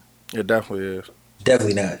AT&T. It definitely is.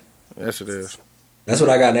 Definitely not. Yes, it is. That's what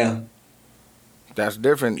I got now. That's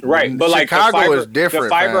different. Right, but like Chicago is different. The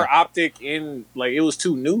fiber fam. optic it was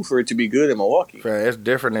too new for it to be good in Milwaukee. Fam, it's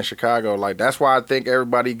different in Chicago. Like that's why I think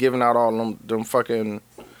everybody giving out all them fucking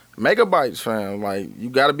megabytes, fam. Like you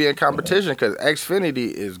got to be in competition because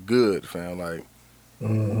Xfinity is good, fam. Like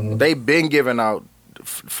they been giving out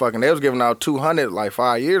fucking. They was giving out 200 like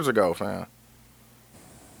 5 years ago, fam.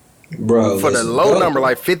 Bro, For the low number,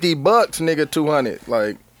 like $50, nigga, 200.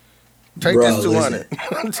 Like take this 200.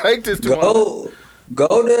 Take this 200.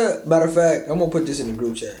 Go to, matter of fact, I'm gonna put this in the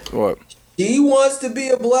group chat. What? She wants to be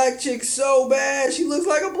a black chick so bad. She looks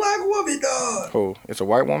like a black woman, dog. Who? It's a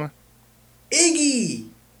white woman? Iggy.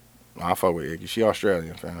 I fuck with Iggy. She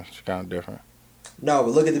Australian, fam. She kind of different. No,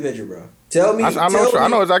 but look at the picture, bro. Tell me. I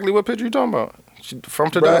know exactly what picture you talking about. She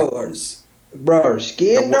from today. Bro, her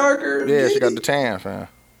skin darker. Yeah, she got the tan, fam.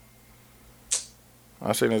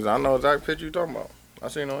 I seen this. I know exact picture you talking about. I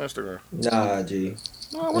seen it on Instagram. Nah, G.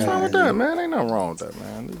 No, what's wrong with that, man? Ain't nothing wrong with that,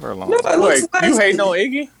 man. Leave her alone. No, Wait, you hating on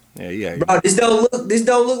Iggy? Yeah. Bro, this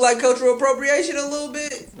don't look like cultural appropriation a little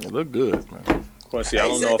bit. It look good, man. Quincy, I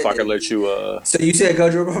don't know if I can let you. So you said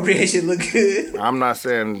cultural appropriation look good? I'm not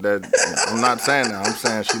saying that. I'm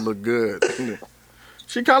saying she look good.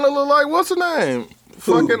 She kind of look like what's her name?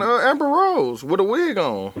 Who? Fucking Amber Rose with a wig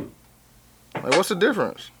on. Like, what's the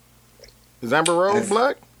difference? Is Amber Rose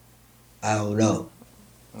black? I don't know.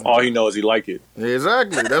 All he knows he like it.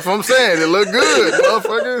 Exactly. That's what I'm saying. It look good,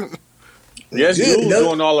 motherfucker. Yes, Good, you no.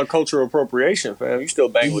 doing all the cultural appropriation, fam. You still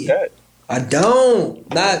bang with that. I don't.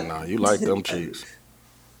 Nah, you like them cheeks.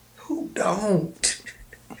 Who don't?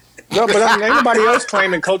 No, but I mean, anybody else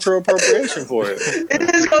claiming cultural appropriation for it?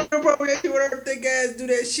 It is cultural appropriation when her thick ass do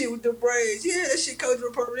that shit with the braids. Yeah, that shit cultural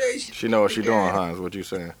appropriation. She know what she doing, huh? Is what you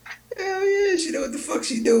saying? Hell yeah, she know what the fuck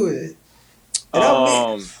she doing.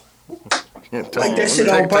 Yeah, Like that shit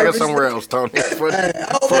on take it purpose. somewhere else, Tony. Before he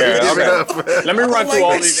Yeah, give it up. Let me run through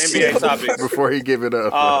all these NBA shit on topics. Before he give it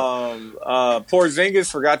up. Porzingis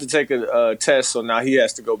forgot to take a test, so now he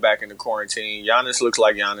has to go back into quarantine. Giannis looks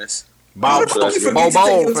like Giannis. Bobo,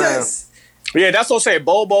 fam. Yeah, that's what I'm saying.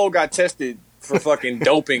 Bobo got tested for fucking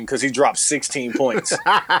doping because he dropped 16 points.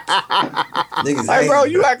 Niggas Like, bro,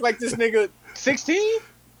 hating. you act like this nigga 16?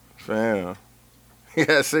 Fam. He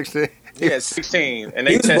had 16. He had 16, and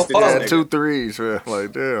He they was tested He this had nigga. 2 threes, fam.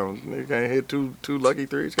 Like, damn. Nigga can't hit two lucky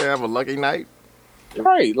threes. Can't have a lucky night.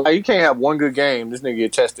 Right, like you can't have one good game. This nigga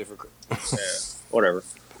get tested for, whatever.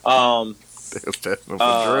 They was testing him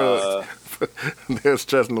for drugs. They was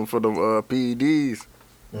testing him for the PEDs.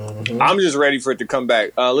 I'm just ready for it to come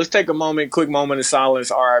back. Let's take a quick moment of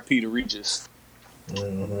silence. RIP to Regis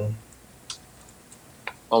on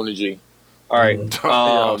the G. All right.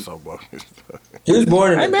 Y'all so bogus. He was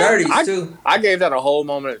born in Hey, the man, 30s too. I gave that a whole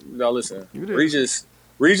moment. No, listen. You did.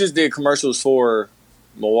 Regis did commercials for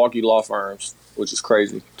Milwaukee law firms, which is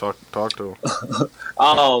crazy. Talk to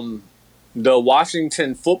him. The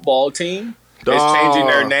Washington football team is changing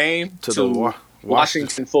their name to to the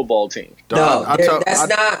Washington football team. No, I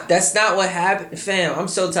that's not what happened, fam. I'm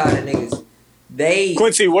so tired of niggas.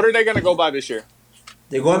 Quincy, what are they going to go by this year?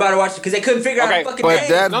 They're going by to watch because they couldn't figure out a fucking but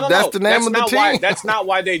name. that's the name of the team. That's not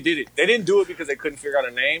why they did it. They didn't do it because they couldn't figure out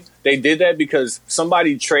a name. They did that because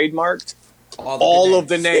somebody trademarked all of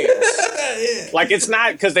the names. Yeah. Like it's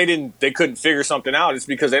not because they couldn't figure something out. It's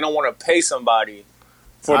because they don't want to pay somebody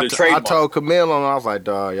for the trademark. I told Camille and I was like,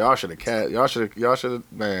 dog, y'all should have,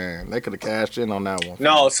 man, they could have cashed in on that one.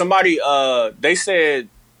 No, somebody, they said,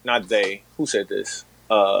 not they, who said this?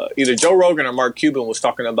 Either Joe Rogan or Mark Cuban was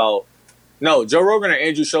talking about, no, Joe Rogan or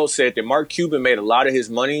Andrew Schultz said that Mark Cuban made a lot of his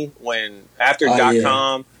money after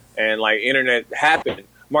 .com and like internet happened.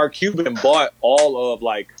 Mark Cuban bought all of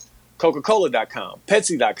like Coca-Cola.com,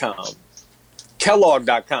 Pepsi.com,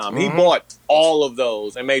 Kellogg.com. He bought all of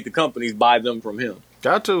those and made the companies buy them from him.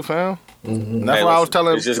 Got to, fam. Mm-hmm. That's why I was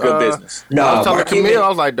telling. It's just good business. No, I was telling Mark Camille, Cuban, I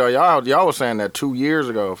was like, dog, y'all was saying that 2 years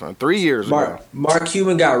ago, fam, 3 years ago. Mark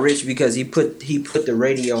Cuban got rich because he put the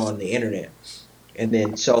radio on the internet and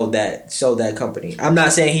then sold that company. I'm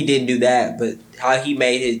not saying he didn't do that, but how he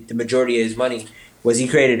made the majority of his money was he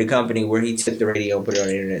created a company where he took the radio and put it on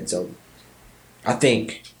the internet. So I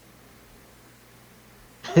think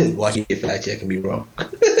watch you get fact check and be wrong.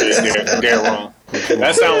 They're wrong.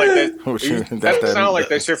 That sound like that. That sound like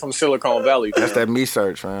that shit from Silicon Valley. That's that me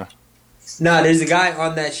search, man. Nah, there's a guy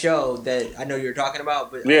on that show that I know you're talking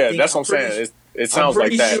about, but Yeah, that's what I'm saying. It sounds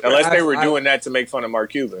like that. sure Unless they were doing that to make fun of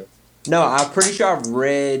Mark Cuban. No, I'm pretty sure I've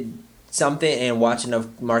read something and watching a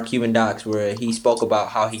Mark Cuban docs where he spoke about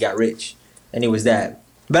how he got rich, and it was that.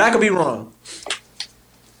 But I could be wrong.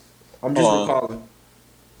 I'm just recalling.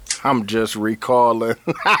 I'm just recalling.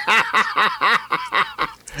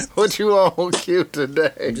 What you on cue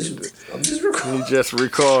today? I'm just recalling. You just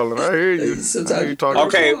recalling. I hear you. Sometimes you talking.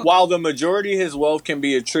 Okay, while the majority of his wealth can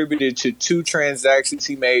be attributed to 2 transactions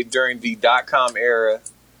he made during the .com era,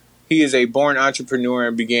 he is a born entrepreneur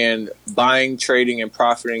and began buying, trading, and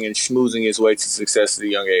profiting and schmoozing his way to success at a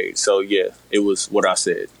young age. So yeah, it was what I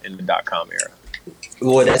said in the .com era.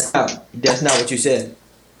 Well, that's not what you said.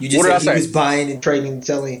 You just What did said I he say? was buying, trading,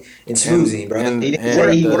 selling, and smoozing, bro. And- He didn't and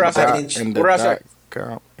say he the was what did I say? buying and In What did I say?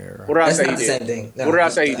 .com era. What did I That's say not he the did? same thing. No, What did I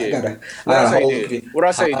say he did? I What did I gotta say he hold did? you. What did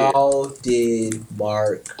I say he did? How did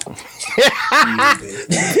Mark?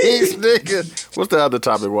 These niggas. What's the other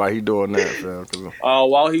topic? Why he doing that, fam? 'Cause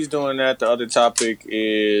While he's doing that, the other topic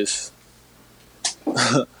is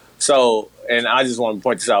so, and I just want to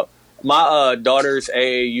point this out. My daughter's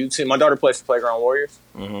AAU team. My daughter plays for Playground Warriors.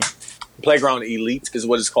 Playground Elite is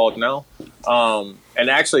what it's called now. And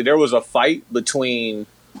actually, there was a fight between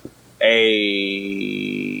a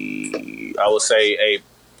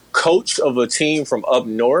coach of a team from up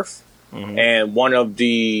north and one of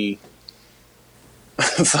the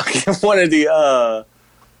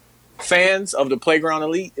fans of the Playground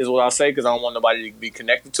Elite is what I'll say, because I don't want nobody to be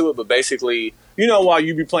connected to it. But basically, you know, while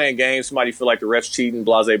you be playing games, somebody feel like the ref's cheating,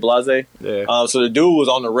 blase. Yeah. So the dude was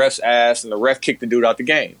on the ref's ass, and the ref kicked the dude out the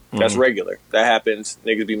game. That's regular. That happens.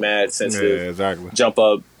 Niggas be mad, sensitive, Yeah, exactly. jump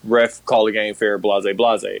up, ref, call the game fair, blase.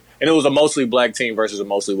 And it was a mostly black team versus a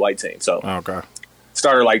mostly white team. So Okay.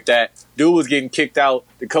 started like that. Dude was getting kicked out.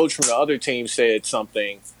 The coach from the other team said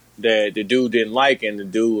something that the dude didn't like, and the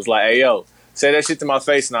dude was like, "Hey, yo, say that shit to my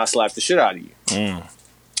face and I'll slap the shit out of you."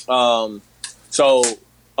 So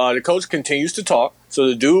the coach continues to talk. So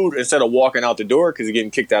the dude, instead of walking out the door because he's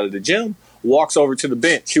getting kicked out of the gym, walks over to the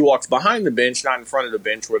bench. He walks behind the bench, not in front of the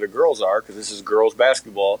bench where the girls are, because this is girls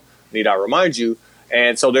basketball, need I remind you.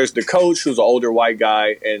 And so there's the coach, who's an older white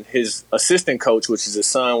guy, and his assistant coach, which is his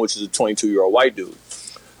son, which is a 22-year-old white dude.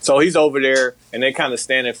 So he's over there, and they kind of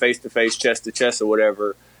standing face-to-face, chest-to-chest or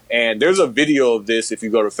whatever. And there's a video of this if you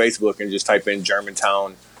go to Facebook and just type in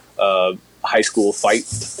Germantown high school fight.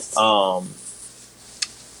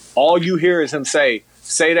 All you hear is him say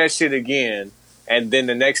that shit again, and then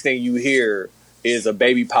the next thing you hear is a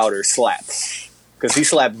baby powder slap. Because he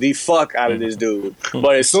slapped the fuck out of this dude.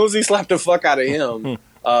 But as soon as he slapped the fuck out of him,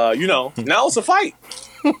 now it's a fight.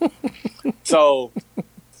 So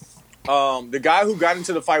the guy who got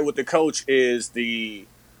into the fight with the coach is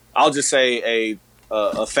I'll just say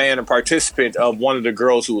a fan and participant of one of the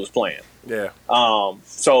girls who was playing. Yeah.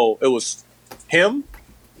 So it was him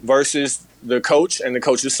versus the coach and the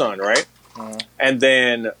coach's son, right? And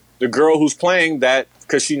then the girl who's playing that,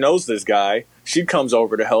 because she knows this guy, she comes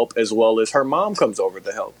over to help, as well as her mom comes over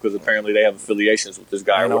to help, because apparently they have affiliations with this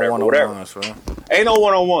guy or whatever. Ain't no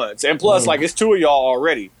one-on-ones. And plus, like, it's 2 of y'all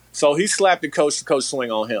already. So he slapped the coach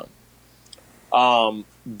swing on him.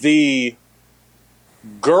 The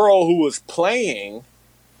girl who was playing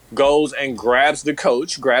goes and grabs the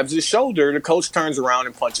coach, grabs his shoulder. The coach turns around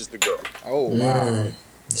and punches the girl. Oh, wow.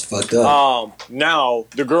 It's fucked up. Now,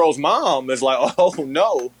 the girl's mom is like, oh,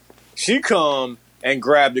 no. She come and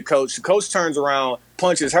grab the coach. The coach turns around,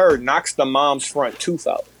 punches her, knocks the mom's front tooth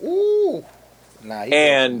out. Ooh. Nah, he's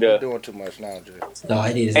doing too much now, Jay. No,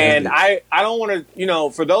 I need his And I don't want to,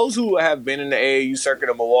 for those who have been in the AAU circuit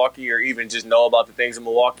of Milwaukee or even just know about the things in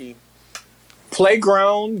Milwaukee,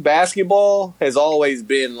 playground basketball has always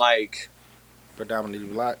been like Predominantly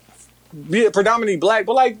black. Yeah, predominantly black,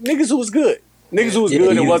 but like niggas who was good. Niggas who was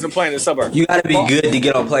good and wasn't playing in the suburbs. You gotta be good to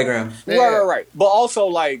get on playground. Right. But also,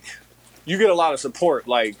 like, you get a lot of support.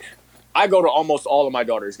 Like, I go to almost all of my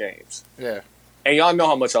daughter's games. Yeah. And y'all know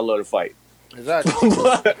how much I love to fight. Exactly.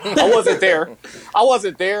 I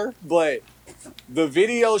wasn't there, but the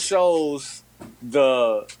video shows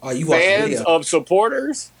the fans of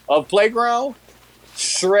supporters of Playground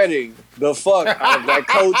shredding the fuck out of that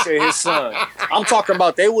coach and his son. I'm talking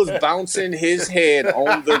about they was bouncing his head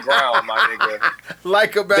on the ground, my nigga.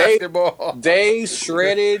 Like a basketball. They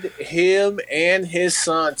shredded him and his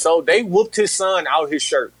son. So they whooped his son out his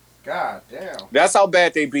shirt. God damn. That's how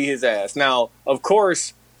bad they beat his ass. Now, of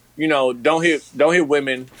course, don't hit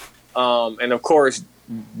women, and of course,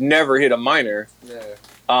 never hit a minor. Yeah.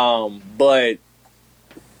 But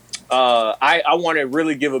I want to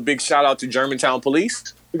really give a big shout out to Germantown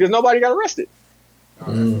police because nobody got arrested.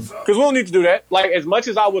 Because we don't need to do that. Like, as much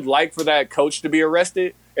as I would like for that coach to be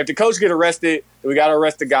arrested, if the coach get arrested, we got to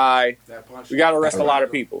arrest the guy. We got to arrest a lot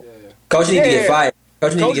of people. Coach need to get fired.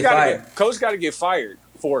 Coach need to get fired. Coach got to get fired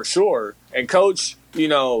for sure. And coach, he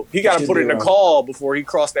got to put in a call before he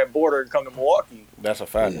crossed that border and come to Milwaukee. That's a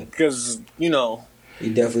fact. because He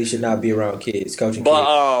definitely should not be around kids, coaching kids.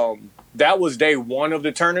 But that was day one of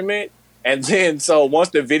the tournament, and then so once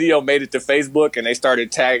the video made it to Facebook and they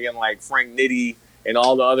started tagging like Frank Nitti and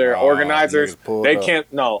all the other organizers, niggas pulled they up.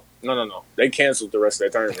 can't. No. They canceled the rest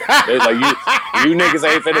of that tournament. They like you niggas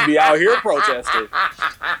ain't finna be out here protesting.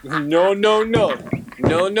 No,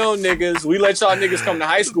 niggas. We let y'all niggas come to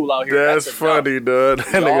high school out here. That's funny, dude. That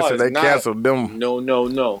nigga Y'all said they is not- canceled them.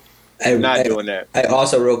 No. Hey, Not doing that. Hey,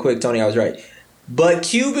 also, real quick, Tony, I was right. But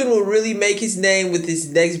Cuban will really make his name with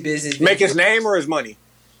his next business. Make his name or his money?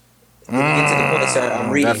 Let me get to the point, sir. I'm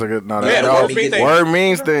reading. That's a good. No, Yeah, that word no, mean things. word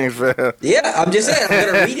means things, fam. Yeah, I'm just saying. I'm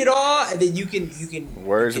gonna read it all, and then you can.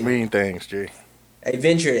 Words mean things, G. A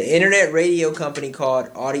venture, an internet radio company called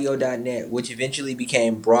Audio.net, which eventually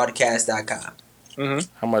became Broadcast.com.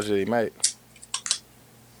 How much did he make?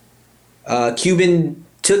 Cuban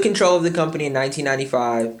took control of the company in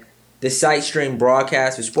 1995. The site streamed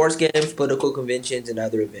broadcasts of sports games, political conventions, and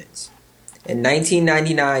other events. In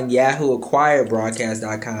 1999, Yahoo acquired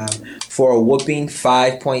Broadcast.com for a whopping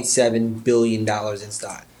 $5.7 billion in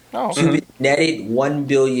stock. Oh, Cuban netted $1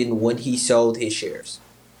 billion when he sold his shares.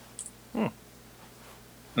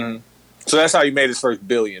 So that's how you made his first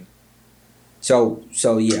billion. So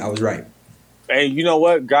yeah, I was right. And you know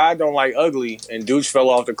what? God don't like ugly, and Dooch fell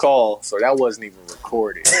off the call, so that wasn't even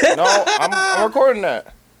recorded. no, I'm recording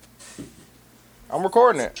that. I'm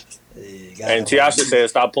recording it. And Tiasha said,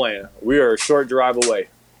 "Stop playing. We are a short drive away."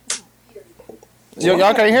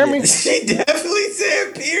 Y'all can't hear me? She definitely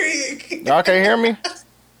said period. Y'all can't hear me?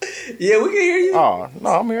 Yeah, we can hear you. Oh, no,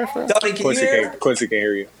 I'm here, fam. Tony, can you hear? Quincy can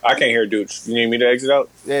hear you. I can't hear Dooch. You need me to exit out?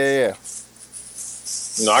 Yeah.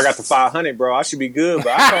 No, I got the 500, bro. I should be good,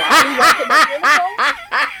 but I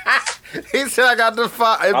can't. He said I got the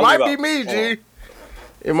 5. It I'll might leave be me, out. G.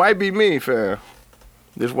 It might be me, fam.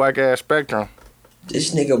 This whack ass Spectrum.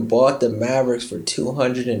 This nigga bought the Mavericks for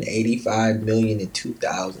 $285 million in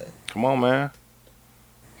 2000. Come on, man.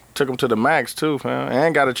 Took him to the max too, fam.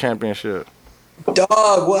 And got a championship.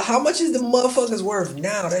 Dog, well, how much is the motherfuckers worth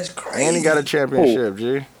now? That's crazy. And he got a championship,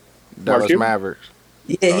 G. Dallas Cuban? Mavericks.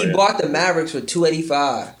 Yeah, he yeah. bought the Mavericks for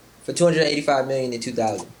 $285 million in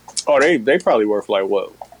 2000. Oh, they probably worth like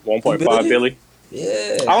what? 1.5 billion? billion?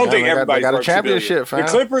 Yeah. I don't Yeah, think they got everybody's a worth championship, $2 billion. fam.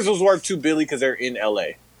 The Clippers was worth $2 billion because they're in LA.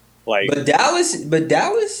 Like, But Dallas,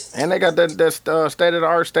 And they got that state of the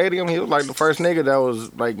art stadium. He was like the first nigga that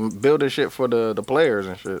was like building shit for the players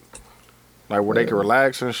and shit. Like where they could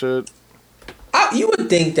relax and shit. you would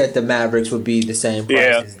think that the Mavericks would be the same price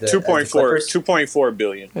yeah, as the 2.4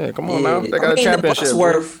 billion. Yeah, come on now. They got a championship.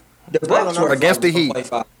 The Bucks worth Against the Heat.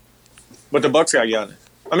 1.5. But the Bucks got Giannis.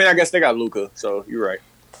 I mean, I guess they got Luka, so you're right.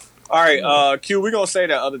 All right, Q, we're going to say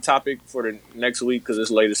that other topic for the next week because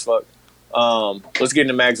it's late as fuck. Let's get in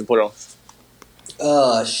the mags and put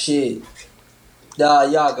on. Shit.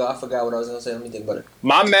 Y'all go. I forgot what I was going to say. Let me think about it.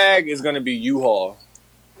 My mag is going to be U-Haul.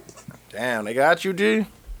 Damn, they got you, G.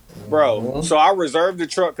 Bro, so I reserved the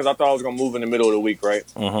truck because I thought I was going to move in the middle of the week, right?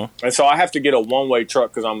 And so I have to get a one-way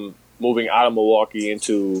truck because I'm moving out of Milwaukee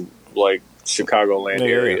into, like, Chicagoland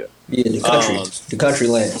area. Yeah, the country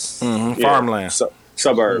lands. Mm-hmm. Yeah, Farmland.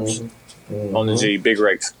 Suburbs on the G, big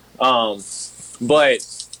rakes.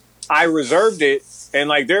 But I reserved it, and,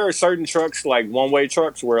 like, there are certain trucks, like, one-way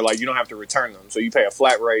trucks where, like, you don't have to return them. So you pay a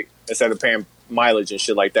flat rate instead of paying mileage and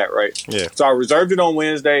shit like that, right? Yeah. So I reserved it on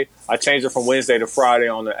Wednesday. I changed it from Wednesday to Friday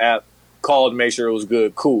on the app. Called, made sure it was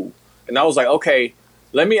good, cool. And I was like, okay,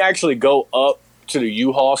 let me actually go up to the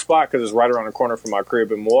U-Haul spot because it's right around the corner from my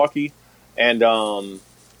crib in Milwaukee. And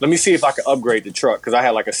let me see if I can upgrade the truck because I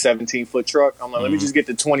had like a 17-foot truck. I'm like, let me just get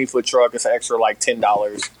the 20-foot truck. It's an extra like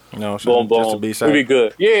 $10. You know, so Boom, boom. just to be safe. It'd be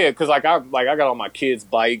good. Yeah, because like I got all my kids'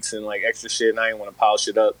 bikes and like extra shit, and I didn't want to pile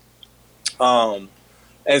shit up.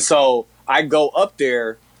 And so I go up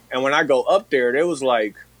there, and when I go up there, they was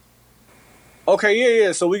like, okay,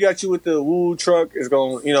 yeah. So we got you with the woo truck. It's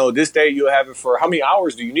going, this day you'll have it for how many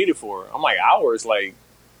hours do you need it for? I'm like, hours, like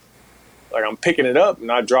I'm picking it up and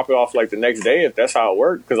I drop it off like the next day if that's how it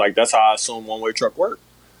worked, because like that's how I assume one-way truck worked.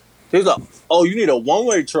 He's like, oh, you need a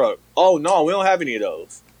one-way truck? Oh no, we don't have any of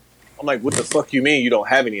those. I'm like, what the fuck you mean you don't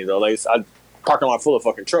have any of those? Like, I parking lot full of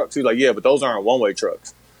fucking trucks. He's like, yeah, but those aren't one-way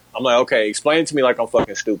trucks. I'm like, okay, explain to me like I'm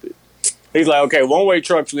fucking stupid. He's like, okay, one-way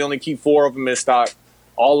trucks, we only keep 4 of them in stock.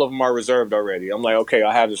 All of them are reserved already. I'm like, okay,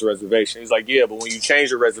 I have this reservation. He's like, yeah, but when you change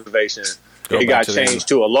your reservation, it got changed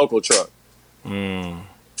to a local truck.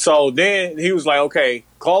 So then he was like, okay,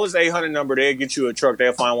 call this 800 number. They'll get you a truck.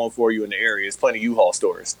 They'll find one for you in the area. There's plenty of U-Haul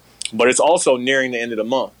stores. But it's also nearing the end of the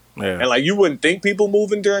month. Yeah. And like you wouldn't think people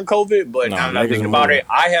moving during COVID, but No, now that I'm niggas thinking about moving. it,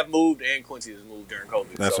 I have moved and Quincy has moved during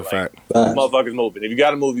COVID. That's so, a like, fact. Motherfuckers moving. If you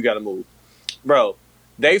gotta move, you gotta move. Bro,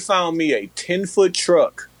 they found me a 10-foot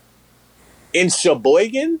truck in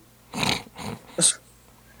Sheboygan,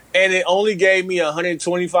 and it only gave me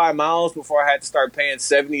 125 miles before I had to start paying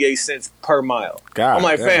 78 cents per mile. God, I'm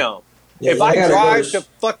like, damn. fam, Yeah, if I I gotta drive go to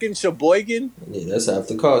fucking Sheboygan, Yeah, that's half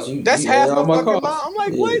the cost. that's you half add my all my fucking cost. mile. I'm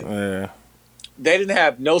like, Yeah. what? Yeah. They didn't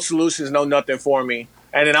have no solutions, no nothing for me.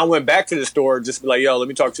 And then I went back to the store, just be like, yo, let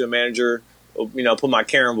me talk to the manager, you know, put my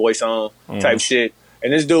Karen voice on type shit.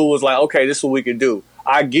 And this dude was like, okay, this is what we can do.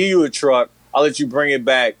 I give you a truck, I'll let you bring it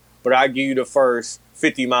back, but I give you the first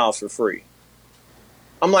 50 miles for free.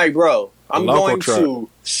 I'm like, bro, I'm local going truck. to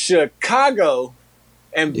Chicago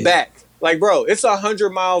and back. Like, bro, it's 100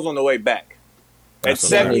 miles on the way back at That's a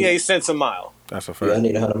fact. 78 cents a mile. That's a Yeah, I fact.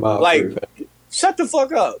 need 100 miles. Like, free. shut the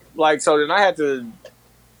fuck up. Like, so then I had to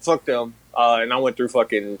fuck them, and I went through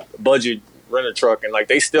fucking budget rent a truck, and like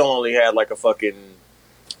they still only had like a fucking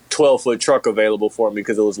 12-foot truck available for me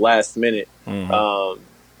because it was last minute.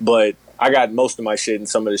 But I got most of my shit, and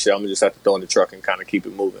some of the shit I'm gonna just have to throw in the truck and kind of keep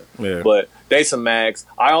it moving. Yeah. But they some mags.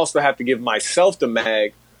 I also have to give myself the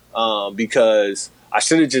mag because I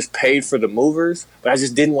should have just paid for the movers, but I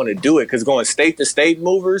just didn't want to do it because going state to state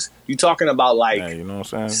movers, you talking about like Yeah, you know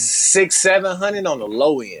what I'm saying? $600-700 on the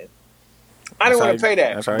low end. I didn't want to pay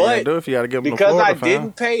that, That's how you gotta but do it if you gotta give them because I Florida, fam.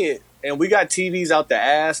 didn't pay it, and we got TVs out the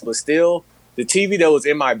ass, but still, the TV that was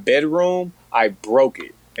in my bedroom, I broke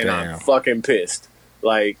it, and Damn. I'm fucking pissed.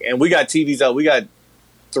 Like, and we got TVs out. We got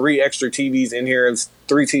 3 extra TVs in here. It's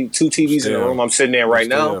two TVs in the Still. room I'm sitting in right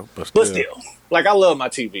now. But But still, like, I love my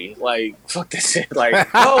TV. Like, fuck that shit. Like,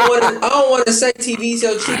 I don't want to say TV's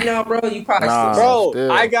so cheap now, bro. You probably Nah. still. bro,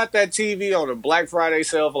 still. I got that TV on a Black Friday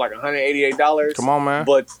sale for like $188. Come on, man.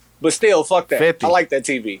 But still, fuck that. 50. I like that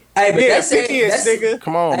TV. Hey, but Yeah, that's 50 is, that's- nigga.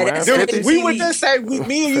 Come on, Hey, man. that's- Dude, 50? we went there same.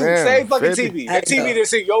 Me and you, Damn, same fucking 50. TV. That TV Hey,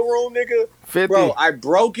 that's in your room, nigga. 50. Bro, I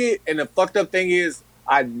broke it, and the fucked up thing is,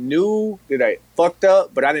 I knew that I fucked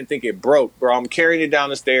up, but I didn't think it broke. Bro, I'm carrying it down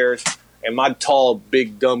the stairs, and my tall,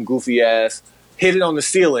 big, dumb, goofy ass hit it on the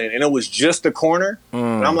ceiling, and it was just the corner.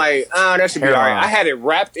 And I'm like, that should be all Hairline. right. I had it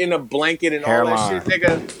wrapped in a blanket and all that Hairline. shit,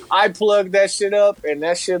 nigga. I plugged that shit up, and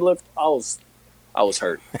that shit looked. I was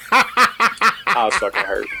hurt. I was fucking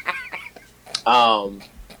hurt.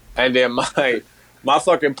 And then my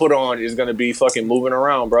fucking put on is gonna be fucking moving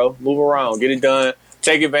around, bro. Move around, get it done.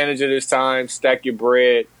 Take advantage of this time. Stack your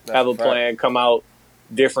bread. Have a a fact. plan. Come out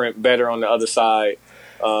different, better on the other side.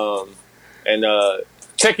 And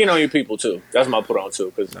check in on your people too. That's my put on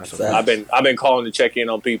too, because That's a fact. I've been calling to check in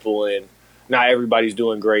on people, and not everybody's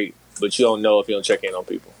doing great, but you don't know if you don't check in on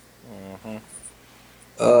people.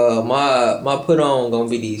 My put on gonna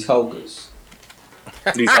be these hokers.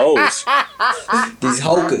 These hoes, These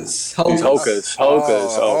hokers. these hokas.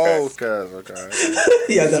 Okay. Okay.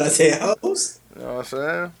 Yeah, did I say hoes? You know what I'm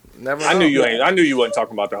saying? Never I know. knew you ain't. I knew you wasn't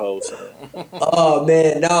talking about the hoes. Oh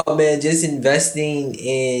man, no man, just investing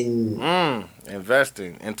in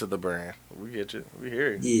Investing into the brand. We get you. We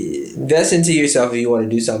hear you. invest into yourself if you want to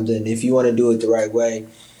do something. If you want to do it the right way,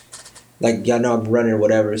 like y'all know I'm running or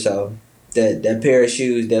whatever, so that pair of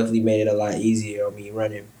shoes definitely made it a lot easier on me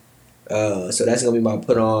running. So that's gonna be my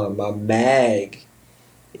put on. My mag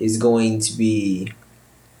is going to be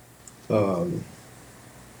the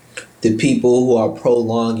people who are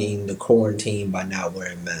prolonging the quarantine by not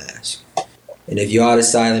wearing masks. And if you are the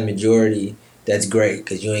silent majority, that's great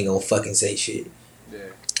because you ain't gonna fucking say shit.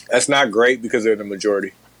 That's not great because they're the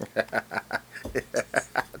majority.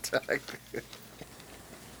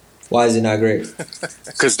 Why is it not great?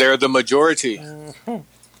 Because they're the majority. Well,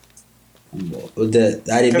 I didn't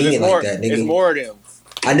Because mean it's it more, like that, nigga. it's more of them.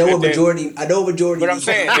 I know a and then- majority. I know a majority. But I'm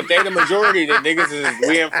saying, if they're the majority, then niggas is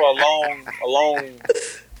we in for a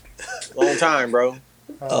long time, bro.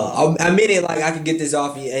 I meant it like I can get this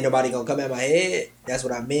off. You ain't nobody gonna come at my head. That's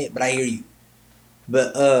what I meant. But I hear you.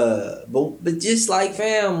 But just like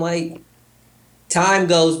fam, like time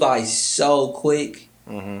goes by so quick.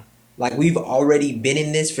 Mm-hmm. Like we've already been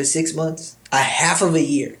in this for 6 months, a half of a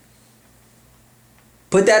year.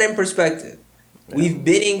 Put that in perspective. Yeah. We've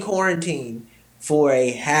been in quarantine for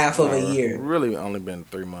a half of a year. Really only been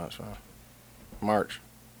 3 months, man. March.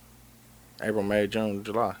 April, May, June,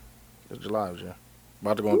 July. It's July, yeah.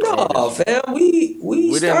 About to go into No, August. fam, we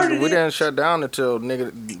started We it. didn't shut down until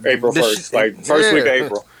nigga April this 1st, like first week of yeah.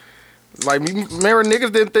 April. Like remember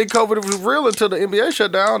niggas didn't think COVID was real until the NBA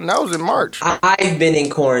shut down. And that was in March. I've been in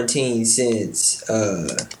quarantine since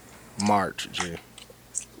March, G.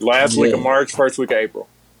 Last week of Yeah. March, first week of April.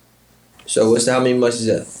 so how many months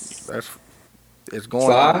is that? It's going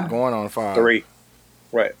Five? on 5. 3.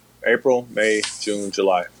 Right. April, May, June,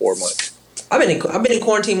 July. 4 months. I've been in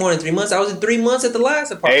quarantine more than 3 months. I was in 3 months at the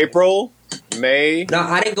last apartment. April, May. No,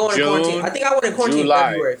 I didn't go into June, quarantine. I think I went in quarantine July.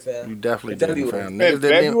 in February, fam. You definitely In didn't, February. fam. In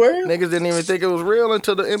February? Niggas didn't even think it was real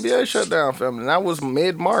until the NBA shut down, fam. And that was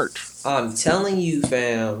mid-March. I'm telling you,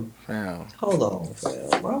 fam. Fam. Hold on,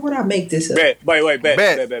 fam. Why would I make this up? Bet. Wait. Bet.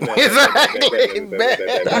 Exactly. Bet.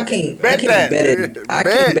 I can't Bet that. bet it. I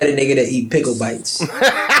can't bet a nigga that eat pickle bites.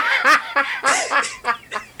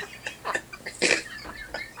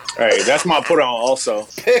 Hey, that's my put on also.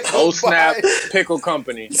 Oh snap, pickle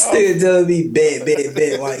company. Still telling me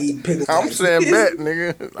bet while I eat pickle bites. I'm saying bet,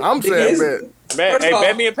 nigga. I'm saying bet.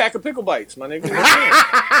 Bet me a pack of pickle bites, my nigga.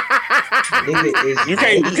 Nigga, You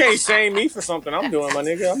can't shame me for something I'm doing, my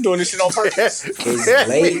nigga. I'm doing this shit on purpose. it's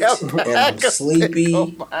late and I'm sleepy.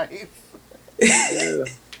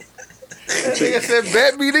 Nigga said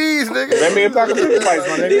bet me these, nigga. Bet me a pack of pickle bites,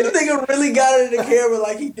 my This nigga. nigga really got it in the camera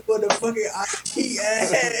like he doing the fucking IT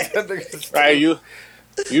ad. Right, you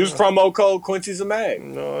use promo code Quincy's a Mag. You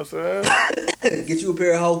know what I'm saying? Get you a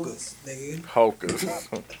pair of hokers, nigga. Hocus.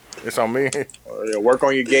 It's on me. Yeah, work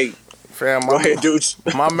on your gate. Fam, Go ahead, dude.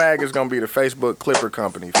 my mag is gonna be the Facebook Clipper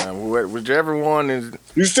Company, fam. Whichever one is,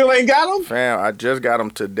 You still ain't got them? fam. I just got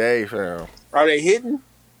them today, fam. Are they hidden?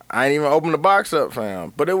 I ain't even opened the box up,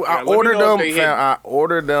 fam. But I let me ordered know if them, they fam. I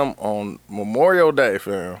ordered them on Memorial Day,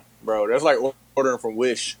 fam. Bro, that's like ordering from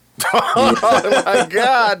Wish. Oh my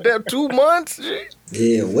God, that 2 months?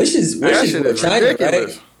 Yeah, wishes That shit from is China,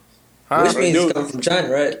 ridiculous. right? Huh? Wish means Dude. it's coming from China,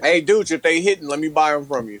 right? Hey, dudes, if they hidden, let me buy them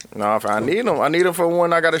from you. No, if I need them, I need them for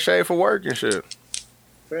when I got to shave for work and shit.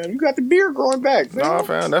 Fam, you got the beard growing back. Man. No,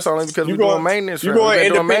 fam, that's only because You we're going- doing maintenance. you fam. going We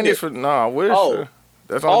been doing independent. maintenance for. No, I wish. Oh.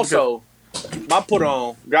 That's only Also, my put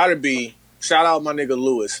on gotta be shout out my nigga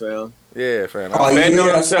Lewis, fam. because, yeah, fam. Oh, Betting yeah, on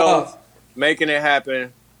that's himself, off. making it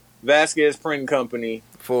happen. Vasquez Printing Company.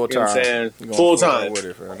 Full You know time. what I'm saying? You going Full time. with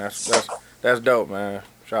it, fam. That's dope, man.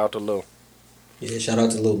 Shout out to Lou. Yeah, shout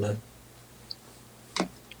out to Lou, man.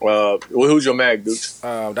 Who's your mag, dude?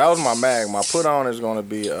 That was my mag. My put on is gonna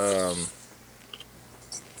be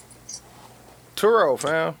Turo,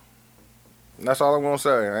 fam. That's all I'm gonna say.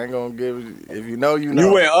 I ain't gonna give. If you know, you know.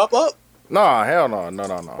 You went up? Nah, hell no.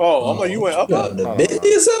 Oh, I'm like, you went up? The no,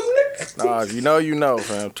 Bentley or something, nigga? Nah, if you know, you know,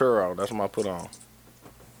 fam. Turo. That's my put on.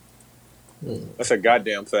 That's a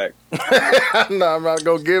goddamn fact. No, I'm not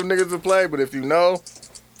gonna give niggas a play, but if you know,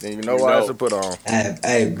 then you know You why know. it's a put on.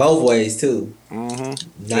 Hey, both ways too.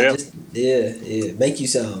 Mm-hmm. Not Yeah. just Make you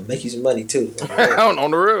some money too.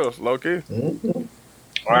 on the real, low key.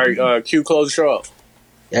 All right, Q, close the show up.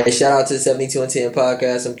 Hey, shout out to the 72 and 10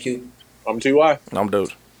 podcast. I'm Q. I'm TY. I'm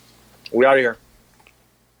dude. We out of here.